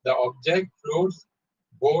 the object floats,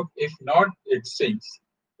 boat. If not, it sinks,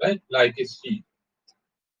 right? Like a sea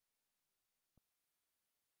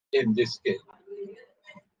in this case.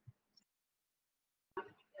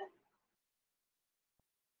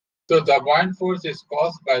 So the buoyant force is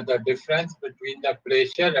caused by the difference between the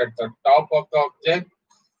pressure at the top of the object,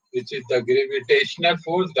 which is the gravitational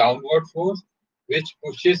force, downward force, which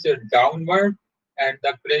pushes it downward, and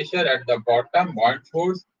the pressure at the bottom, buoyant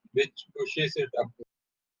force, which pushes it upward.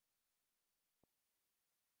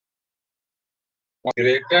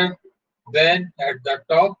 Greater than at the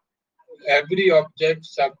top, every object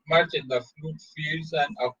submerged in the fluid feels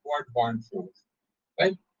an upward buoyant force,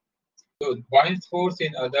 right? So buoyant force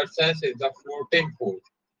in other sense is the floating force.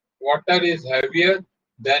 Water is heavier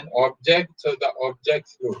than object, so the object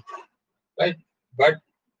floats, right? But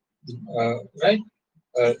right,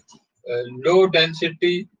 uh, low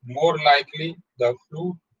density, more likely the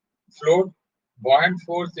float. Buoyant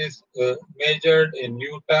force is measured in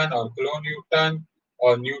Newton or kilonewton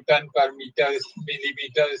or Newton per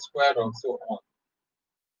millimeter square, or so on.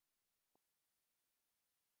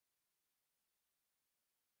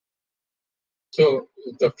 So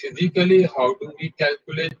the physically, how do we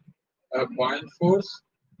calculate a buoyant force?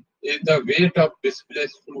 Is the weight of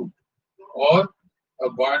displaced fluid, or a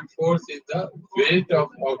buoyant force is the weight of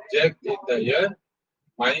object in the air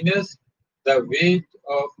minus the weight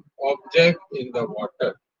of object in the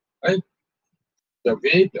water, right? The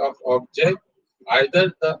weight of object,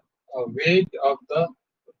 either the weight of the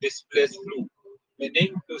displaced fluid,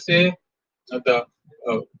 meaning to say the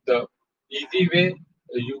easy way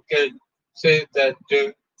you can say that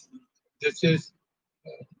this is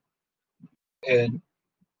an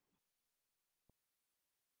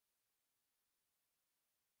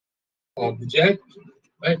object,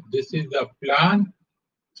 right? This is the plan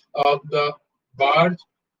of the barge,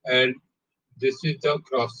 and this is the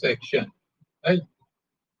cross section, right?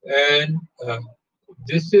 And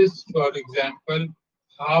this is, for example,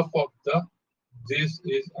 half of the this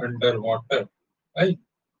is underwater, right?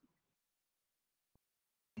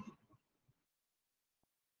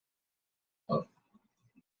 Uh,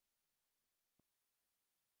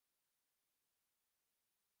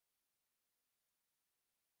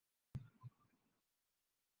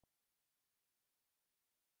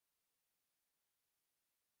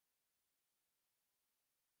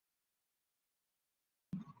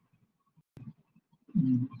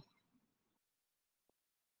 mm,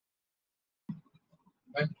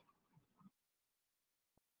 right?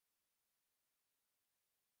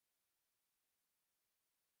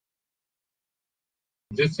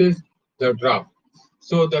 This is the draft.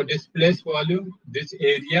 So the displaced volume, this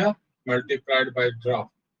area multiplied by draft,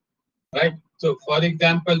 right? So for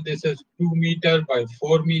example, this is 2 meter by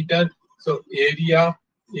 4 meter. So area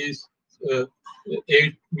is uh,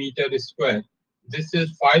 8 meter square. This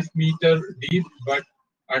is 5 meter deep, but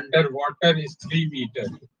underwater is 3 meters.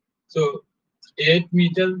 So 8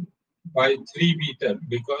 meter by 3 meter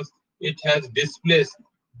because it has displaced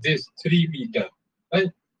this 3 meter, right?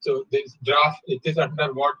 So this draft, it is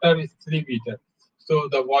underwater is 3 meter. So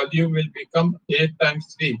the volume will become 8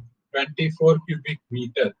 times 3, 24 cubic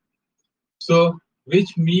meter. So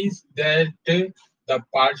which means that the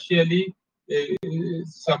partially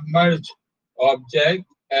submerged object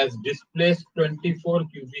has displaced 24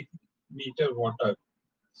 cubic meter water.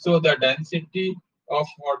 So the density of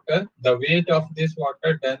water, the weight of this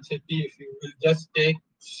water density, if you will just take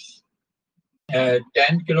 10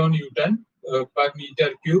 kilonewton per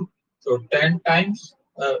meter cube, so 10 times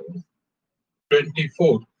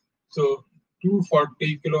 24, so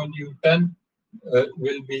 240 kilonewton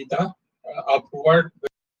will be the upward.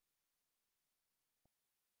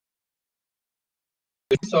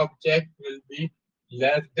 This object will be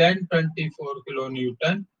less than 24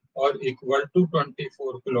 kilonewton or equal to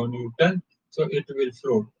 24 kilonewton, so it will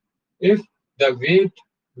float. If the weight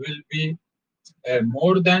will be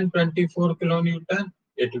more than 24 kilonewton,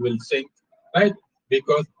 it will sink, right?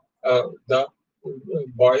 Because the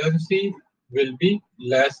buoyancy will be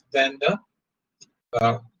less than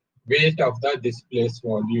the weight of the displaced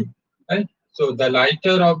volume, right? So the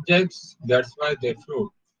lighter objects, that's why they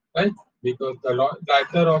float, right? Because the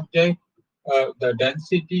lighter object, the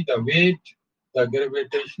density, the weight, the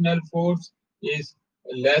gravitational force is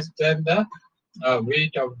less than the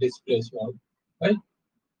weight of displaced volume, right?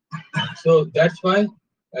 So that's why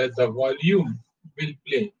the volume will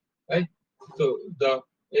play, right? So the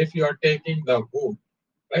if you are taking the boat,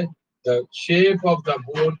 right, the shape of the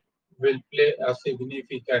boat will play a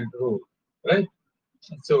significant role, right?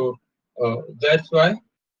 So that's why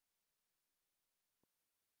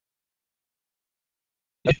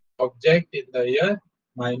object in the air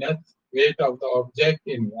minus weight of the object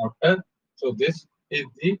in water. So this is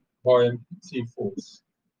the buoyancy force.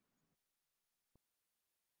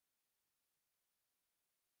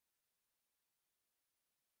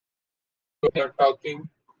 So we are talking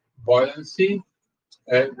buoyancy,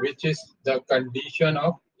 which is the condition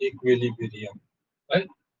of equilibrium, right?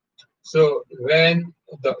 So when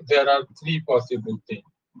there are three possible things,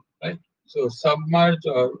 right? So submerged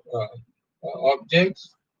or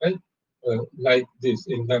objects, right? Like this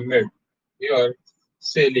in the mid, you are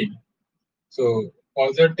sailing. So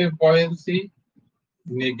positive buoyancy,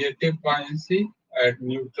 negative buoyancy, and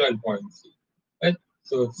neutral buoyancy, right?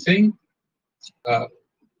 So sink uh,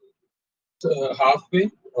 halfway,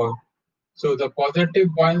 or so the positive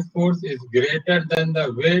buoyant force is greater than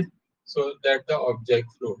the weight, so that the object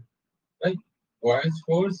floats, right? Buoyant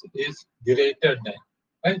force is greater than,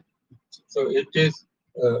 right? So it is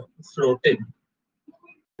floating.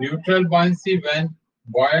 Neutral buoyancy when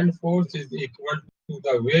buoyant force is equal to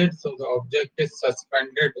the weight, so the object is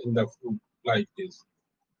suspended in the fluid like this,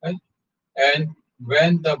 right? And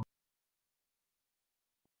when the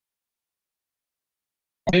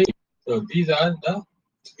so these are the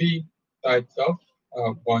three types of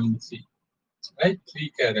buoyancy, right?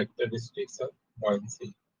 Three characteristics of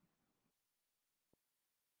buoyancy.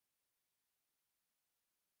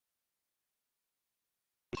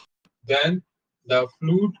 Then the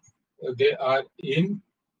fluid they are in,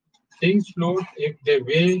 things float if they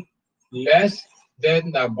weigh less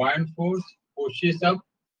than the buoyant force pushes up.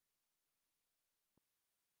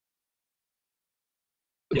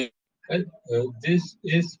 Right? This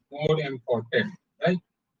is more important, right?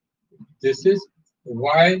 This is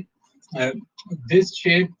why uh, this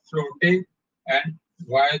shape floating and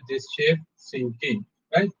why this shape sinking,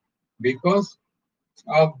 right? Because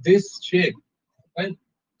of this shape, right?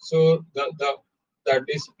 So the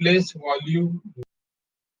displaced volume,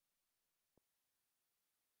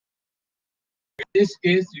 in this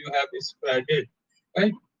case you have spread it,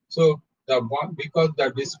 right? So because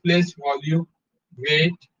the displaced volume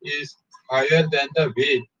weight is higher than the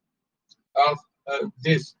weight of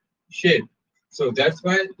this shape, so that's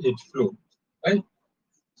why it flows, right?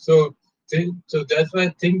 So so that's why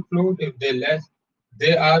things float if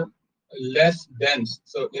they are less dense.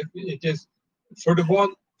 So if it is football,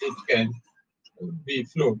 it can be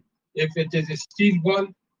float. If it is a steel ball,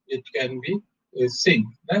 it can be a sink,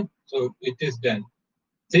 right? So it is dense.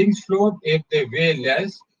 Things float if they weigh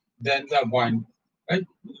less than the one, right?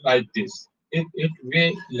 Like this. It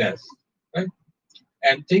weigh less, right?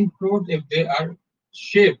 And things float if they are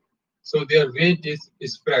shaped, so their weight is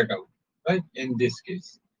spread out, right? In this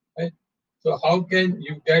case, right? So how can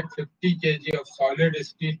you get 50 kg of solid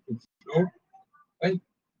steel to float, right?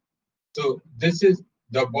 So this is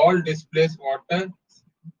the ball displaced water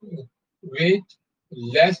weight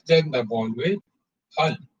less than the ball weight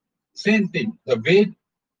hull. Same thing. The weight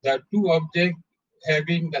the two objects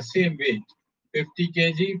having the same weight, 50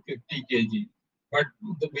 kg, 50 kg. But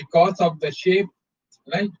because of the shape,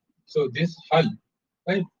 right? So this hull,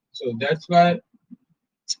 right? So that's why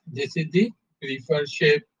this is the preferred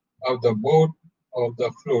shape of the boat of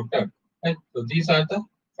the floater, right? So these are the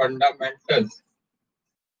fundamentals.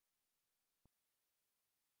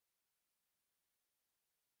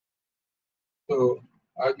 So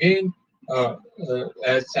again,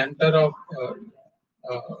 as center of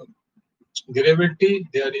uh, gravity,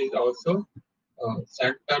 there is also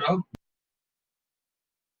center of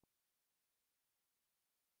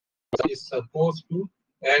is supposed to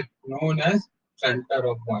act known as center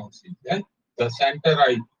of buoyancy, right? The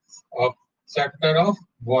center of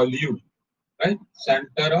volume, right?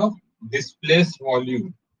 Center of displaced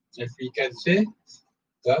volume, if we can say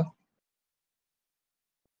the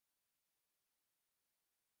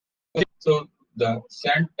so the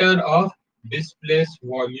center of displaced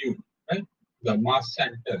volume, right? The mass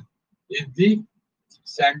center is the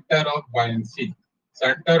center of buoyancy.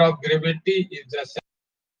 Center of gravity is the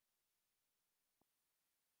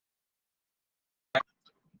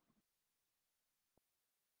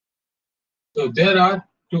so there are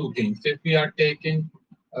two things. If we are taking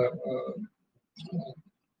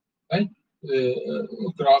right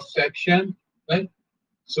cross section, right?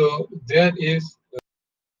 So there is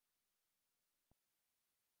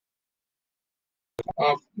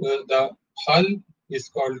of the hull is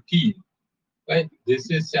called keel, right? This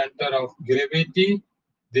is center of gravity.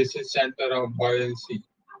 This is center of buoyancy,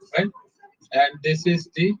 right? And this is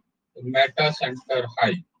the meta center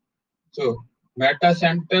height. So meta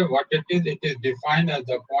center, what it is defined as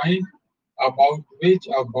the point about which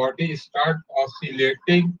a body starts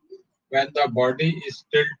oscillating when the body is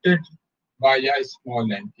tilted by a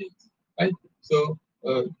small angle, right? So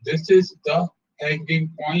this is the hanging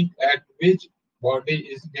point at which body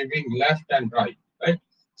is giving left and right, right?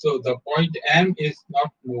 So the point M is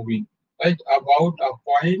not moving, right? About a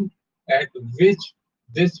point at which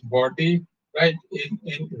this body, right,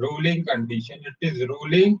 in rolling condition, it is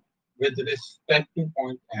rolling with respect to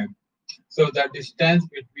point M. So the distance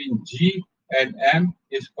between G and M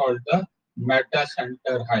is called the meta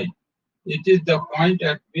center height. It is the point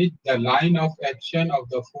at which the line of action of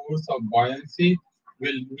the force of buoyancy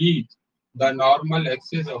will meet the normal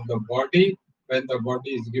axis of the body when the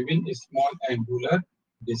body is given a small angular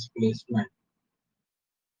displacement.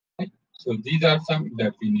 Right? So these are some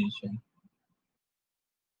definitions.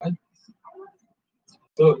 Right?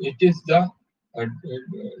 So it is the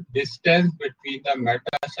distance between the meta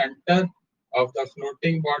center of the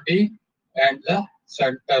floating body and the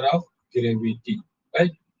center of gravity.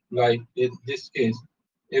 Right? Like in this case,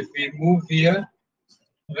 if we move here,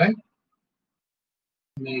 right?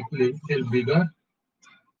 Make it little bigger,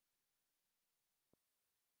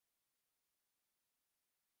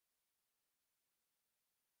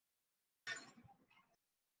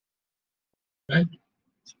 right?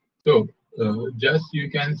 So just you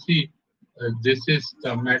can see this is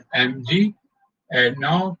the met mg, and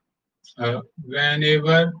now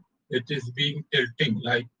whenever it is being tilting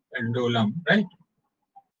like pendulum, right?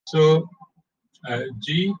 So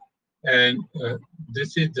g and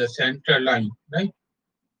this is the center line, right?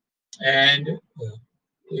 And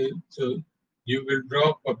so you will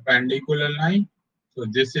draw a perpendicular line. So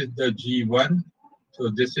this is the G1. So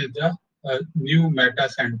this is the new meta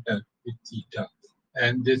center with theta.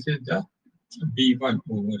 And this is the B1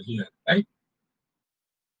 over here, right?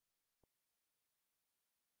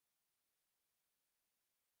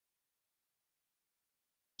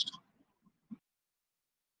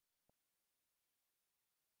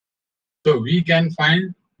 So we can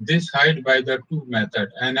find this height by the two method.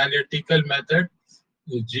 Analytical method,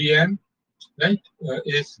 GM, right,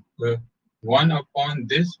 is 1 upon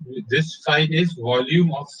this. This side is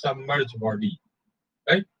volume of submerged body,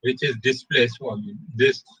 right, which is displaced volume.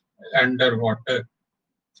 This underwater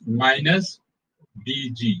minus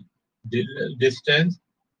BG, distance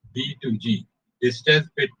B to G, distance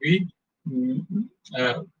between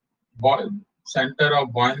uh, center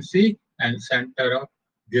of buoyancy and center of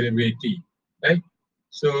gravity, right?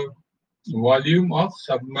 So volume of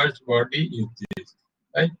submerged body is this,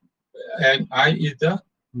 right? And I is the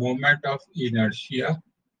moment of inertia,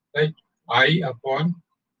 right? I upon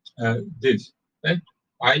this, right?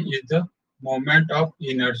 I is the moment of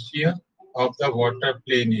inertia of the water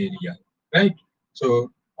plane area, right?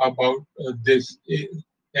 So about this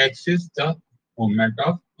x is the moment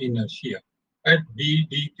of inertia, right? B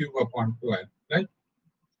d cube upon 12, right?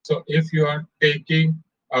 So if you are taking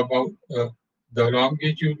about the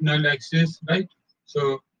longitudinal axis, right?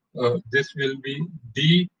 So this will be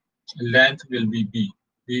d, length will be b,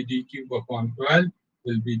 Vd cube upon 12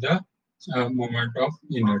 will be the moment of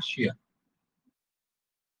inertia.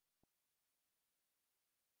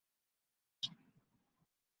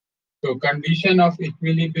 So condition of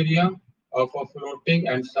equilibrium of a floating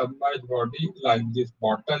and submerged body like this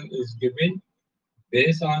bottle is given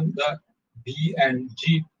based on the B and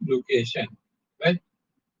G location, right?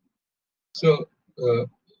 So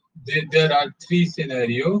there are three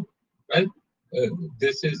scenarios, right?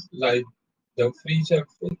 This is like the free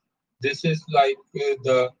surface. This is like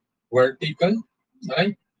the vertical,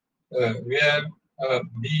 right? Where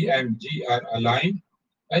B and G are aligned,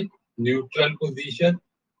 right? Neutral position,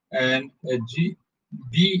 and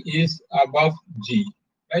B is above G,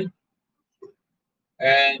 right?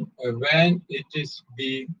 And when it is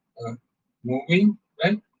being moving,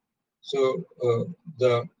 right? So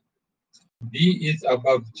the B is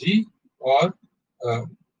above G or uh,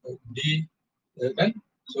 D, right?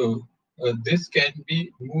 So this can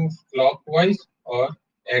be moved clockwise or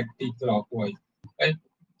anti-clockwise, right?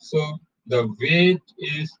 So the weight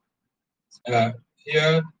is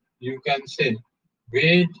here, you can say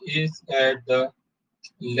weight is at the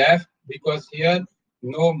left because here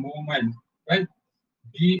no movement, right?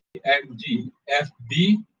 B and G,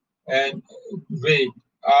 FB and weight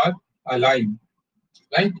are aligned,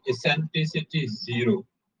 right? Eccentricity is 0.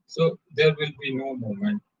 So there will be no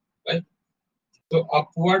movement, right? So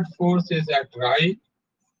upward force is at right,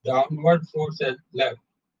 downward force at left.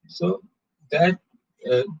 So that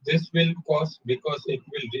this will cause, because it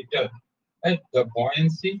will return, right? The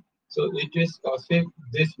buoyancy, so it is causing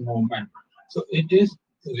this movement. So it is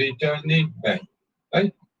returning back,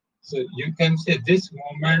 right? So you can say this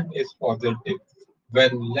movement is positive.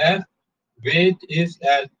 When left weight is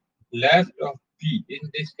at left of P in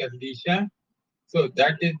this condition, so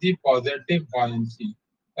that is the positive buoyancy,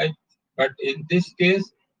 right? But in this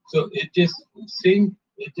case, so it is sink,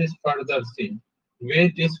 it is further sink.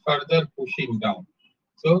 Weight is further pushing down.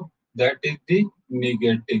 So that is the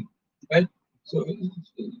negative, right? So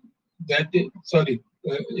that is, sorry,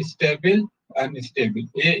 stable, unstable.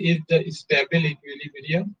 A is the stable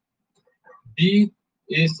equilibrium. B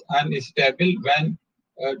is unstable when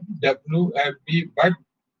W at B, but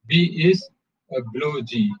B is below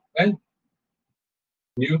G, right?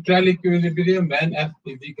 Neutral equilibrium when F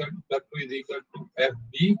is equal to W is equal to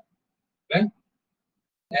FB, right?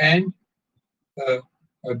 And uh,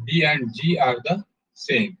 B and G are the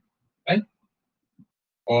same, right?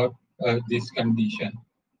 Or this condition.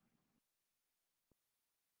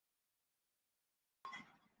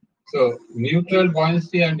 So neutral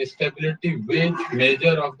buoyancy and stability, weight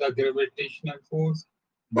measure of the gravitational force,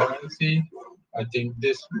 buoyancy. I think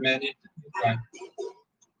this many times.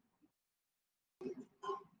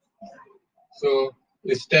 So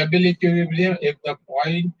stable equilibrium if the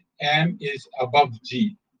point M is above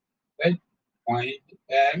G, right? Point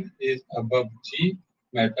M is above G,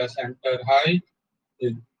 meta center height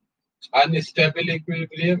is unstable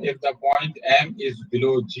equilibrium if the point M is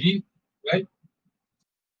below G, right?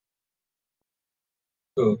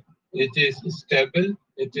 So it is stable,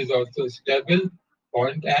 it is also stable,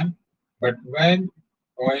 point M, but when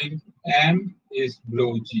point M is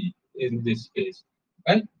below G in this case,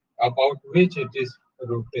 right? About which it is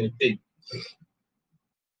rotating.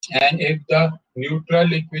 And if the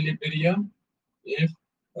neutral equilibrium, if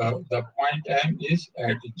the point M is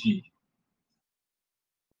at G.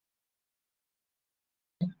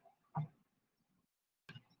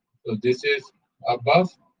 So this is above,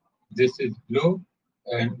 this is below,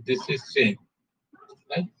 and this is same,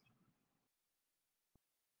 right?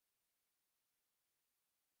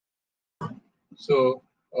 So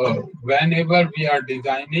whenever we are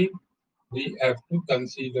designing, we have to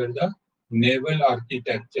consider the naval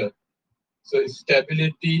architecture. So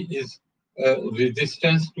stability is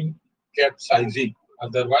resistance to capsizing.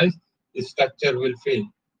 Otherwise, the structure will fail,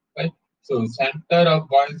 right? So center of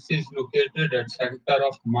buoyancy is located at center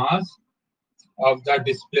of mass of the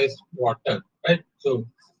displaced water, right? So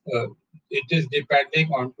it is depending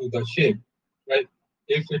on to the shape, right?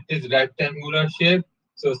 If it is rectangular shape,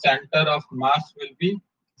 so center of mass will be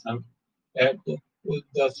at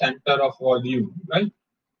the center of volume, right?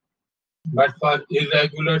 But for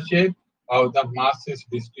irregular shape, how the mass is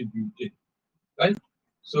distributed, right?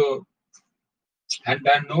 So, and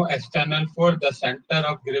then no external force, the center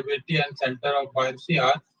of gravity and center of buoyancy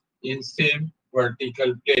are in same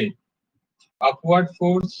vertical plane. Upward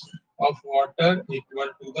force of water equal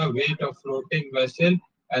to the weight of floating vessel,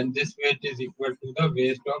 and this weight is equal to the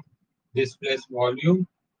weight of displaced volume.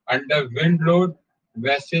 Under wind load,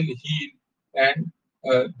 vessel heel, and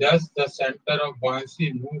thus the center of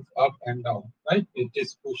buoyancy move up and down, right? It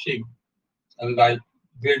is pushing like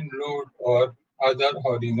wind load or other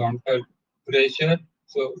horizontal pressure,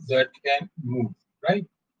 so that can move, right?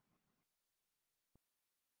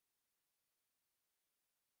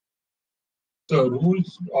 So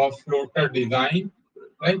rules of floater design,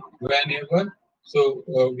 right? Whenever, so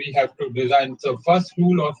we have to design. So first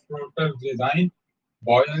rule of floater design,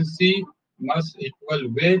 buoyancy must equal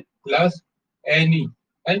weight plus any,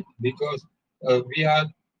 right? Because we are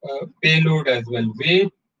payload as well.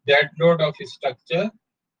 Weight, dead load of structure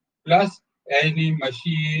plus any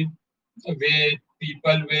machine weight,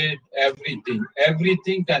 people weight,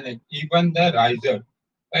 everything connect, even the riser,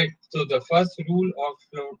 right? So the first rule of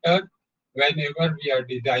floater, whenever we are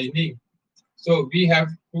designing, so we have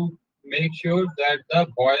to make sure that the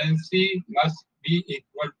buoyancy must be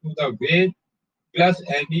equal to the weight plus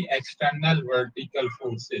any external vertical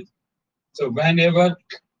forces. So whenever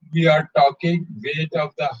we are talking weight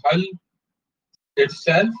of the hull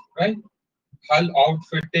itself, right? Hull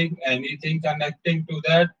outfitting, anything connecting to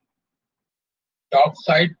that,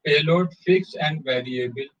 topside payload fixed and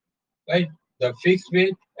variable, right? The fixed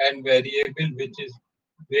weight and variable, which is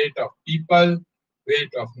weight of people,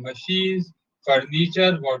 weight of machines,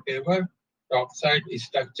 furniture, whatever, topside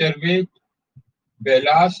structure weight,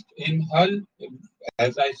 ballast in hull,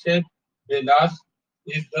 as I said, ballast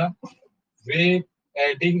is the weight,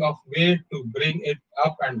 adding of weight to bring it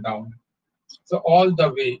up and down. So all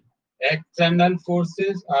the way, external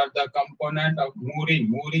forces are the component of mooring.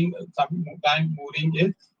 Mooring, sometimes mooring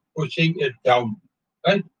is pushing it down,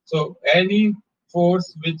 right? So any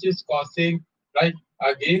force which is causing, right,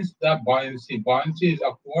 against the buoyancy, buoyancy is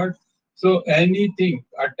upward. So anything,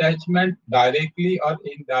 attachment directly or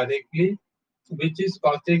indirectly, which is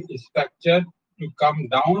causing structure to come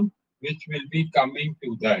down, which will be coming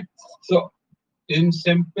to that. So in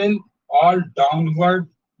simple, all downward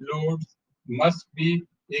loads must be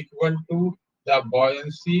equal to the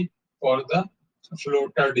buoyancy for the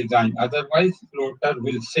floater design. Otherwise, floater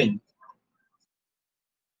will sink.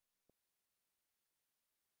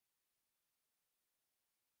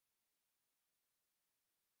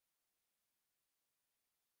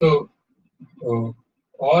 So, uh,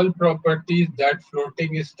 all properties that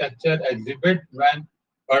floating structure exhibit when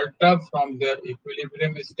perturbed from their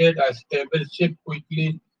equilibrium state, a stable ship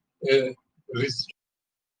quickly uh, this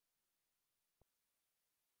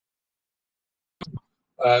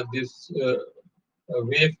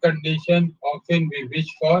wave condition. Often we wish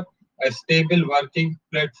for a stable working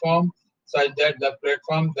platform such that the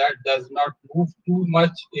platform that does not move too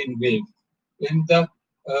much in wave. In the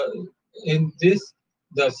uh, in this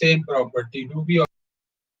the same property do we,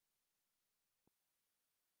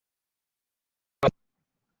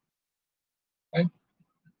 right?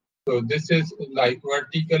 So this is like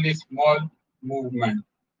vertically small movement,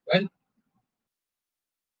 right?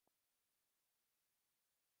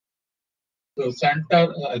 So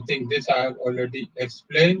center, I think this I have already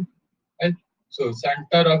explained, right? So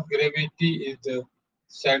center of gravity is the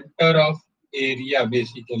center of area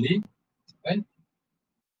basically, right?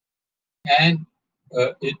 And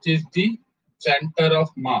it is the center of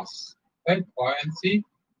mass, right? Buoyancy,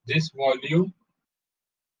 this volume,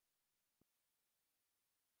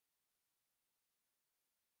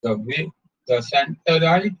 the way, the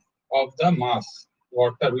centroid of the mass,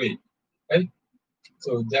 water weight, right?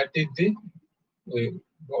 So that is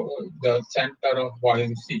the center of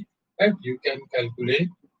buoyancy, right? You can calculate,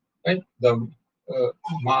 right, the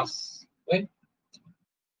mass, right?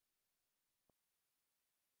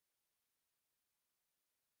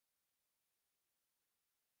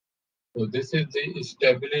 So this is the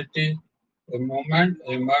stability moment,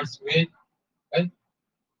 immerse weight, right?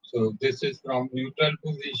 So this is from neutral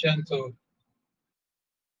position.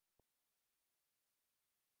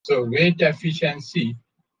 So weight efficiency,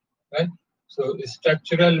 right? So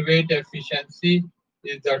structural weight efficiency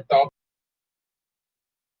is the top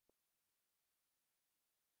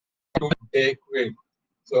to take weight.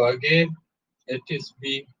 So again, it is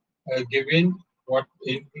being given what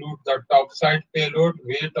include the topside payload,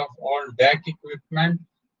 weight of all deck equipment,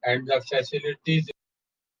 and the facilities,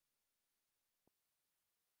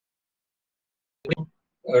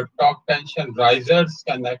 top tension risers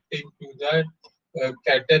connecting to that,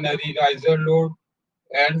 catenary riser load,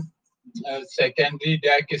 and secondary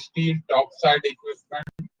deck steel, topside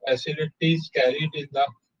equipment, facilities carried in the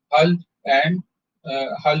hull, and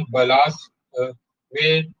hull ballast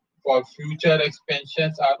weight for future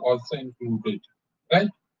expansions are also included, right?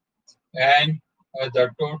 And the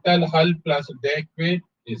total hull plus deck weight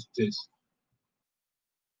is this.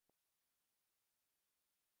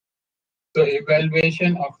 So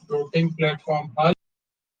evaluation of floating platform hull.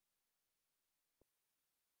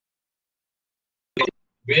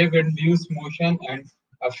 wave-induced motion and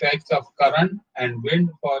effects of current and wind.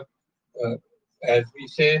 For uh, as we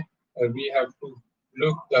say, we have to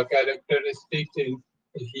look the characteristics in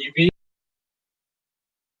heaving,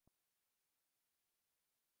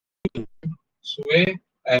 sway,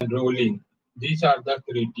 and rolling. These are the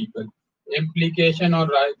critical implication on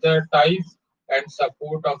riser types and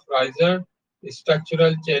support of riser,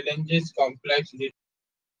 structural challenges, complex with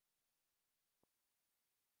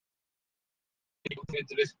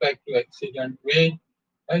respect to accident weight,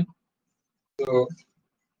 right? So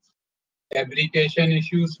fabrication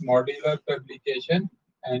issues, modular fabrication,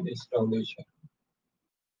 and installation.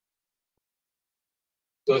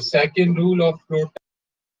 So second rule of flow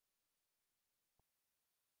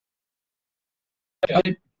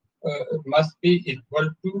type must be equal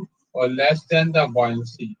to or less than the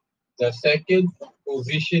buoyancy. The second,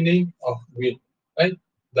 positioning of weight, right?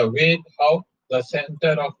 The weight, how the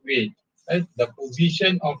center of weight, right? The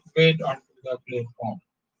position of weight onto the platform.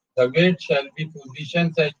 The weight shall be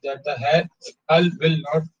positioned such that the hull will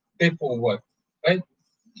not tip over, right?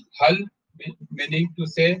 Hull meaning to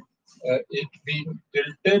say it being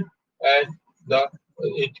tilted and the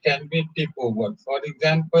it can be tip over. For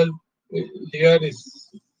example, here is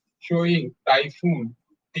showing typhoon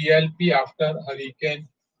TLP after Hurricane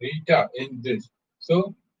Rita in this.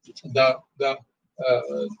 So the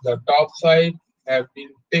top side have been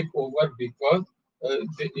tip over because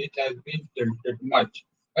it has been tilted much,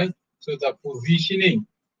 right? So the positioning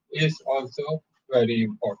is also very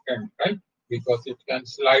important, right? Because it can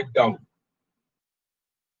slide down.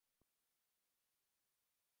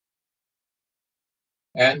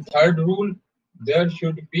 And third rule, there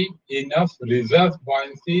should be enough reserve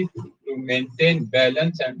buoyancy to maintain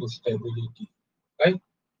balance and stability, right?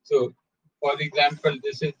 So, for example,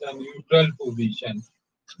 this is the neutral position.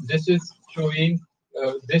 This is showing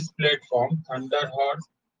this platform, Thunderhorse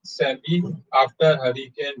 7 after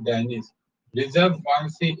Hurricane Dennis. Reserve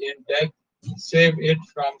buoyancy index save it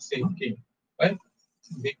from sinking, right?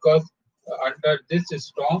 Because under this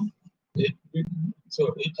storm, it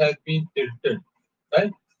so it has been tilted,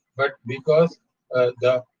 right? But because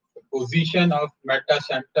the position of meta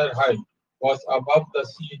center height was above the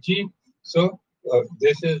CG, so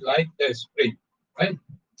this is like the spring, right?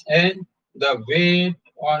 And the weight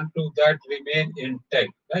onto that remain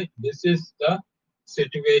intact, right? This is the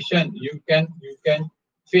situation you can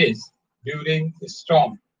face during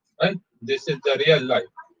storm, right? This is the real life,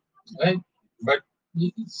 right? But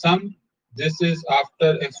some this is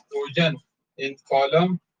after explosion in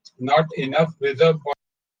column, not enough reserve.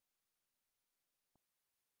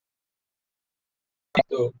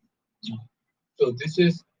 So, so this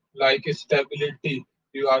is like a stability.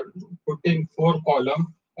 You are putting four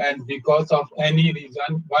column, and because of any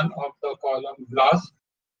reason, one of the column blast,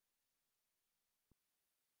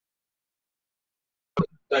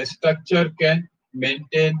 the structure can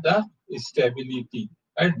maintain the stability.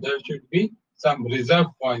 And there should be some reserve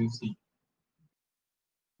buoyancy.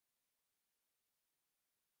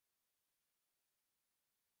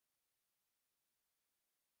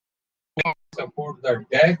 Support the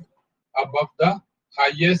deck above the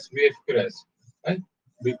highest wave crest, right?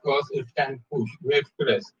 Because it can push wave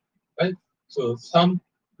crest, right? So some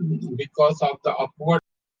because of the upward,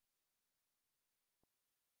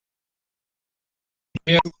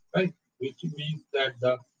 right, which means that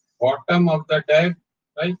the bottom of the deck,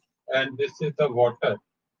 right, and this is the water.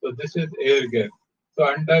 So this is air gap. So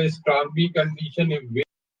under stormy condition, if wind,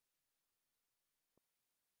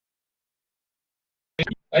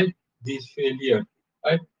 right, these failure,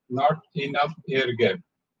 right, not enough air gap,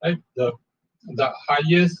 right, the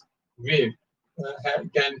highest wave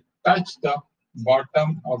can touch the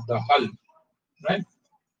bottom of the hull, right?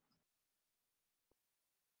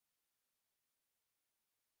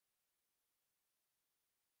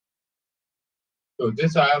 So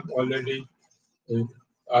this I have already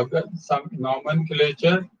got some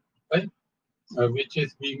nomenclature, right, which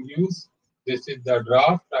is being used. This is the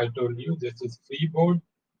draft. I told you this is freeboard.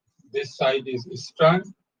 This side is stern,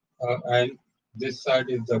 and this side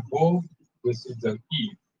is the bow. This is the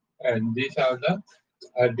key, and these are the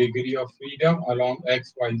degree of freedom along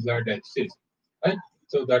X, Y, Z axis, right?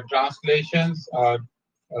 So the translations are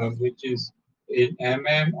which is in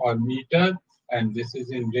mm or meter, and this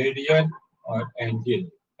is in radian or angle,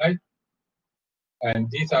 right? And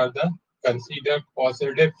these are the considered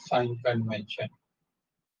positive sign convention.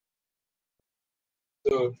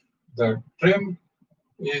 So the trim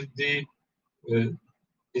is the uh,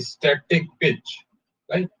 static pitch,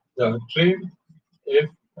 right? The trim, if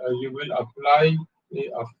you will apply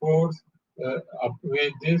a force up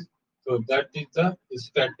with this, so that is the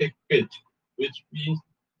static pitch, which means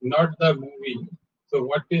not the moving. So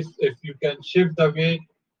what is if you can shift the weight?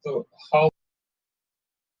 So how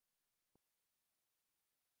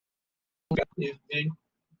is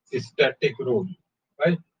the static roll,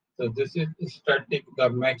 right? So this is static. The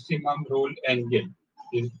maximum roll angle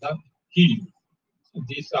is the heel.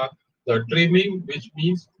 These are the trimming, which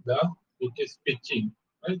means it is pitching,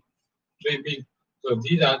 right? Trimming. So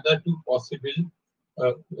these are the two possible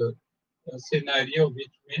uh, uh, scenario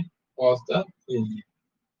which may cause the failure.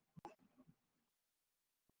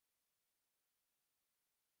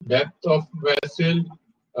 Depth of vessel,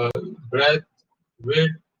 uh, breadth,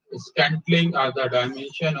 width, scantling are the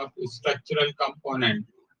dimension of structural component.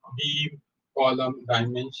 Beam, column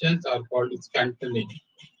dimensions are called scantling.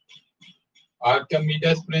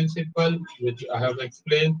 Archimedes principle, which I have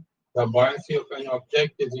explained, the buoyancy of an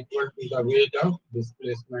object is equal to the weight of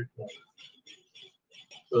displacement.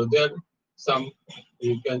 So there some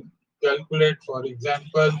you can calculate. For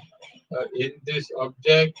example, in this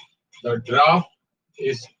object, the draft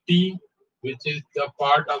is T, which is the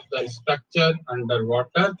part of the structure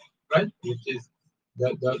underwater, right? Which is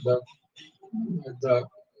the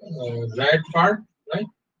red part, right?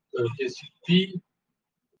 So it is T.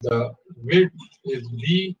 The width is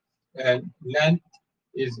B, and length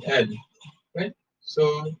is L, right?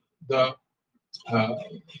 So the uh,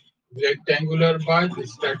 rectangular bar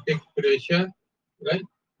is static pressure, right?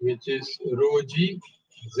 Which is rho G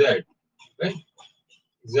Z, right?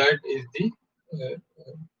 Z is the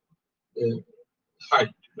uh, height,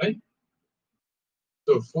 right?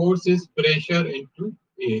 So force is pressure into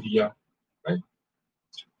area, right?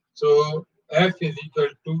 So F is equal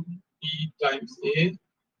to P times A,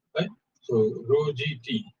 right? So rho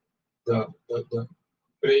GT, the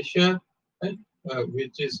pressure, right?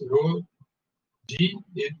 Which is rho G,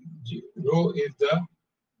 rho is the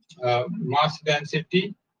mass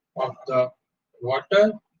density of the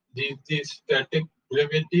water, the static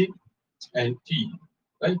gravity, and T,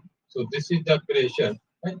 right? So this is the pressure,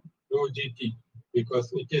 right? Rho GT,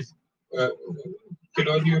 because it is uh,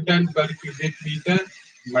 kilonewton per cubic meter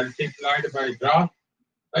multiplied by draft,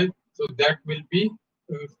 right? So that will be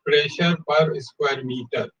pressure per square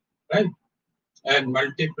meter, right? And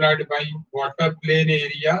multiplied by water plane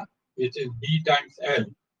area, which is B times L.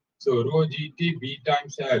 So rho GT B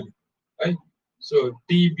times L, right? So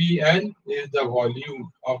TBL is the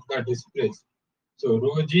volume of the displace. So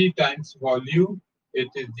rho G times volume, it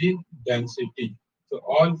is the density. So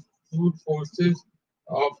all two forces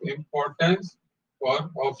of importance for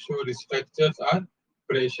offshore structures are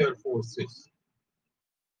pressure forces.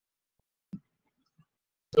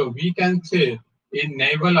 So we can say in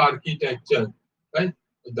naval architecture, right,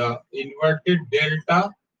 the inverted delta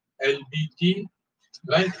LBT,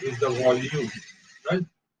 right, is the volume, right,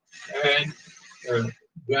 and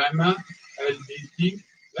gamma LBT,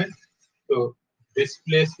 right, so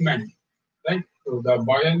displacement, right, so the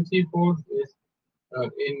buoyancy force is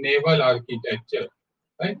in naval architecture,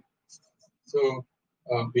 right, so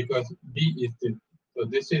because B is this, so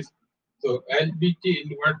this is, so LBT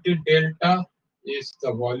inverted delta is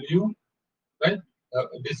the volume, right?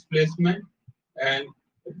 Displacement, and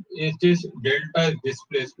it is delta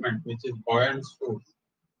displacement, which is buoyant force,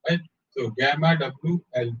 right? So gamma W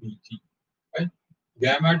LBT, right?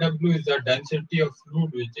 Gamma W is the density of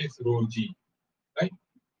fluid, which is rho G, right?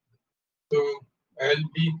 So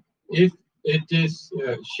LB, if it is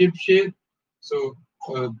ship shape, so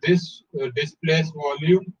this displaced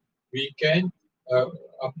volume we can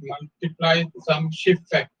multiply some shift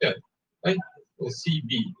factor, right?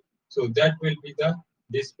 CB. So that will be the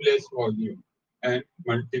displaced volume and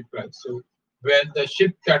multiply. So when the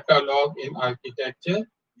ship catalog in architecture,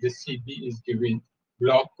 the CB is given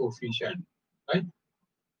block coefficient, right?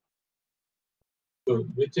 So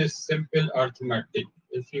which is simple arithmetic.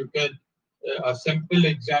 If you can, a simple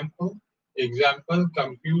example,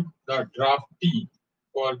 compute the draft T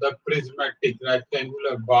for the prismatic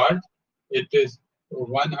rectangular bar. It is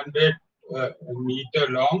 100 meter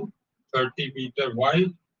long, 30-meter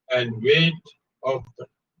wide, and weight of the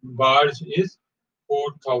bars is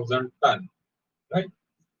 4,000 ton, right?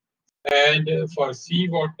 And for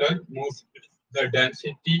seawater, most the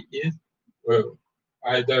density is uh,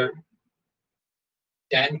 either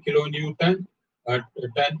 10 kilonewton,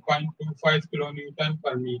 10.25 kilonewton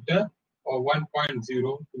per meter, or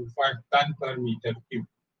 1.025 ton per meter cube,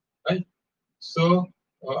 right? So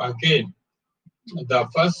again, the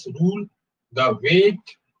first rule, the weight,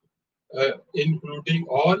 including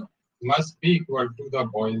all, must be equal to the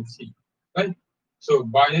buoyancy, right? So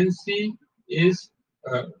buoyancy is,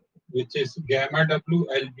 which is gamma W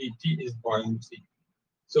LBT is buoyancy.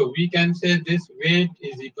 So we can say this weight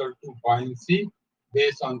is equal to buoyancy,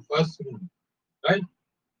 based on first rule, right?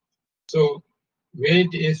 So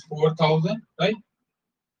weight is 4,000, right?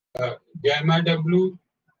 Gamma W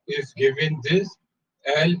is given this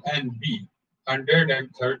L and B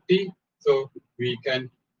 130. So we can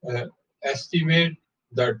uh, estimate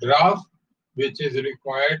the draft which is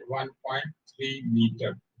required 1.3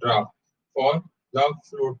 meter draft for the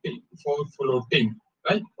floating,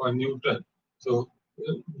 right, for neutral. So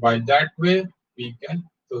by that way we can.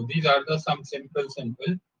 So these are the some simple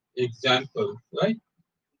examples, right?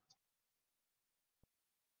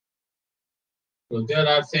 So there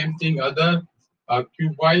are same thing other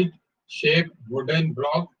cuboid shaped wooden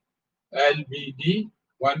block LBD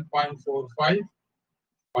 1.45,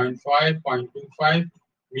 0.5, 0.25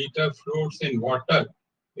 meter floats in water.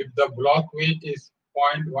 If the block weight is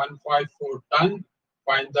 0.154 ton,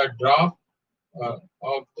 find the draft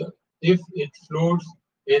of the if it floats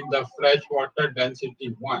in the fresh water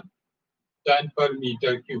density 1 ton per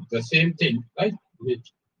meter cube. The same thing, right?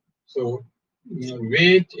 Which so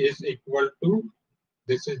weight is equal to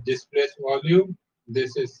this is displaced volume,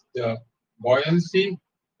 this is the buoyancy,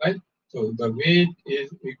 right? So the weight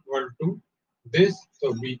is equal to this,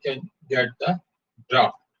 so we can get the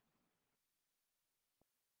draft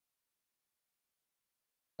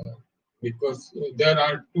because there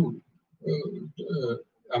are two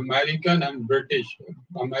American and British.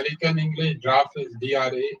 American English draft is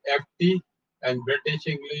DRAFT and British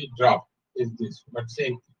English draft is this, but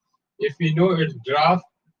same. If we know its draft,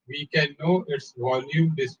 we can know its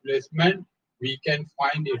volume displacement, we can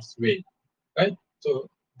find its weight, right? So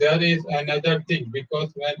there is another thing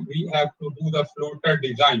because when we have to do the floater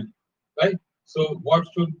design, right? So what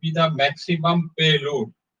should be the maximum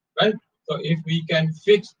payload, right? So if we can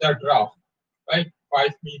fix the draft, right, 5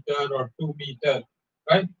 meter or 2 meter,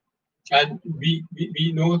 right, and we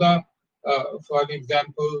know the for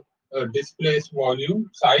example displaced volume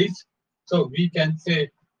size, so we can say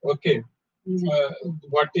okay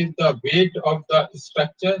what is the weight of the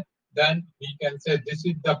structure, then we can say this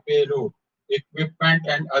is the payload, equipment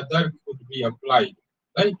and other could be applied,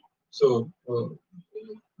 right? So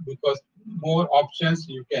because more options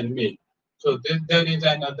you can make. So there is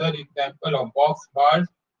another example of box bars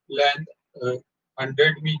length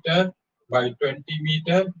 100 meter by 20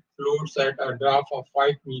 meter floats at a draft of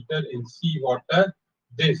 5 meter in sea water.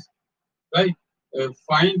 This, right?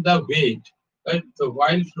 Find the weight, right? So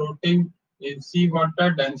while floating in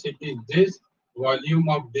seawater, density is this, volume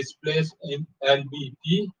of displaced in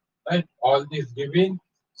LBT, right? All this given.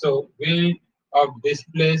 So weight of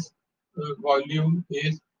displaced volume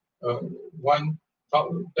is uh,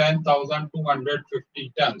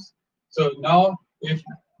 10,250 tons. So now if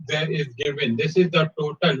there is given, this is the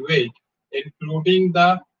total weight, including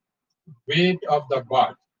the weight of the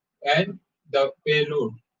barge and the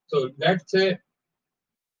payload. So let's say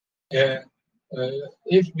uh,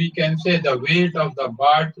 if we can say the weight of the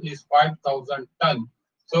barge is 5,000 ton.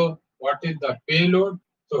 So what is the payload?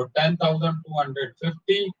 So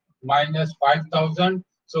 10,250 minus 5,000.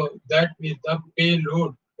 So that is the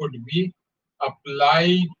payload could be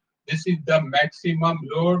applied. This is the maximum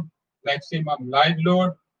load, maximum live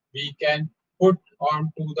load we can put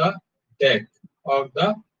onto the deck of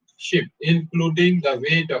the ship, including the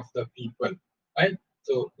weight of the people, right?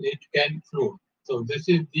 So it can float. So this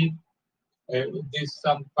is the these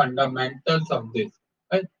some fundamentals of this,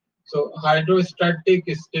 right? So hydrostatic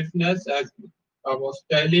stiffness, as I was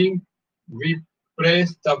telling, we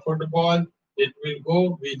press the football, it will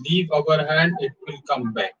go. We leave our hand, it will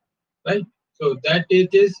come back, right? So that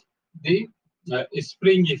it is the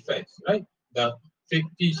spring effects, right? The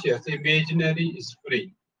fictitious, imaginary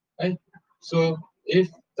spring, right? So if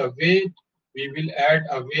the weight, we will add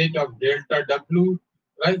a weight of delta W,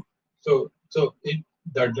 right? So it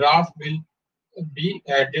the draft will be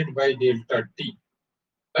added by delta T,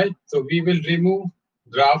 right? So we will remove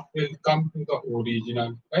draft will come to the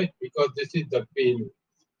original, right? Because this is the payload.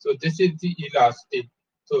 So this is the elastic.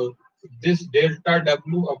 So this delta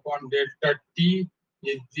W upon delta T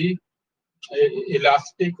is the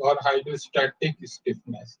elastic or hydrostatic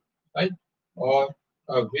stiffness, right? Or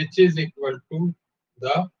which is equal to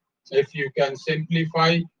the, if you can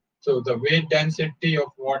simplify, so the weight density of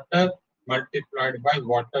water multiplied by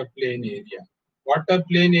water plane area. Water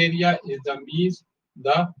plane area is the means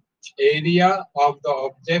the area of the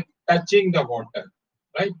object touching the water,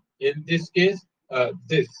 right? In this case,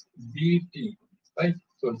 this VT, right?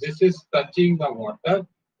 So this is touching the water.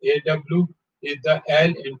 AW is the L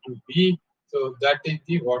into B, so that is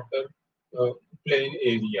the water uh, plane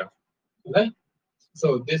area, right?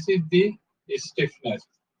 So this is the stiffness.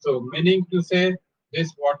 So meaning to say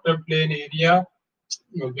this water plane area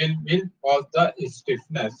will cause the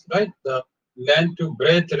stiffness, right? The length to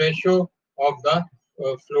breadth ratio of the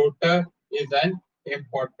floater is an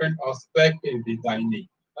important aspect in designing,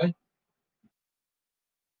 right?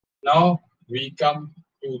 Now we come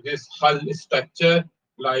to this hull structure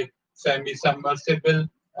like semi-submersible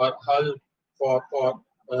or hull for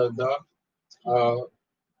the uh,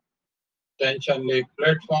 tension leg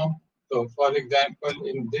platform. So, for example,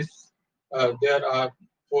 in this there are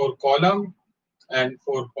 4 columns and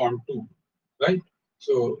 4.2, right?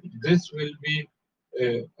 So this will be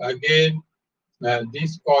again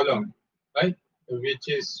this column, right, which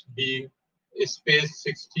is being spaced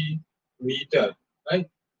 60 meter, right,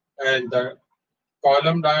 and the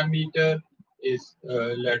column diameter is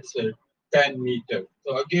let's say 10 meter.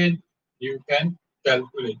 So again, you can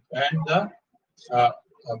calculate, and the uh,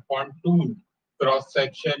 pontoon cross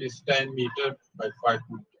section is 10 meter by 5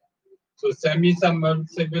 meter. So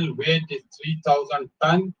semi-submersible weight is 3,000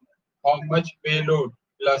 ton. How much payload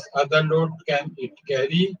plus other load can it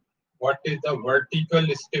carry? What is the vertical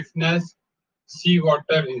stiffness?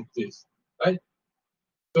 Seawater is this, right?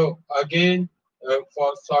 So again,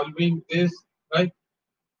 for solving this, right,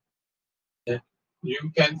 uh,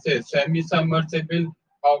 you can say semi-submersible,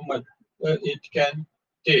 how much it can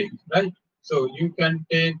take, right? So you can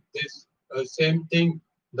take this same thing,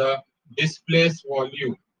 the displaced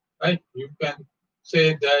volume, right? You can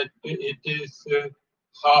say that it is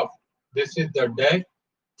half. This is the deck,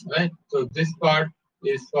 right? So this part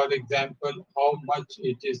is, for example, how much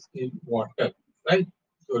it is in water, right?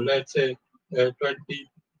 So let's say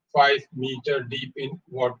 25 meter deep in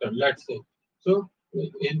water, let's say. So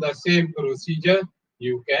in the same procedure,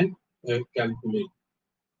 you can calculate.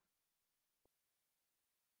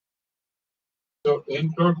 So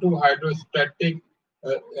intro to hydrostatic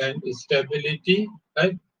and stability,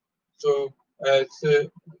 right? So as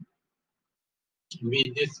we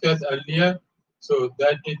discussed earlier, so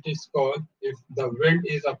that it is called, if the wind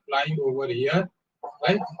is applying over here,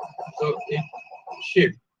 right? So it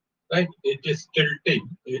shifts, right? It is tilting,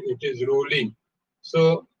 it is rolling.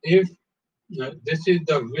 So if this is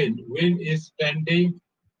the wind is tending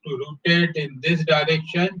to rotate in this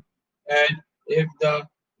direction, and if the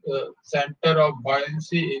center of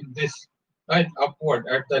buoyancy in this, right, upward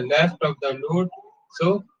at the left of the load,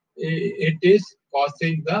 so it is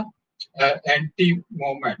causing the anti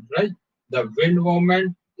moment, right? The wind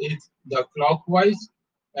moment is the clockwise,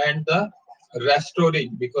 and the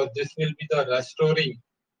restoring, because this will be the restoring.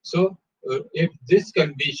 So if this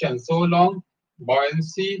condition so long,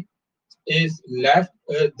 buoyancy is left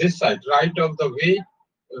this side, right of the way,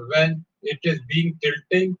 when it is being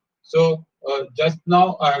tilting. So just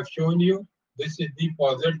now I have shown you this is the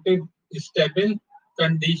positive stable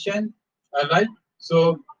condition, right?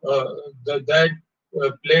 So that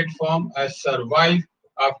platform has survived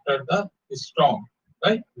after the storm,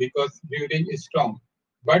 right? Because during storm,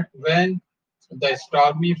 but when the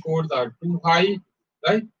stormy force are too high,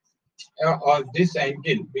 right, or this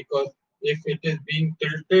angle, because if it is being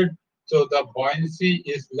tilted, so the buoyancy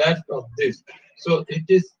is left of this. So it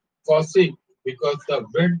is causing, because the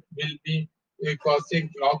wind will be causing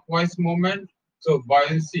clockwise moment. So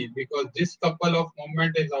buoyancy, because this couple of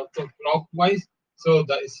moment is also clockwise, so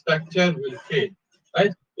the structure will fail,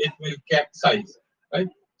 right? It will capsize, right?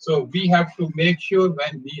 So we have to make sure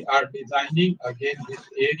when we are designing again this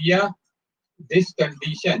area, this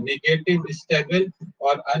condition, negative stable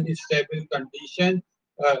or unstable condition,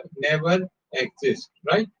 never exists,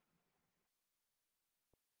 right?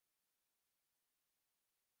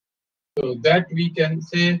 So that we can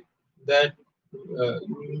say that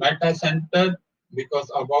meta center,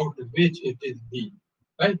 because about which it is B,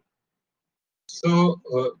 right? So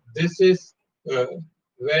this is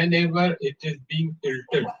whenever it is being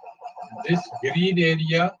tilted, this green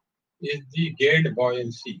area is the gained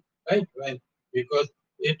buoyancy, right? When, because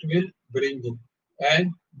it will bring in,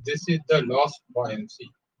 and this is the lost buoyancy,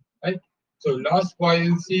 right? So lost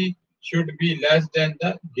buoyancy should be less than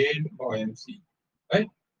the gained buoyancy, right?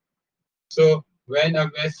 So when a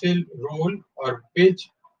vessel roll or pitch,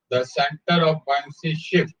 the center of buoyancy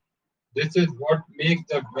shift. This is what makes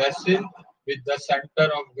the vessel with the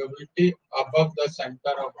center of gravity above the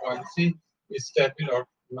center of buoyancy stable or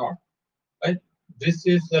not, right? This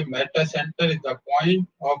is the meta center, is the point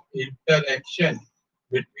of interaction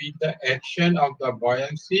between the action of the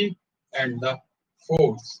buoyancy and the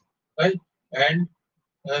force, right? And,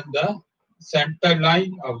 and the center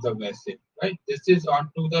line of the vessel, right? This is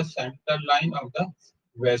onto the center line of the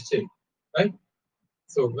vessel, right?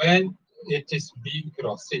 So when it is being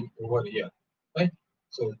crossing over here, right?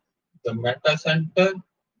 So the meta center,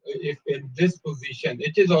 if in this position,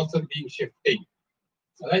 it is also being shifting,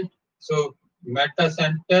 right? So meta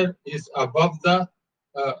center is above the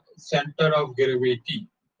center of gravity,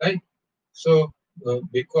 right? So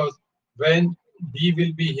because when B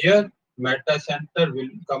will be here, meta center will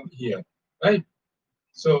come here, right?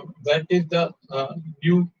 So that is the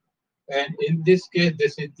new, and in this case,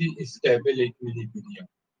 this is the stable equilibrium,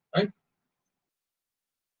 right?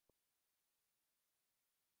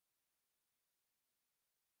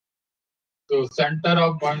 So center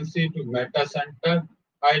of buoyancy to meta center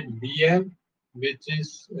height Bm, which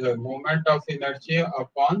is moment of inertia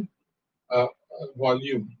upon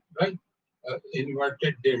volume, right?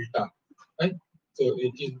 Inverted delta, right? So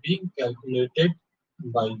it is being calculated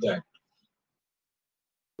by that.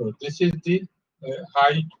 So this is the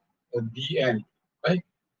height Bm, right?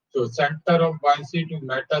 So center of buoyancy to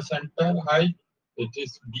meta center height, it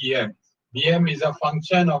is Bm. Bm is a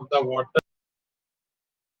function of the water,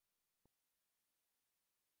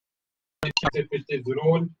 if it is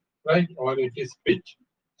roll, right, or it is pitch.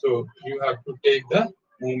 So you have to take the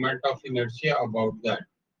moment of inertia about that.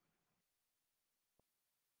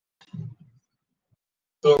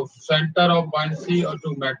 So center of buoyancy or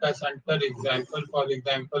to meta center example, for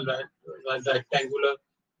example, rectangular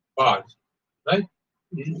bars, right?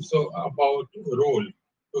 So about roll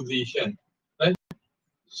position, right?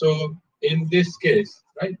 So in this case,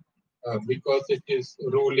 right, because it is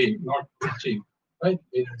rolling, not pitching, right,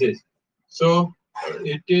 is this. So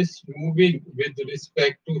it is moving with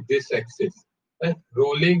respect to this axis, right,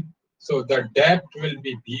 rolling. So the depth will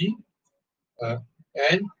be B, uh,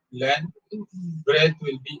 and length, breadth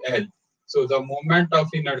will be L. So the moment of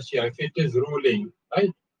inertia, if it is rolling,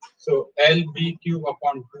 right, so LB cube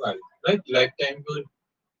upon 12, right, rectangle,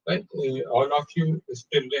 right, all of you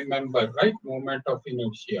still remember, right, moment of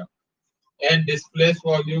inertia, and displaced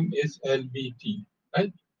volume is LBT,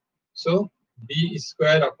 right? So B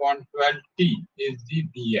square upon 12T is the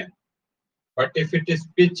Bn. But if it is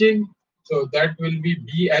pitching, so that will be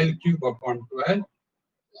BL cube upon 12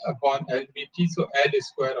 upon LBT, so L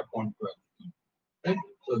square upon 12. Right?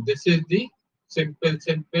 So this is the simple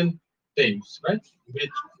things, right? Which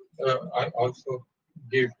I also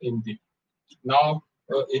give in the. Now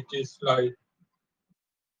it is like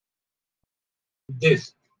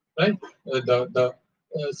this, right? The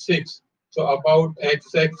 6. So about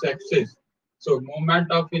x axis. So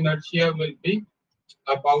moment of inertia will be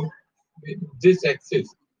about this axis.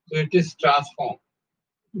 So it is transform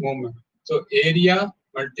moment. So area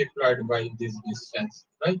multiplied by this distance,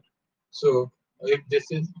 right? So if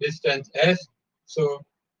this is distance s, so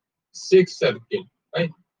 6 circle,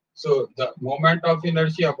 right? So the moment of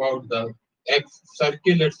inertia about the x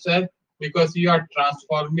circle itself, because you are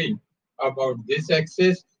transforming about this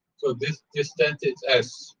axis, so this distance is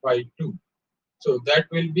s by 2. So that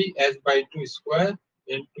will be s by 2 square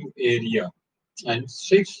into area, and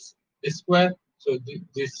 6 square. So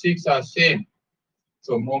these 6 are same.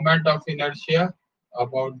 So moment of inertia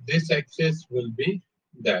about this axis will be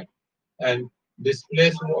that, and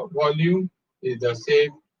displaced volume is the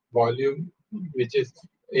same volume, which is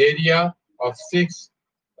area of 6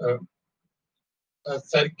 uh,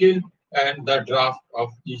 circle and the draft of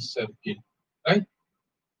each circle, right?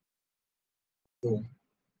 So,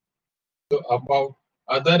 so about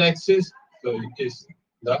other axis, so it is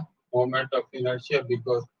the moment of inertia,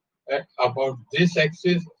 because about this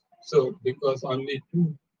axis, so because only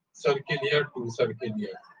 2 circle here, 2 circle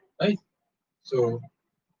here, right? So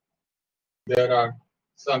there are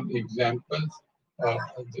some examples uh,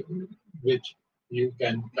 which you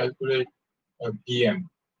can calculate PM,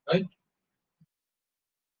 right?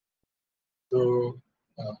 So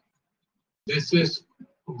this is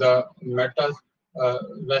the meta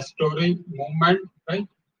restoring moment, right?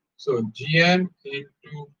 So GM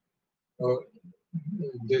into uh,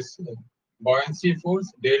 this buoyancy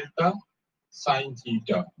force delta sine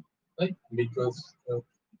theta, right? Because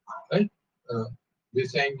right, uh,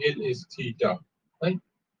 this angle is theta, right?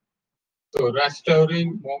 So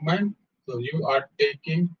restoring moment, so you are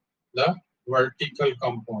taking the vertical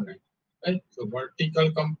component, right? So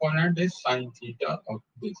vertical component is sine theta of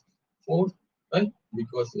this force, right?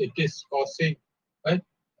 Because it is causing, right?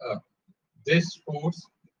 Uh, this force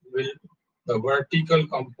will, the vertical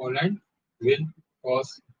component will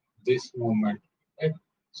cause this moment, right?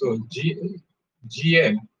 So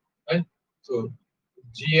GM, right? So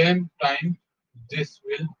GM time, this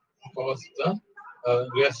will cause the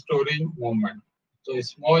restoring moment. So a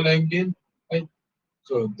small angle, right?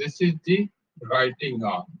 So this is the writing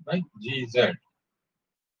arm, right? GZ.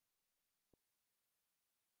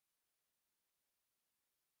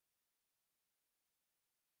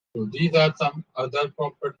 So these are some other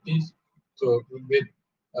properties. So with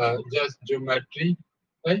just geometry,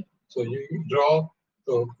 right? So you draw,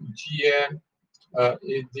 so GM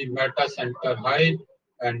is the meta center height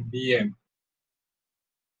and BM.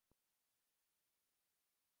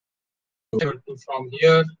 So from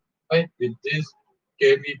here, right, with this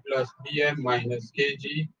KB plus BM minus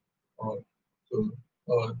KG, or so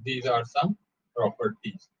these are some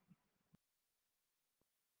properties.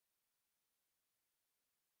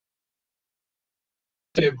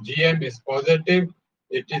 If GM is positive,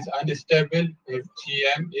 it is unstable. If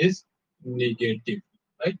GM is negative,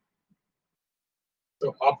 right?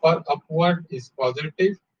 So upward is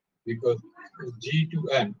positive because G to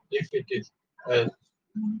M. If it is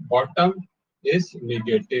bottom is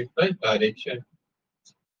negative, right? Direction.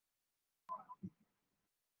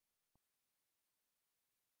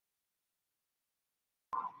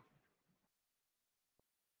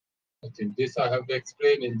 I think this I have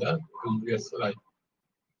explained in the previous slide.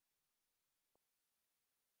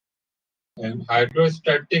 And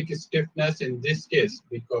hydrostatic stiffness in this case,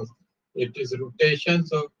 because it is rotation,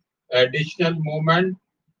 so additional moment,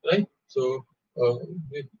 right? So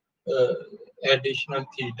with uh, additional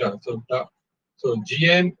theta, so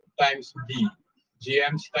GM times B,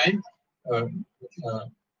 GM's times uh, uh,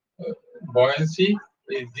 buoyancy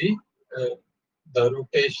is the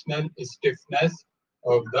rotational stiffness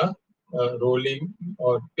of the rolling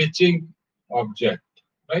or pitching object,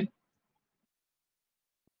 right?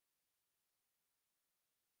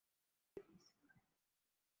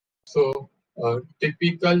 So,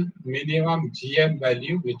 typical minimum GM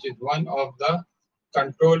value, which is one of the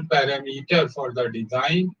control parameter for the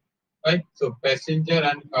design, right? So, passenger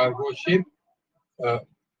and cargo ship. Uh,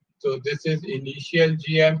 so, this is initial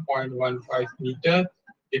GM 0.15 meter.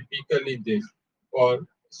 Typically, this for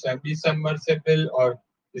semi-submersible or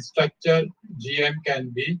structure, GM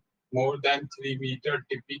can be more than 3 meter.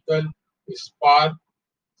 Typical spar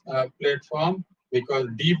platform, because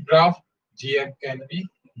deep draft GM can be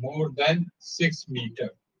more than 6 meter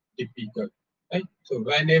typical, right? So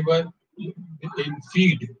whenever in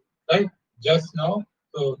feed, right? Just now,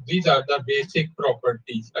 so these are the basic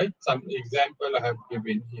properties, right? Some example I have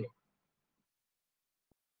given here.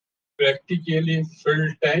 Practically fill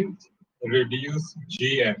tanks reduce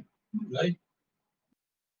GM, right?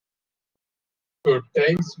 So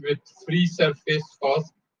tanks with free surface cause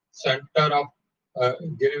center of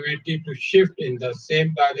gravity to shift in the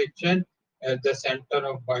same direction as the center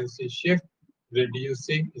of buoyancy shift,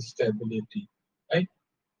 reducing stability. Right.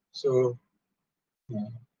 So, uh,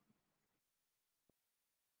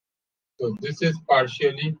 so this is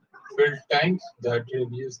partially filled tanks that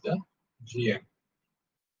reduce the GM.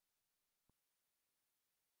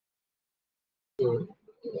 So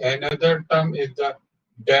another term is the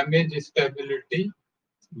damage stability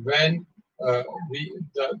when the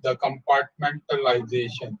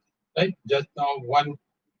compartmentalization, right? Just now one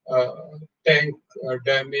tank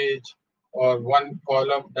damage or one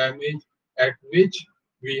column damage, at which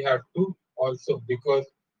we have to also, because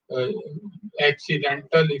uh,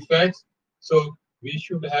 accidental effects, so we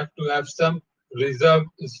should have to have some reserve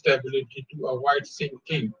stability to avoid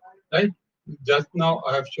sinking, right? Just now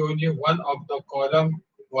I have shown you one of the column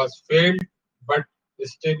was failed, but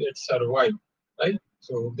still it survived, right?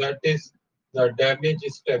 So that is the damage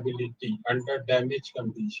stability under damage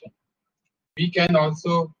condition. We can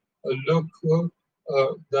also look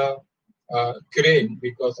the crane,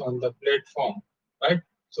 because on the platform, right?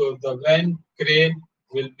 So the when crane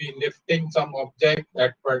will be lifting some object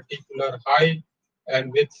at particular height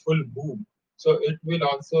and with full boom, so it will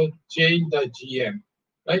also change the GM,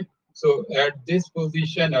 right? So at this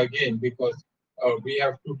position again, because we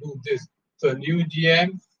have to do this, so new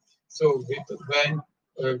GM. So when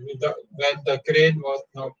the crane was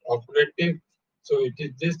not operative, so it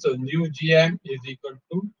is this, so new GM is equal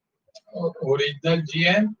to original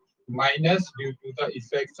GM minus due to the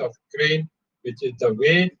effects of crane, which is the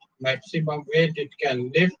weight, maximum weight it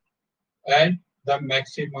can lift, and the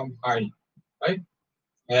maximum height, right?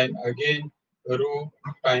 And again, rho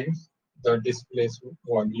times the displaced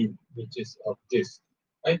volume, which is of this,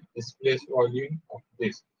 right? Displaced volume of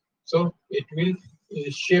this. So it will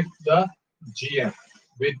shift the GM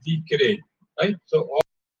with the crane, right? So all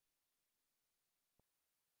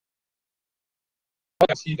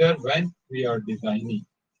consider when we are designing,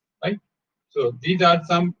 right? So these are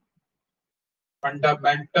some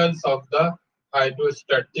fundamentals of the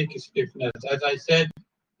hydrostatic stiffness. As I said,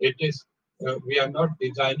 it is we are not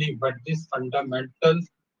designing, but these fundamentals,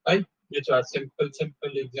 right, which are simple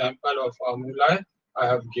example of formula I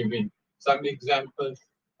have given. Some examples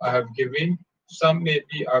I have given. Some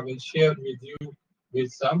maybe I will share with you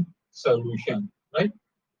with some solution, right?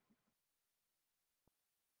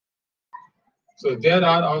 So there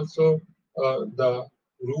are also the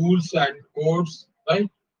rules and codes, right,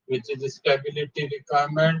 which is a stability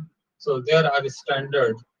requirement. So there are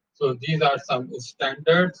standards. So these are some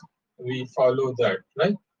standards. We follow that,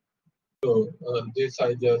 right? So this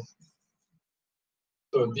I just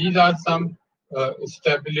so these are some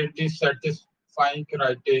stability satisfying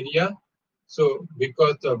criteria. So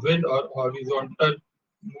because the wind or horizontal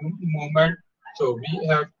movement, so we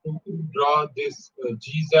have to draw this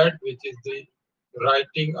GZ, which is the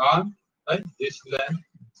writing arm, right? This length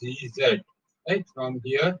GZ, right? From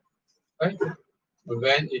here, right?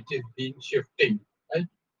 When it is being shifting, right?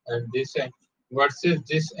 And this versus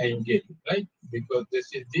this angle, right? Because this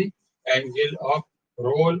is the angle of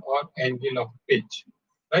roll or angle of pitch,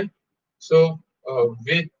 right? So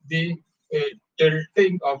with the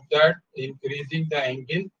tilting of that, increasing the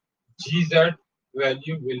angle, GZ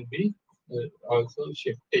value will be also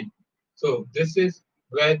shifting. So this is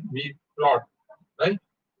when we plot, right?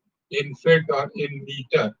 In feet or in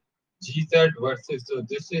meter, GZ versus. So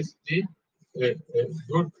this is the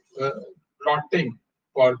good uh, plotting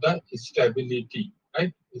for the stability,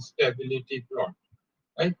 right? Stability plot,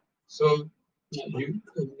 right? So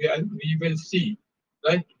we will see,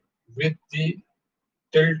 right, with the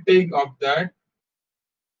tilting of that.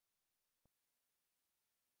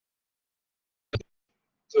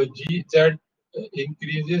 So GZ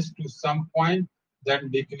increases to some point, then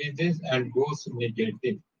decreases and goes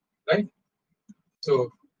negative, right? So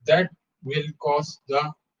that will cause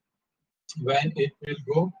the when it will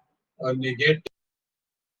go negative,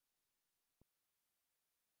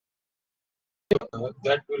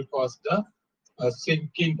 that will cause the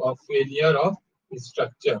sinking or failure of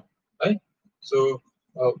structure, right? So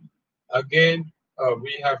uh, again,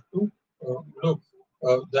 we have to look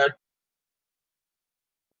that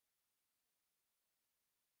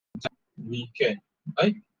we can,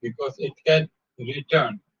 right? Because it can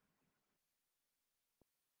return.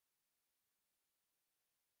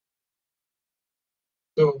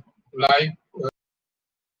 So like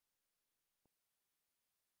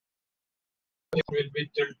it will be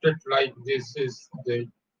tilted like this is the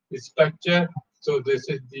structure. So this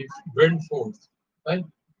is the wind force, right?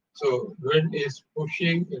 So wind is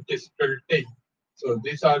pushing, it is tilting. So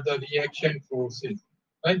these are the reaction forces,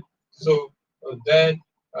 right? So then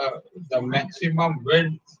the maximum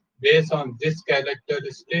wind based on this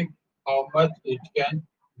characteristic, how much it can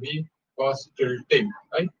be cause tilting,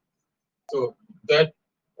 right? So that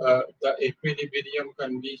the equilibrium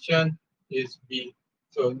condition is B.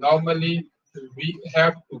 So normally we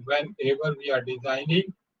have to, whenever we are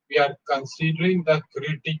designing, we are considering the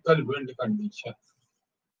critical wind condition,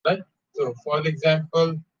 right? So for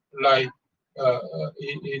example, like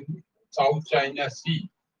in South China Sea,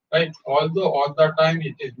 right? Although all the time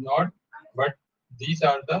it is not, but these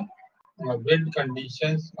are the wind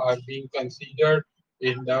conditions are being considered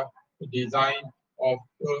in the design of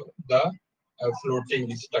the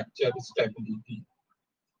floating structure stability.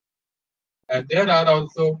 And there are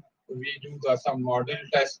also, we do some model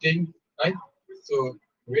testing, right? So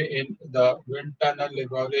we in the wind tunnel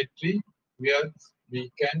laboratory, where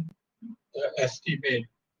we can estimate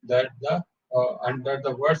that the under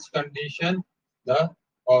the worst condition, the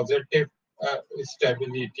positive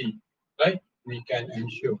stability, right? We can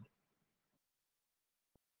ensure.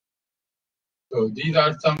 So these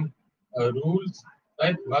are some rules,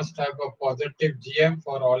 right? Must have a positive GM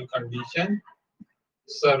for all condition.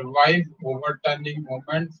 Survive overturning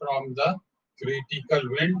moment from the critical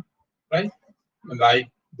wind, right? Like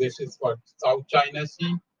this is what South China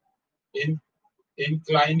Sea. In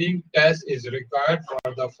inclining test is required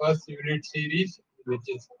for the first unit series, which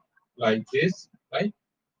is like this, right?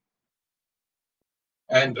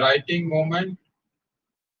 And writing moment,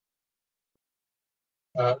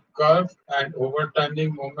 curve and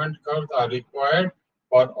overturning moment curves are required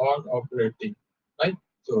for all operating, right?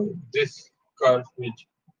 So this curve which,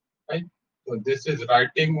 right? So this is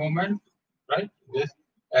writing moment, right? This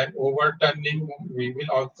and overturning, we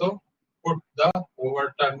will also put the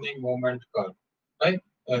overturning moment curve, right?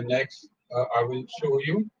 Next, I will show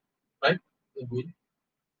you, right?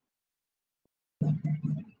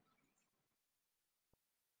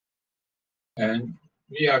 And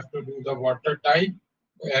we have to do the water type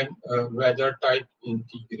and weather type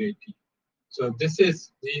integrity. So this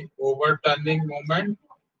is the overturning moment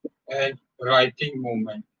and writing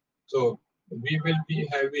moment. So we will be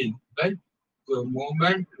having, right, the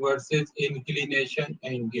moment versus inclination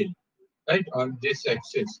angle, right, on this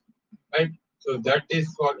axis, right. So that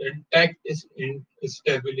is for intact is in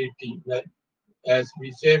stability, right? As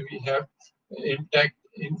we say, we have intact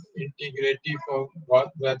integrity for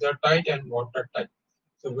weather type and water type.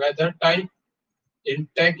 So weather type,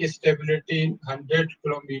 intact stability in 100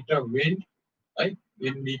 km wind, right,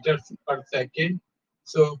 in meters per second.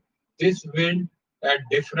 So this wind at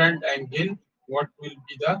different angle, what will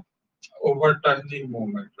be the overturning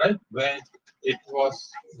moment, right? When it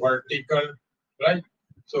was vertical, right?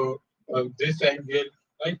 So this angle,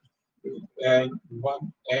 right? And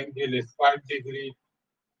one angle is 5 degree,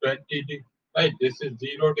 20 degree, right? This is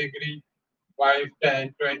 0 degree, 5,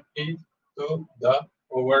 10, 20. So the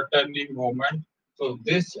overturning moment. So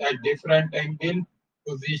this at different angle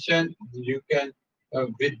position, you can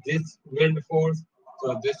with this wind force.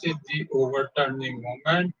 So this is the overturning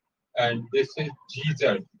moment, and this is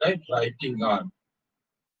GZ, right? Writing arm,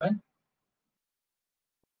 right?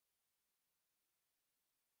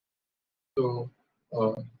 So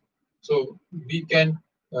uh, so we can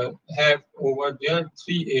have over there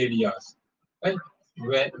three areas, right?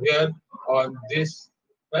 Where on this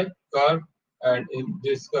right curve and in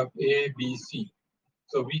this curve A, B, C.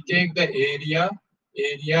 So we take the area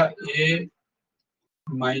A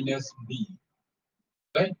minus B,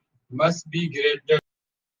 right? Must be greater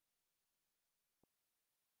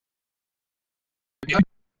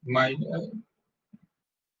minus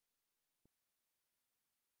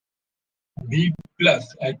B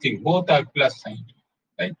plus. I think both are plus sign,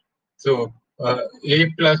 right? So A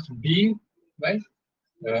plus B, right?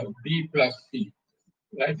 B plus C,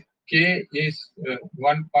 right? K is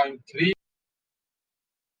 1.3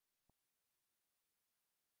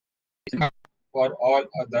 for all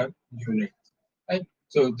other units, right?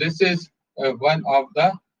 So this is one of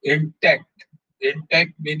the intact.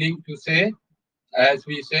 Intact meaning to say, as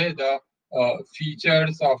we say, the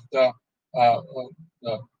features of the uh,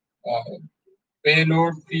 uh,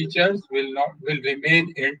 payload features will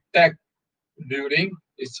remain intact during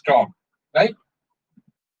storm, right?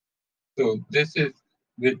 So this is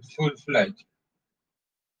with full fledged.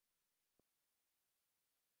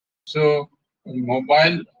 So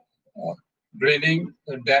mobile drilling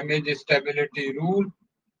damage stability rule,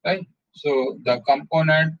 right? So the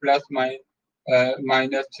component plus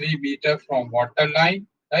minus 3 meter from water line,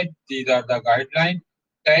 right? These are the guidelines.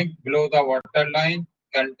 Tank below the water line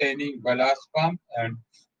containing ballast pump, and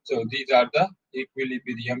so these are the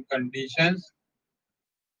equilibrium conditions.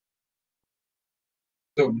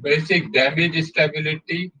 So basic damage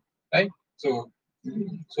stability, right? So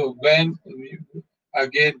when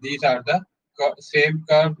again these are the same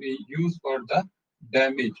curve we use for the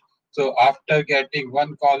damage. So after getting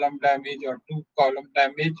one column damage or two column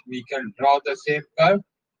damage, we can draw the same curve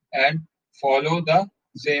and follow the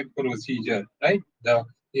same procedure, right? The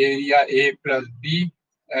area A plus B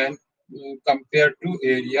and compared to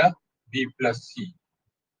area B plus C.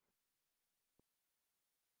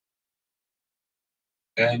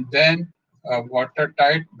 And then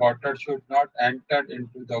watertight, water should not enter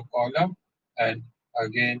into the column. And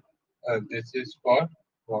again, this is for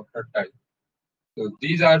watertight. So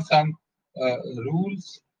these are some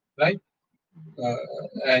rules, right? Uh,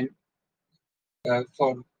 and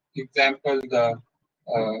for example, the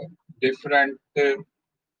different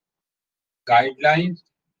guidelines.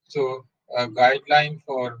 So a guideline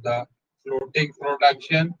for the floating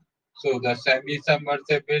production. So the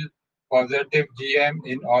semi-submersible positive GM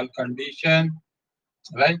in all condition,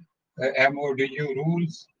 right? MODU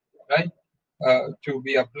rules, right? To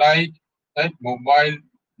be applied, right? Mobile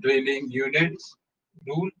drilling units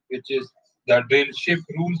rule, which is the drill ship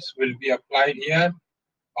rules will be applied here.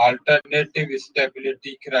 Alternative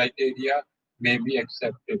stability criteria may be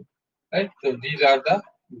accepted, right? So these are the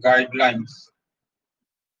guidelines.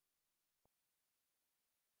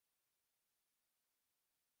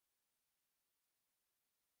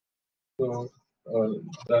 So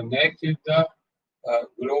the next is the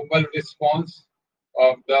global response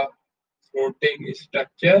of the floating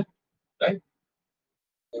structure, right?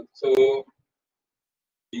 So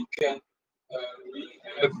we can we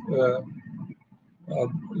have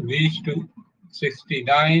reached to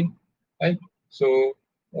 69, right? So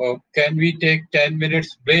can we take 10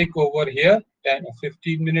 minutes break over here, 10 or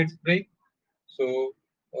 15 minutes break? So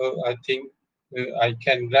I think I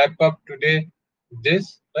can wrap up today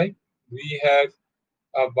this, right? We have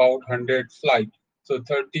about 100 slides. So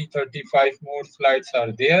 30, 35 more slides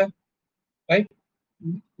are there, right?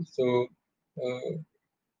 So uh,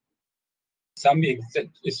 some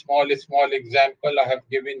small example I have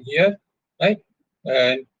given here, right?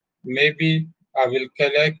 And maybe I will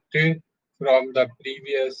collect from the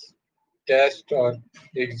previous test or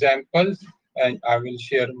examples, and I will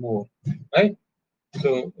share more, right?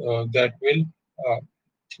 So that will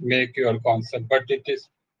make your concept, but it is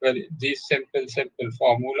very this simple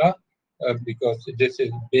formula because this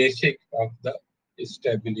is basic of the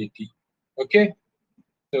stability. Okay.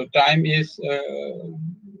 So time is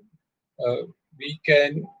we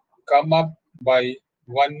can come up by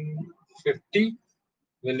 150.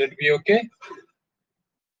 Will it be okay?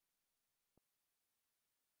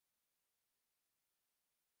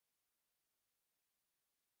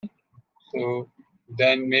 So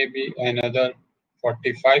then maybe another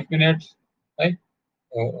 45 minutes, right?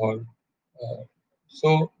 Or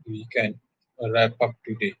so we can wrap up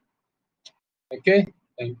today. Okay,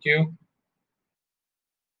 thank you.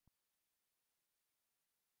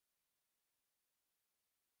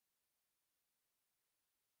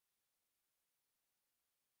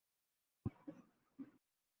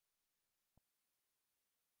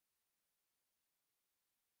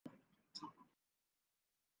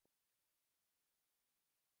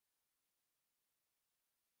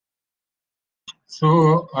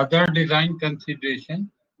 So other design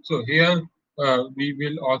consideration. So here we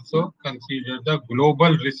will also consider the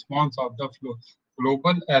global response of the flow.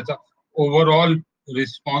 Global as a overall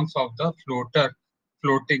response of the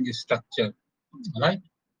floating structure, right?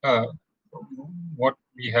 Uh, what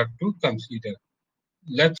we have to consider.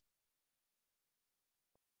 Let's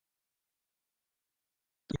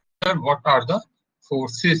consider what are the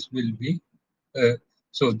forces will be. Uh,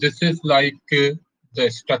 so this is like the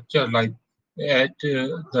structure. Like at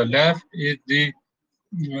the left is the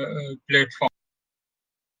platform.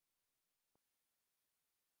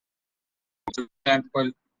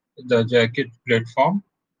 Example, the jacket platform.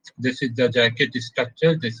 This is the jacket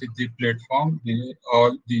structure. This is the platform.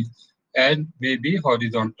 All these and maybe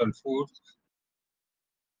horizontal force.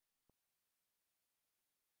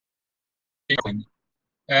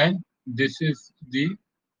 And this is the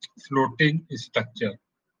floating structure,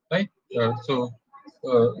 right? So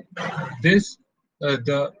this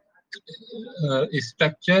the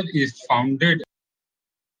structure is founded.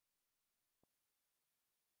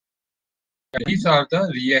 These are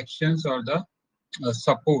the reactions or the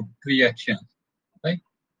support reactions, right?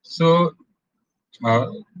 So uh,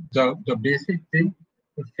 the basic thing,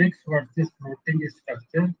 the fixed versus floating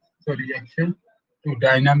structure, so reaction to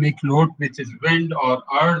dynamic load, which is wind or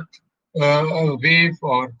earth, wave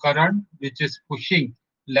or current, which is pushing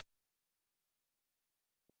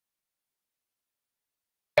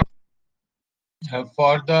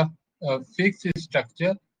for the fixed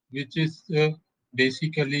structure, which is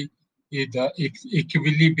basically the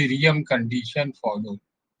equilibrium condition followed,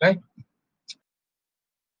 right?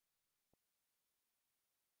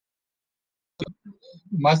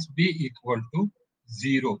 Must be equal to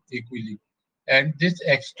zero equilibrium, and this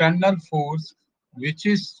external force, which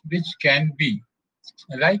can be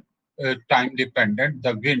right time dependent,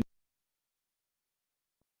 the wind,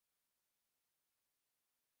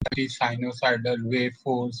 the sinusoidal wave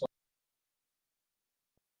force.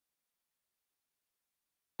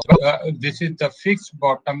 This is the fixed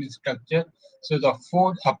bottom structure. So the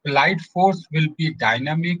force applied force will be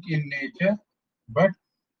dynamic in nature, but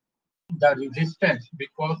the resistance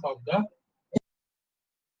because of the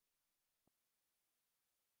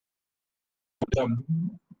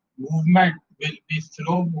movement will be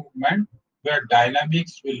slow movement where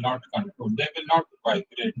dynamics will not control. They will not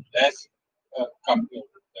vibrate as compared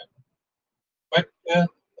to them. But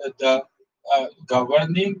the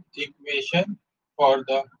governing equation for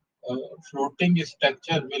the floating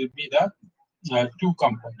structure will be the two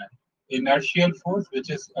component: inertial force, which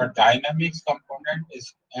is a dynamics component,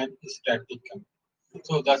 is and static component.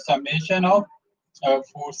 So the summation of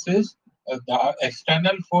forces, the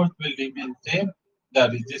external force will remain same, the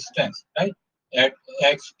resistance, right, at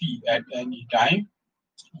xt at any time,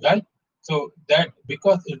 right? So that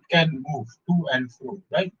because it can move to and fro,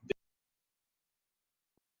 right?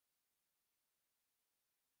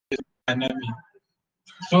 Dynamic.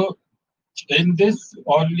 So in this,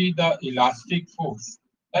 only the elastic force,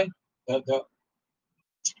 right? The the,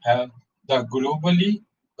 uh, the globally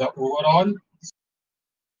the overall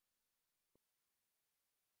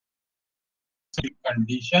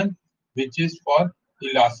condition, which is for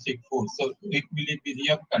elastic force. So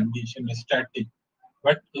equilibrium condition is static.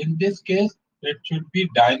 But in this case, it should be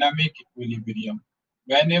dynamic equilibrium.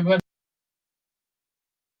 Whenever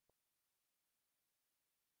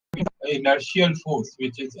inertial force,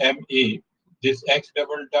 which is ma, this x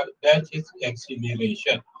double dash is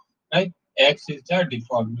acceleration, right? X is the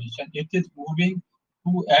deformation. It is moving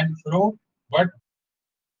to and fro, but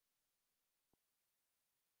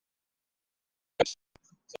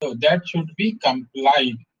so that should be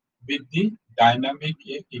complied with the dynamic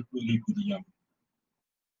equilibrium.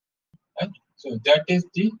 Right? So that is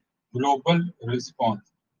the global response,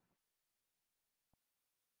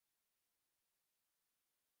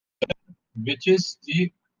 which is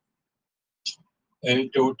the a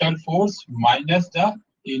total force minus the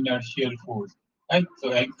inertial force. Right?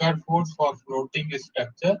 So anchor force for floating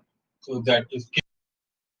structure. So that is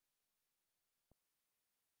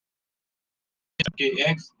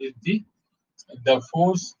Kx is the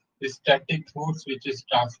force, the static force which is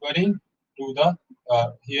transferring to the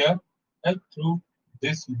here, right, through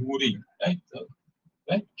this mooring, right? So,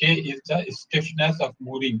 right, K is the stiffness of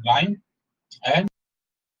mooring line, and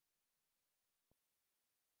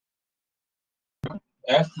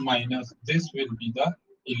F minus this will be the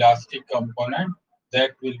elastic component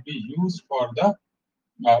that will be used for the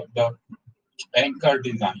anchor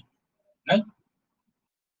design, right?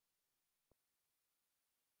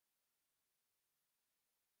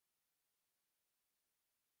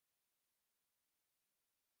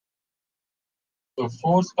 So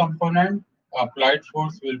force component, applied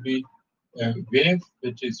force will be wave,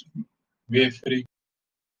 which is wave free.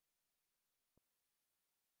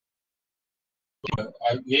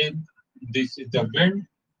 Again, this is the wind.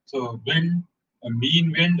 So wind,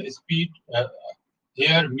 mean wind speed.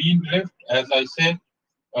 Here, mean drift, as I said,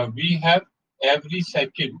 we have every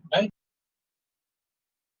second, right?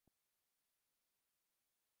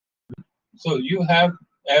 So you have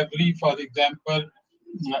every, for example,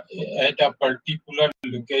 at a particular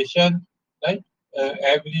location, right?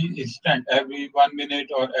 Every instant, every 1 minute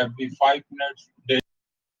or every 5 minutes,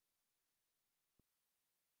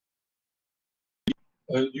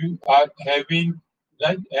 you are having,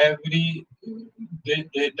 right, every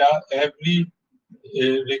data, every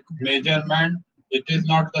measurement, it is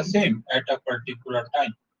not the same at a particular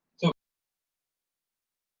time. So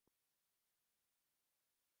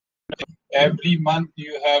every month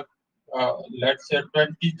you have, let's say,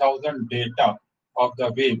 20,000 data of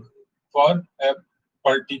the wave for a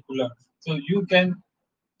particular. So you can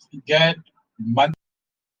get monthly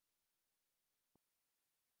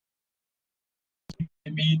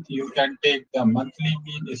mean, you can take the monthly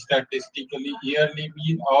mean, statistically yearly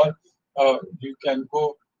mean, or you can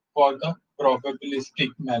go for the probabilistic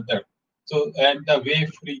method. So, and the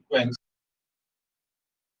wave frequency,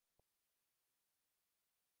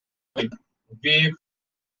 wave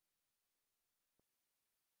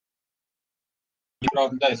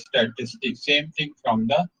from the statistics, same thing from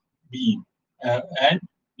the beam. And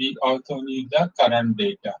we also need the current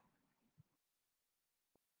data.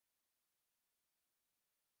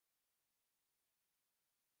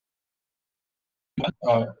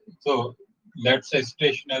 Uh, so let's say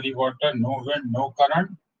stationary water, no wind, no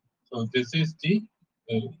current. So this is the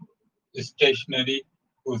stationary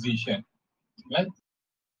position, right?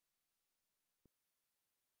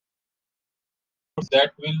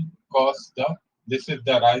 That will cause this is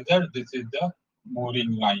the riser, this is the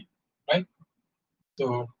mooring line, right?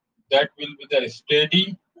 So that will be the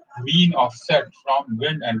steady mean offset from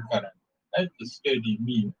wind and current, right? Steady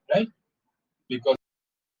mean, right? Because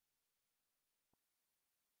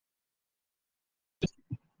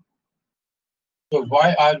so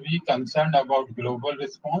why are we concerned about global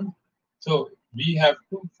response? So we have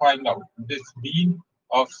to find out this mean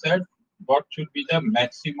offset, what should be the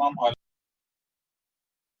maximum, or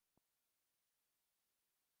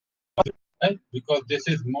right? Because this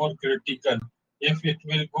is more critical. If it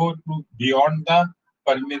will go to beyond the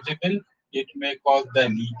permissible, it may cause the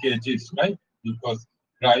leakages, right? Because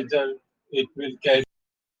riser, it will carry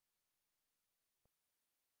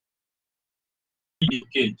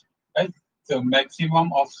leakage, right? So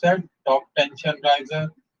maximum offset, top tension riser,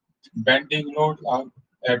 bending load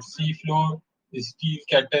at sea floor, steel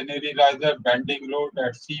catenary riser, bending load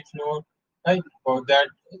at sea floor, right? For that,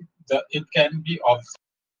 it can be offset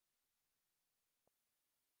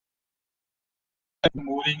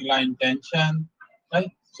mooring line tension,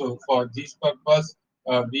 right? So for this purpose,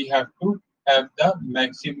 we have to have the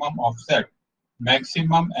maximum offset,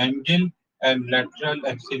 maximum angle, and lateral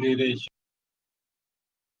acceleration,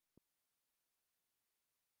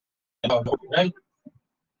 right?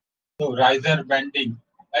 So riser bending,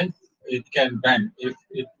 right? It can bend. If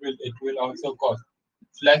it will also cause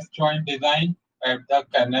flex joint design at the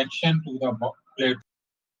connection to the plate.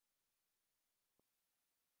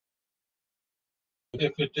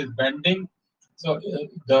 If it is bending, so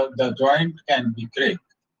the joint can be cracked,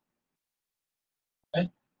 right?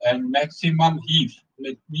 And maximum heave,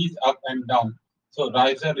 it means up and down. So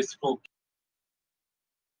riser stroke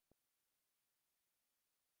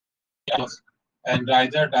and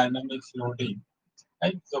riser dynamics loading,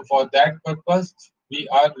 right? So for that purpose, we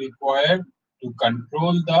are required to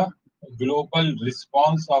control the global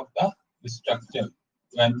response of the structure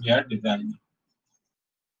when we are designing.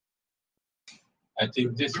 I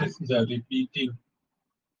think this is the repeating.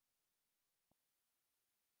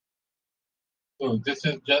 So this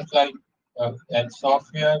is just like at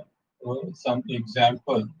software, some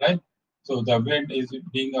example, right? So the wind is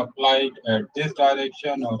being applied at this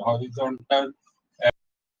direction or horizontal,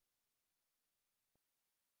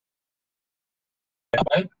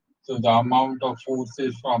 right? So the amount of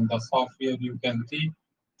forces from the software you can see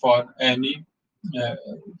for any uh,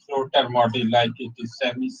 floater model, like it is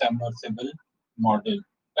semi-submersible model,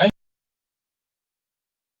 right?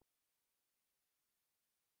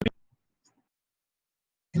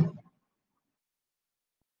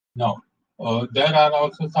 Now, there are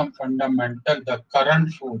also some fundamental, the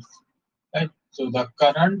current force, right? So the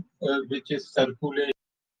current which is circulating,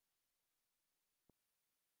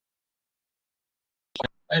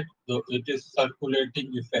 right? So it is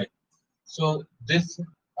circulating effect. So this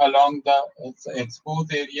along the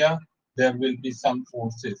exposed area, there will be some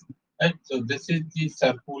forces, right? So this is the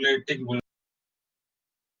circulating,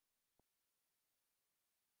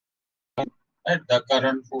 right? The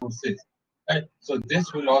current forces, right? So this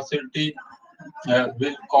velocity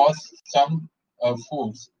will cause some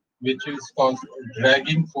force, which is called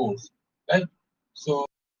dragging force, right? So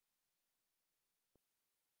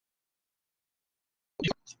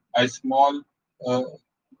a small uh,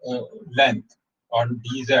 uh, length on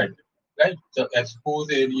dz, right? The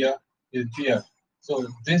exposed area is here. So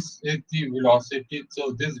this is the velocity.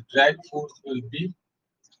 So this drag force will be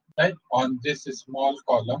right on this small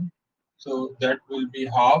column. So that will be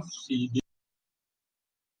half CD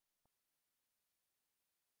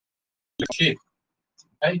shape,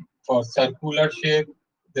 right? For circular shape,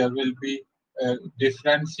 there will be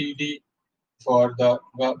different CD. For the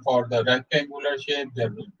rectangular shape,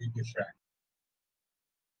 there will be different.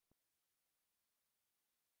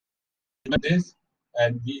 This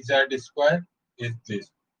and VZ square is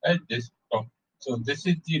this, right? This top. So this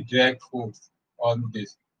is the drag force on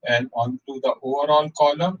this and onto the overall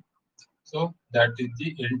column. So that is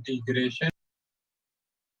the integration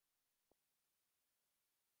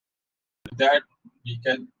that we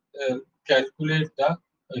can calculate the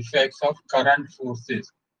effects of current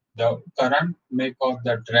forces. The current may cause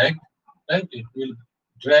the drag, right? It will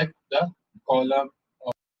drag the column.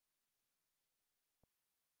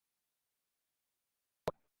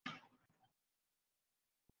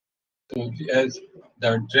 So as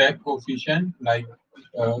the drag coefficient, like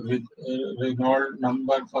with Reynolds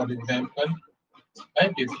number, for example,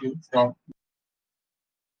 right? If you from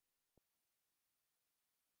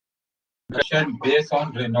based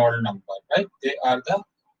on Reynolds number, right? They are the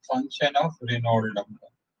function of Reynolds number.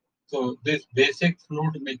 So this basic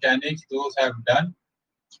fluid mechanics, those have done,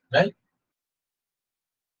 right?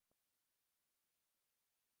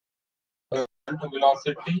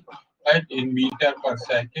 Velocity, right, in meter per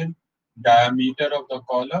second, diameter of the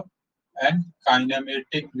column, and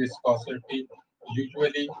kinematic viscosity.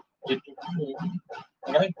 Usually, it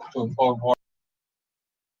right. So for what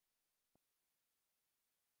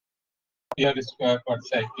meter square per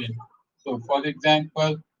second. So, for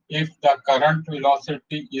example, if the current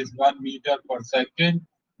velocity is 1 meter per second,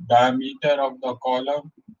 diameter of the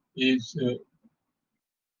column is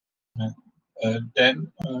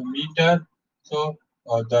 10 meter. So,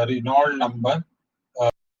 the Reynolds number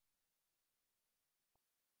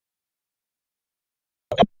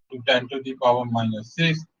to 10 to the power minus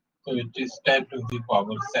 6. So it is 10 to the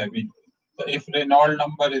power 7. So if Reynolds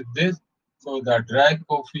number is this, so the drag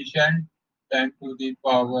coefficient 10 to the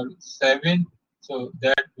power 7. So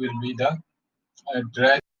that will be the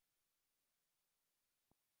drag.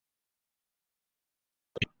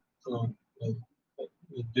 So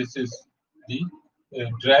this is the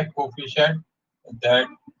drag coefficient that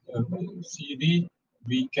CD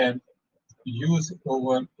we can use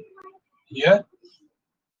over here.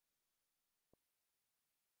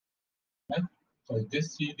 Right? So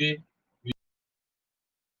this CD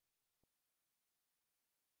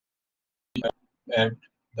at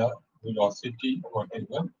the velocity,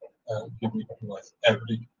 whatever, give it to us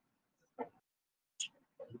every.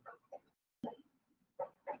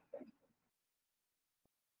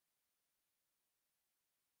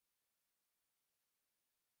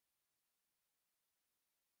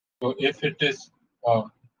 So if it is a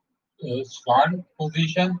slant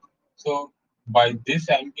position, so by this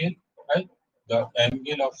angle, right, the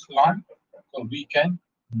angle of slant, so we can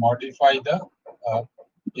modify the uh,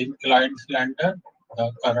 inclined cylinder,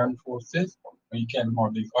 the current forces, we can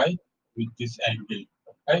modify with this angle,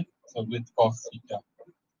 right? So with cos theta.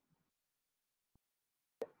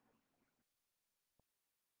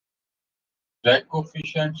 Drag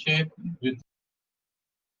coefficient shape with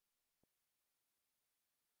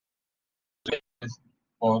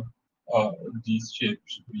for these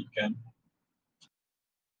shapes we can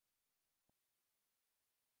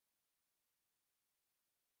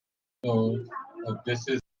So this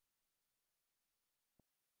is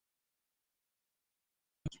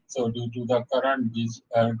so due to the current, these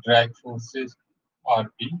drag forces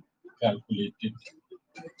are being calculated.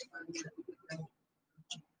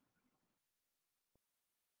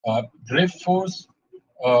 Drift force,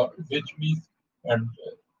 which means uh,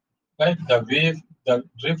 right, the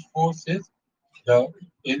drift force is the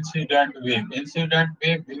incident wave. Incident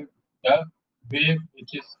wave is the wave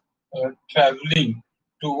which is traveling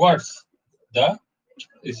towards the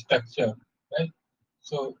structure, right?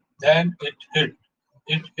 So then it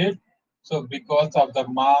hit. So because of the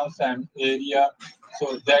mass and area,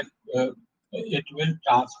 so that it will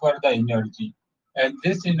transfer the energy, and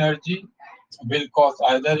this energy will cause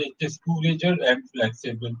either it is too rigid and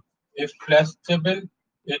flexible. If flexible,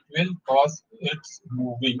 it will cause its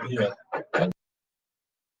moving here.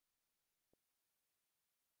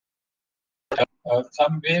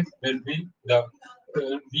 Some waves will be the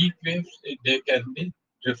weak waves, they can be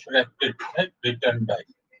refracted and returned back.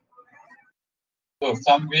 So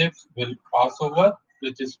some waves will pass over,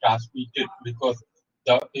 which is transmitted because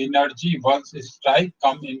the energy once it strike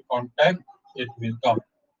come in contact, it will come.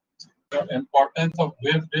 The importance of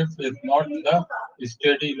wave drift is not the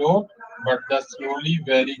steady load, but the slowly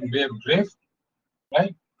varying wave drift,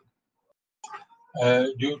 right?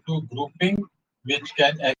 Due to grouping, which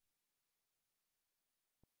can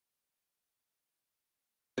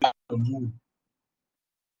move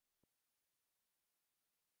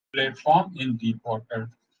platform in deep water.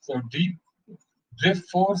 So deep drift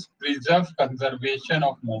force preserves conservation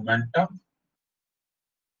of momentum.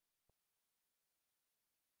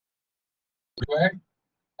 Go ahead,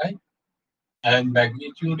 right? And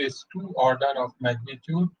magnitude is 2 order of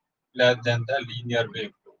magnitude less than the linear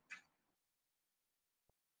wave.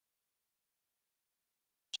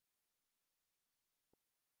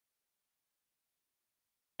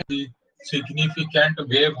 The significant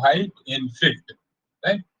wave height in feet,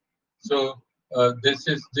 right? So this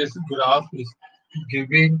graph is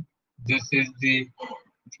giving this is the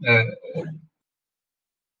uh,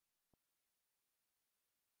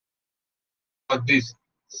 this.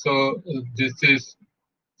 So this is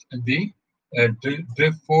the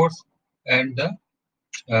drift force, and the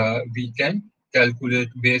we can calculate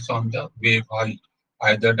based on the wave height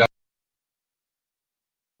either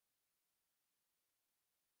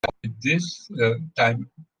this time,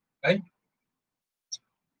 right?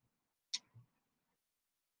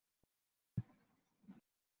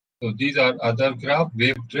 So these are other graph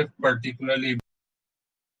wave drift particularly,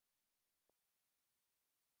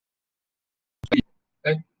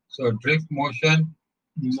 right? So drift motion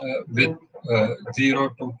with 0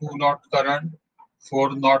 to 2 knot current,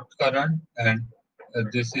 4 knot current, and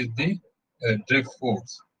this is the drift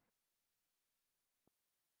force.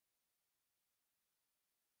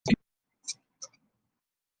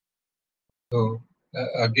 So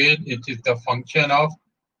again, it is the function of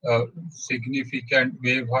significant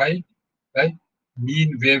wave height, right?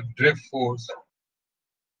 Mean wave drift force,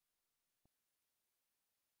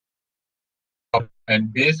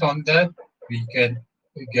 and based on that, we can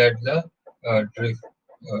get the drift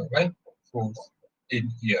right force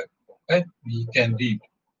in here, right? We can read.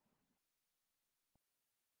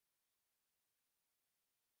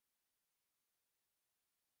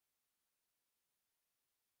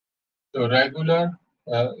 So regular,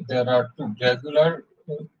 there are two regular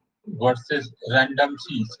versus random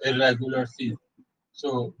seas, irregular seas.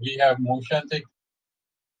 So we have motion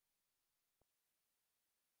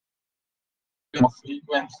of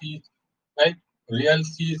frequencies, right? Real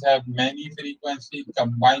seas have many frequencies.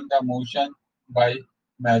 Combine the motion by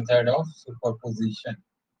method of superposition.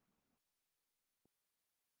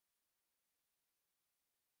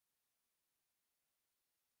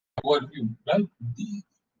 Overview, right?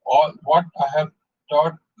 All what I have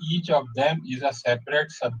taught, each of them is a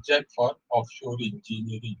separate subject for offshore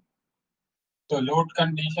engineering. So load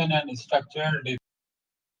condition and structural design.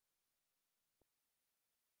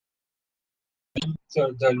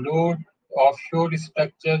 So the load offshore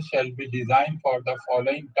structure shall be designed for the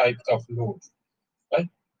following types of loads. Right?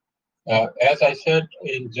 As I said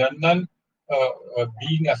in journal,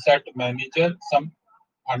 being a set manager, some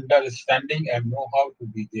understanding and know-how to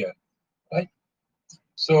be there. Right?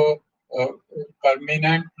 So uh,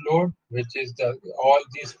 permanent load, which is the all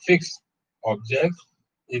these fixed objects,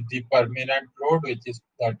 is the permanent load, which is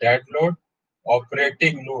the dead load.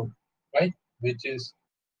 Operating load, right, which is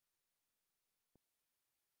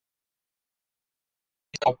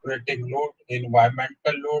operating load.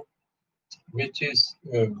 Environmental load, which is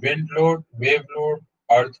wind load, wave load,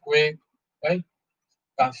 earthquake, right?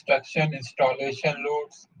 Construction installation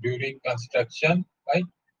loads during construction, right?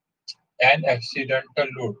 and accidental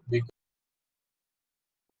load. Because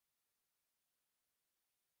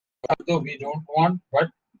although we don't want, but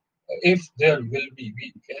if there will be,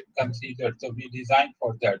 we can consider. So we design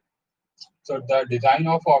for that. So the design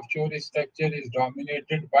of offshore structure is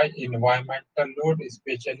dominated by environmental load,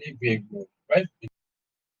 especially wave load, right?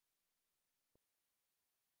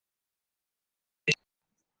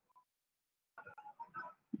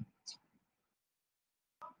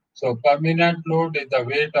 So permanent load is the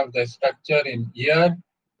weight of the structure in year,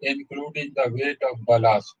 including the weight of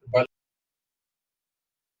ballast. Ballast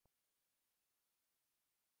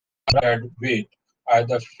weight,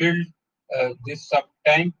 either filled this sub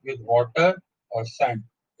tank with water or sand.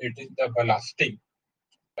 It is the ballasting,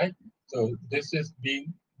 right? So this is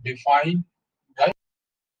being defined by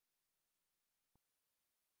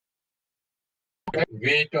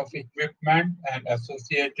weight of equipment and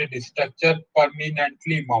associated structure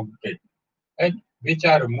permanently mounted, right? Which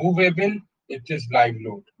are movable, it is live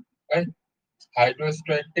load, right?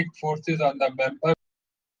 Hydrostatic forces on the member,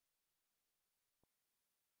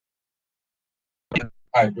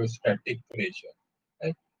 hydrostatic pressure,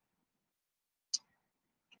 right?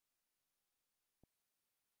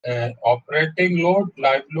 Operating load,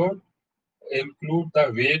 live load, include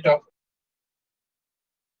the weight of,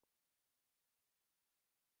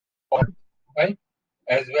 right?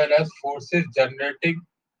 As well as forces generating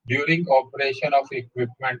during operation of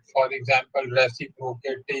equipment, for example,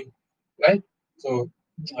 reciprocating, right? So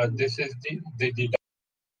this is the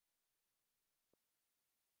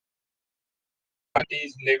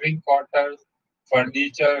is living quarters,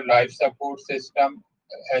 furniture, life support system,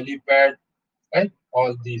 helipad, right?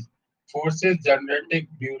 All these forces generated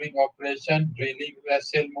during operation, drilling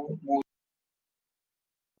vessel move,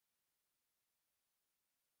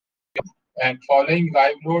 and following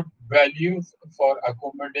live load values for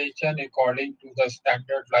accommodation according to the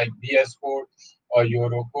standard like BS code or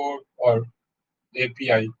Euro code or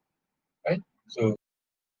API, right? So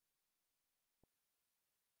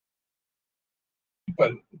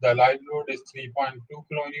the live load is 3.2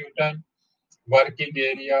 kilonewton, working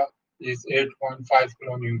area is 8.5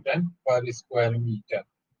 kilonewton per square meter.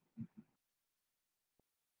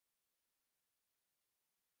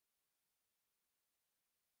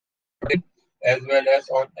 As well as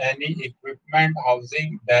on any equipment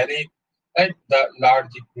housing direct at the large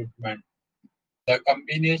equipment. The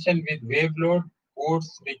combination with wave load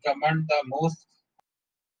codes recommend the most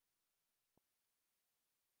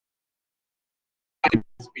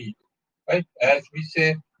speed. Right? As we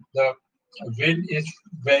say, the wind is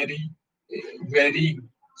very.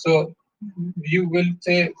 So you will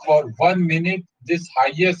say for 1 minute this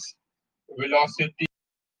highest velocity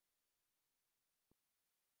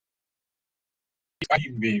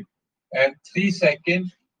wave and 3 second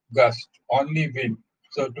gust only wind.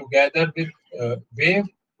 So together with wave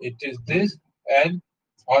it is this and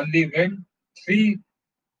only wind 3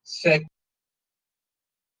 seconds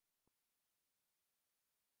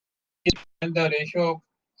and the ratio of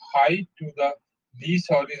height to the least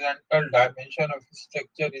horizontal dimension of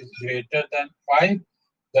structure is greater than 5.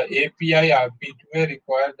 The API RP2A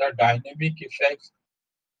requires the dynamic effects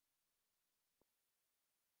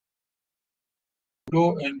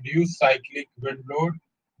flow induced cyclic wind load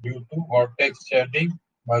due to vortex shedding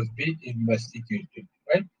must be investigated,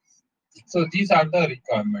 right? So these are the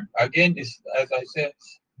requirements. Again, as I said,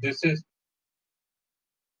 this is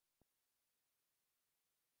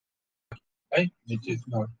right, which is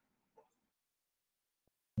not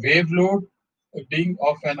wave loading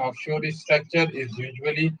of an offshore structure is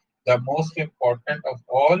usually the most important of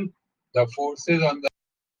all. The forces on the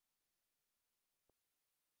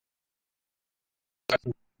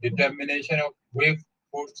determination of wave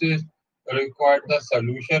forces require the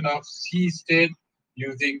solution of sea state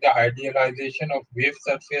using the idealization of wave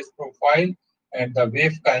surface profile and the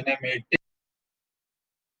wave kinematic.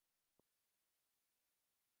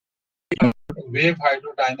 Wave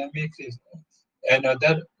hydrodynamics is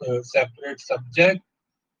another separate subject.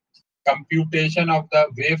 Computation of the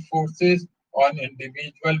wave forces on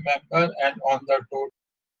individual member and on the total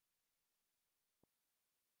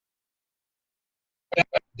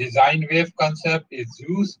design wave concept is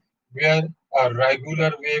used where a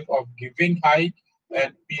regular wave of given height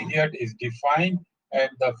and period is defined and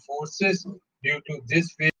the forces due to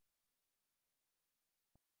this wave,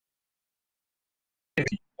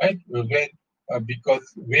 right?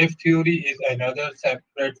 Because wave theory is another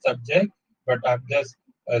separate subject, but I'm just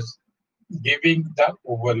giving the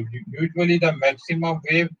overview. Usually the maximum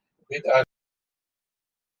wave with a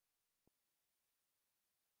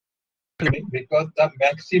because the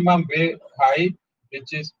maximum wave height,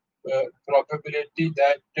 which is probability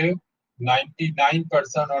that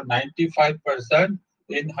 99% or 95%,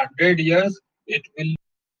 in 100 years, it will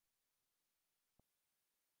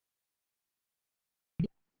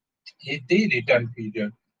hit the return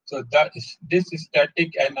period. So this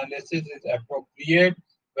static analysis is appropriate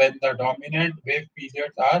when the dominant wave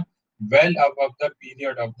periods are well above the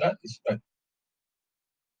period of the structure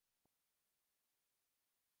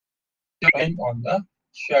on the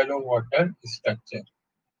shallow water structure.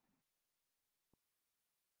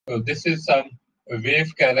 So this is some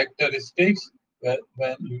wave characteristics.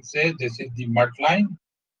 When you say this is the mud line,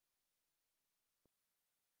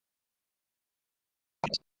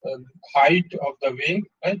 height of the wave,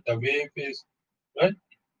 right? The wave is right.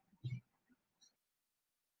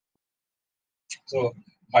 So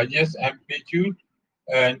highest amplitude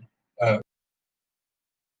and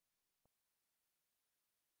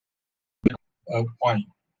point,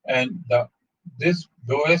 and the this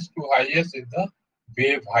lowest to highest is the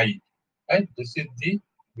wave height, right? This is the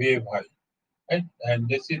wave height, right? And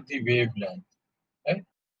this is the wavelength, right?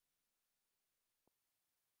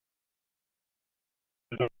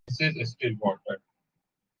 This is still water.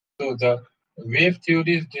 So the wave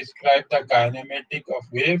theories describe the kinematic of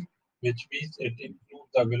wave, which means it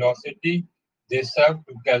includes the velocity. They serve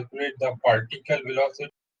to calculate the particle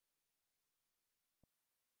velocity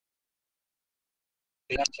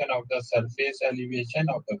of the surface elevation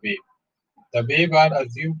of the wave. The waves are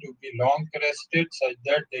assumed to be long crested such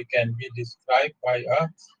that they can be described by a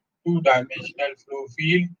two-dimensional flow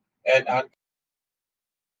field and are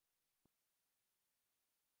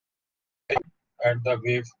at the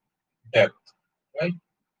wave depth, right?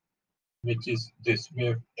 Which is this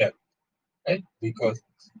wave depth, right? Because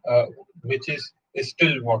which is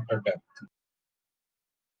still water depth.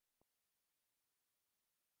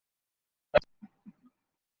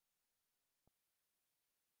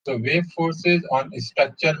 So wave forces on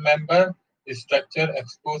structure member, structure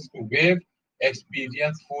exposed to wave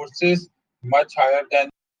experience forces much higher than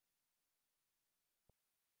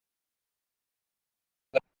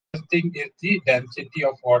the first thing is the density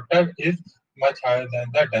of water is much higher than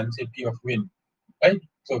the density of wind, right?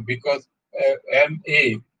 So because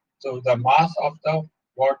MA, so the mass of the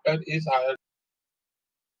water is higher.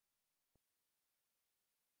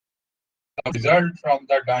 The result from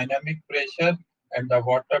the dynamic pressure and the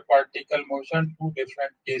water particle motion, two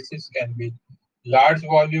different cases can be large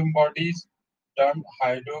volume bodies termed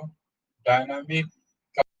hydrodynamic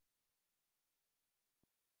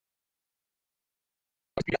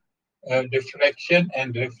diffraction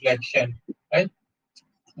and reflection, right?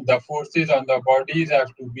 The forces on the bodies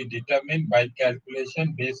have to be determined by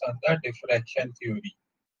calculation based on the diffraction theory.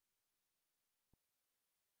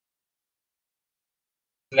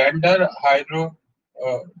 Slender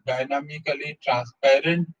hydrodynamically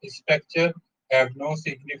transparent structure have no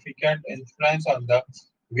significant influence on the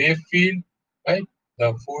wave field, right?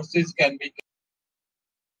 The forces can be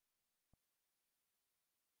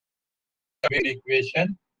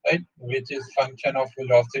equation, right, which is function of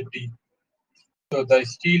velocity. So the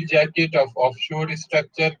steel jacket of offshore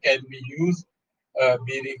structure can be used,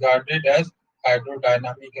 be regarded as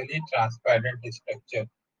hydrodynamically transparent structure.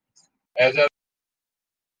 As a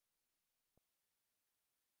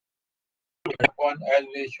 1 L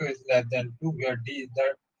ratio is less than 2, where D is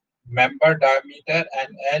the member diameter and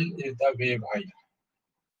L is the wave height.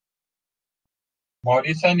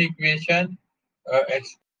 Morrison equation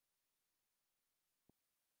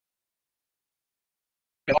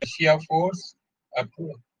inertia force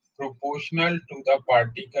proportional to the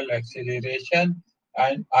particle acceleration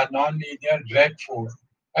and a nonlinear drag force.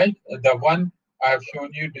 Right? The one I have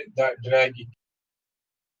shown you, the drag.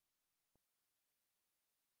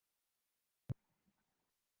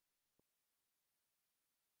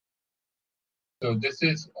 So this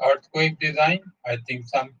is earthquake design. I think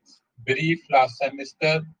some brief last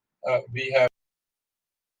semester we have.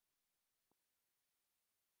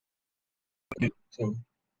 So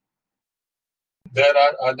there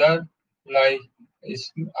are other like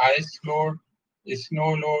ice load, snow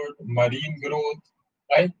load, marine growth,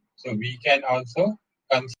 right? So we can also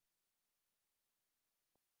consider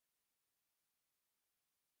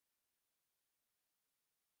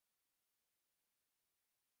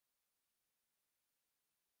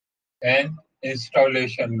an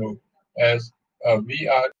installation load as we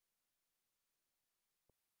are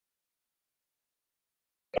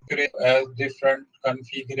as different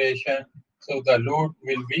configuration. So the load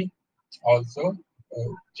will be also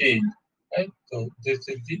changed, right? So this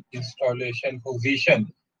is the installation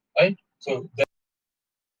position, right? So the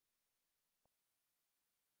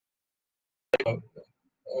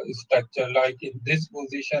structure like in this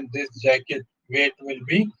position, this jacket weight will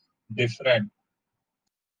be different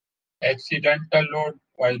accidental load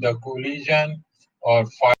by the collision or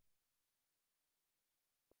fire,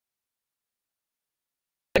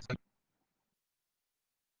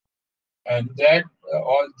 and that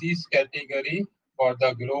all these category for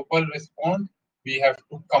the global response we have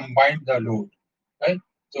to combine the load, right?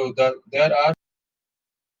 So there are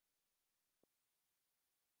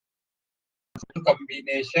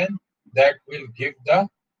combination that will give the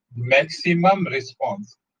maximum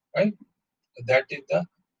response, right? That is the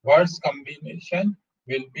worst combination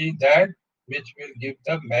will be that which will give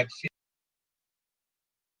the maximum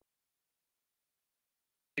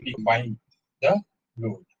combine the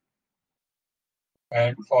load.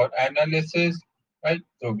 And for analysis, right?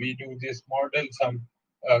 So we do this model, some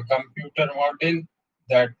computer model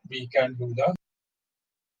that we can do the,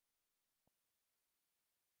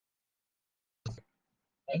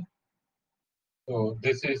 right? So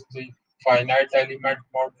this is the finite element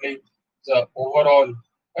modeling, the overall,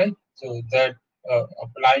 right? So that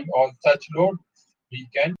applying all such load, we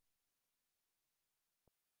can.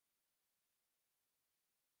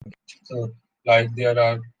 So like there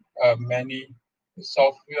are many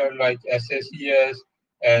software like SSES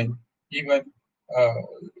and even uh,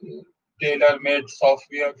 tailor-made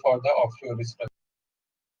software for the offshore structure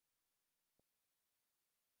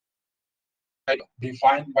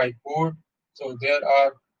defined by code. So there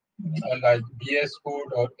are like BS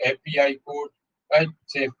code or API code, right?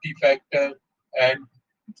 Safety factor and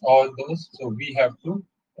all those. So we have to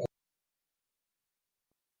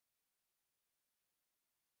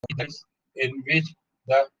in which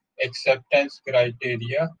the acceptance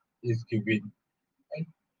criteria is given. Right?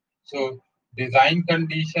 So design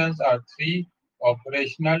conditions are three: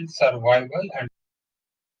 operational, survival, and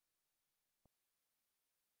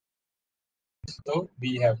so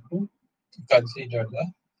we have to consider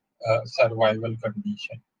the survival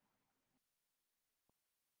condition.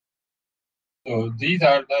 So these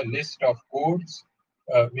are the list of codes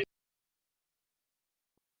which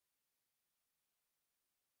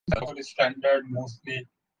are standard, mostly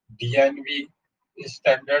DNV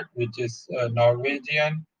standard, which is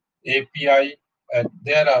Norwegian API, and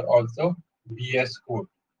there are also BS code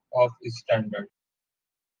of standard.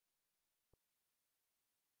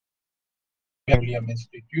 William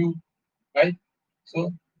Institute, right?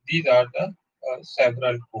 So these are the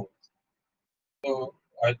several codes. So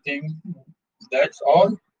I think that's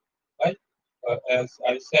all, right? As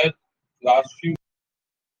I said, last few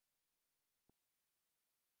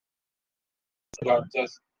are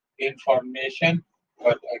just information,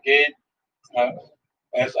 but again, uh,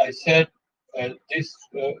 as I said, this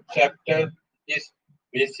chapter is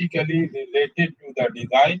basically related to the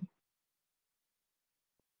design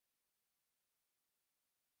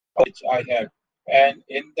which I have. And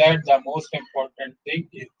in that, the most important thing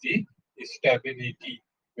is the stability,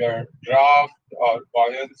 where draft or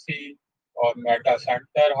buoyancy or meta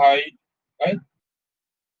center height, right?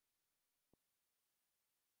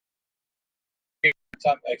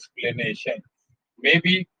 Some explanation.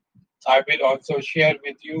 Maybe I will also share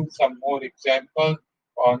with you some more examples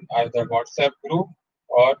on either WhatsApp group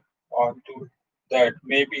or on to that.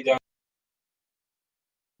 Maybe the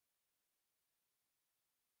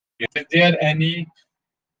is there any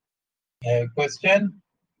question?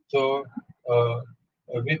 So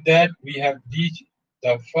with that, we have reached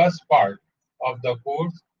the first part of the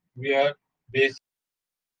course where basically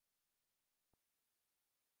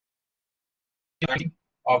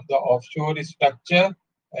of the offshore structure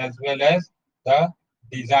as well as the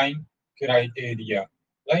design criteria,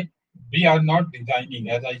 right? We are not designing,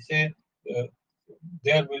 as I said,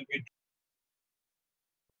 there will be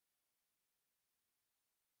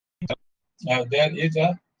there is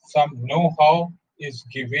a some know-how is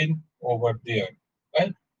given over there,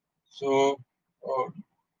 right? So,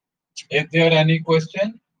 is there any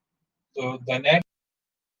question? So the next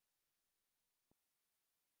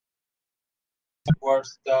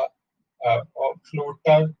was the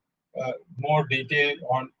floater, more detail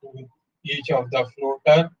on to each of the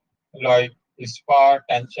floater, like spar,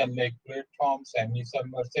 tension leg platform,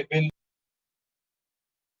 semi-submersible,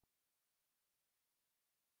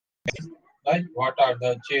 right? What are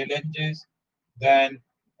the challenges? Then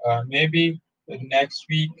maybe next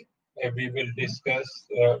week we will discuss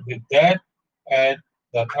with that. And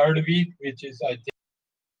the third week, which is I think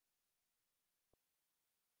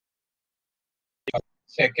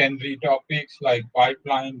secondary topics like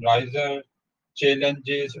pipeline, riser,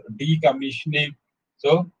 challenges, decommissioning,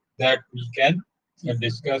 so that we can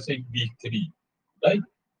discuss in week 3, right?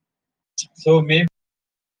 So maybe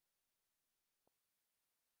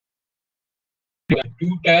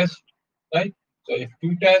two tests, right? So if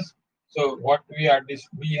two tests, So what we have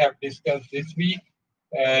discussed this week,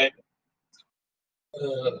 and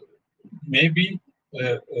uh, maybe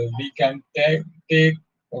we can take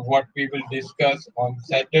what we will discuss on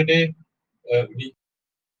Saturday. We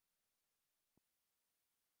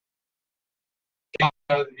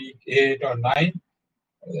week 8 or 9,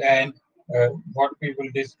 and what we will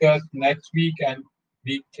discuss next week and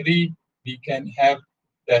week 3, we can have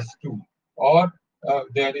test 2, or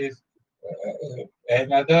there is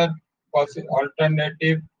another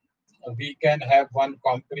alternative. We can have one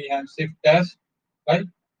comprehensive test, right,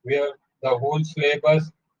 where the whole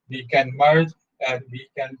syllabus we can merge and we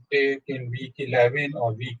can take in week 11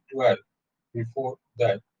 or week 12 before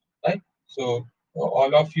that, right? So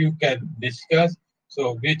all of you can discuss.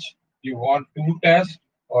 So which you want, two tests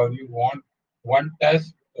or you want one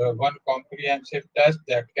test, one comprehensive test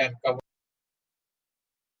that can cover.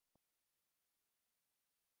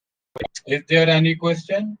 Is there any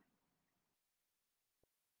question?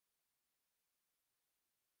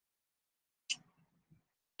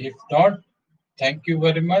 If not, thank you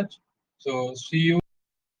very much. So see you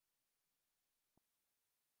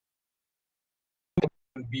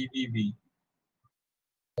on BBB.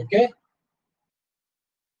 Okay.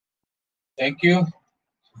 Thank you.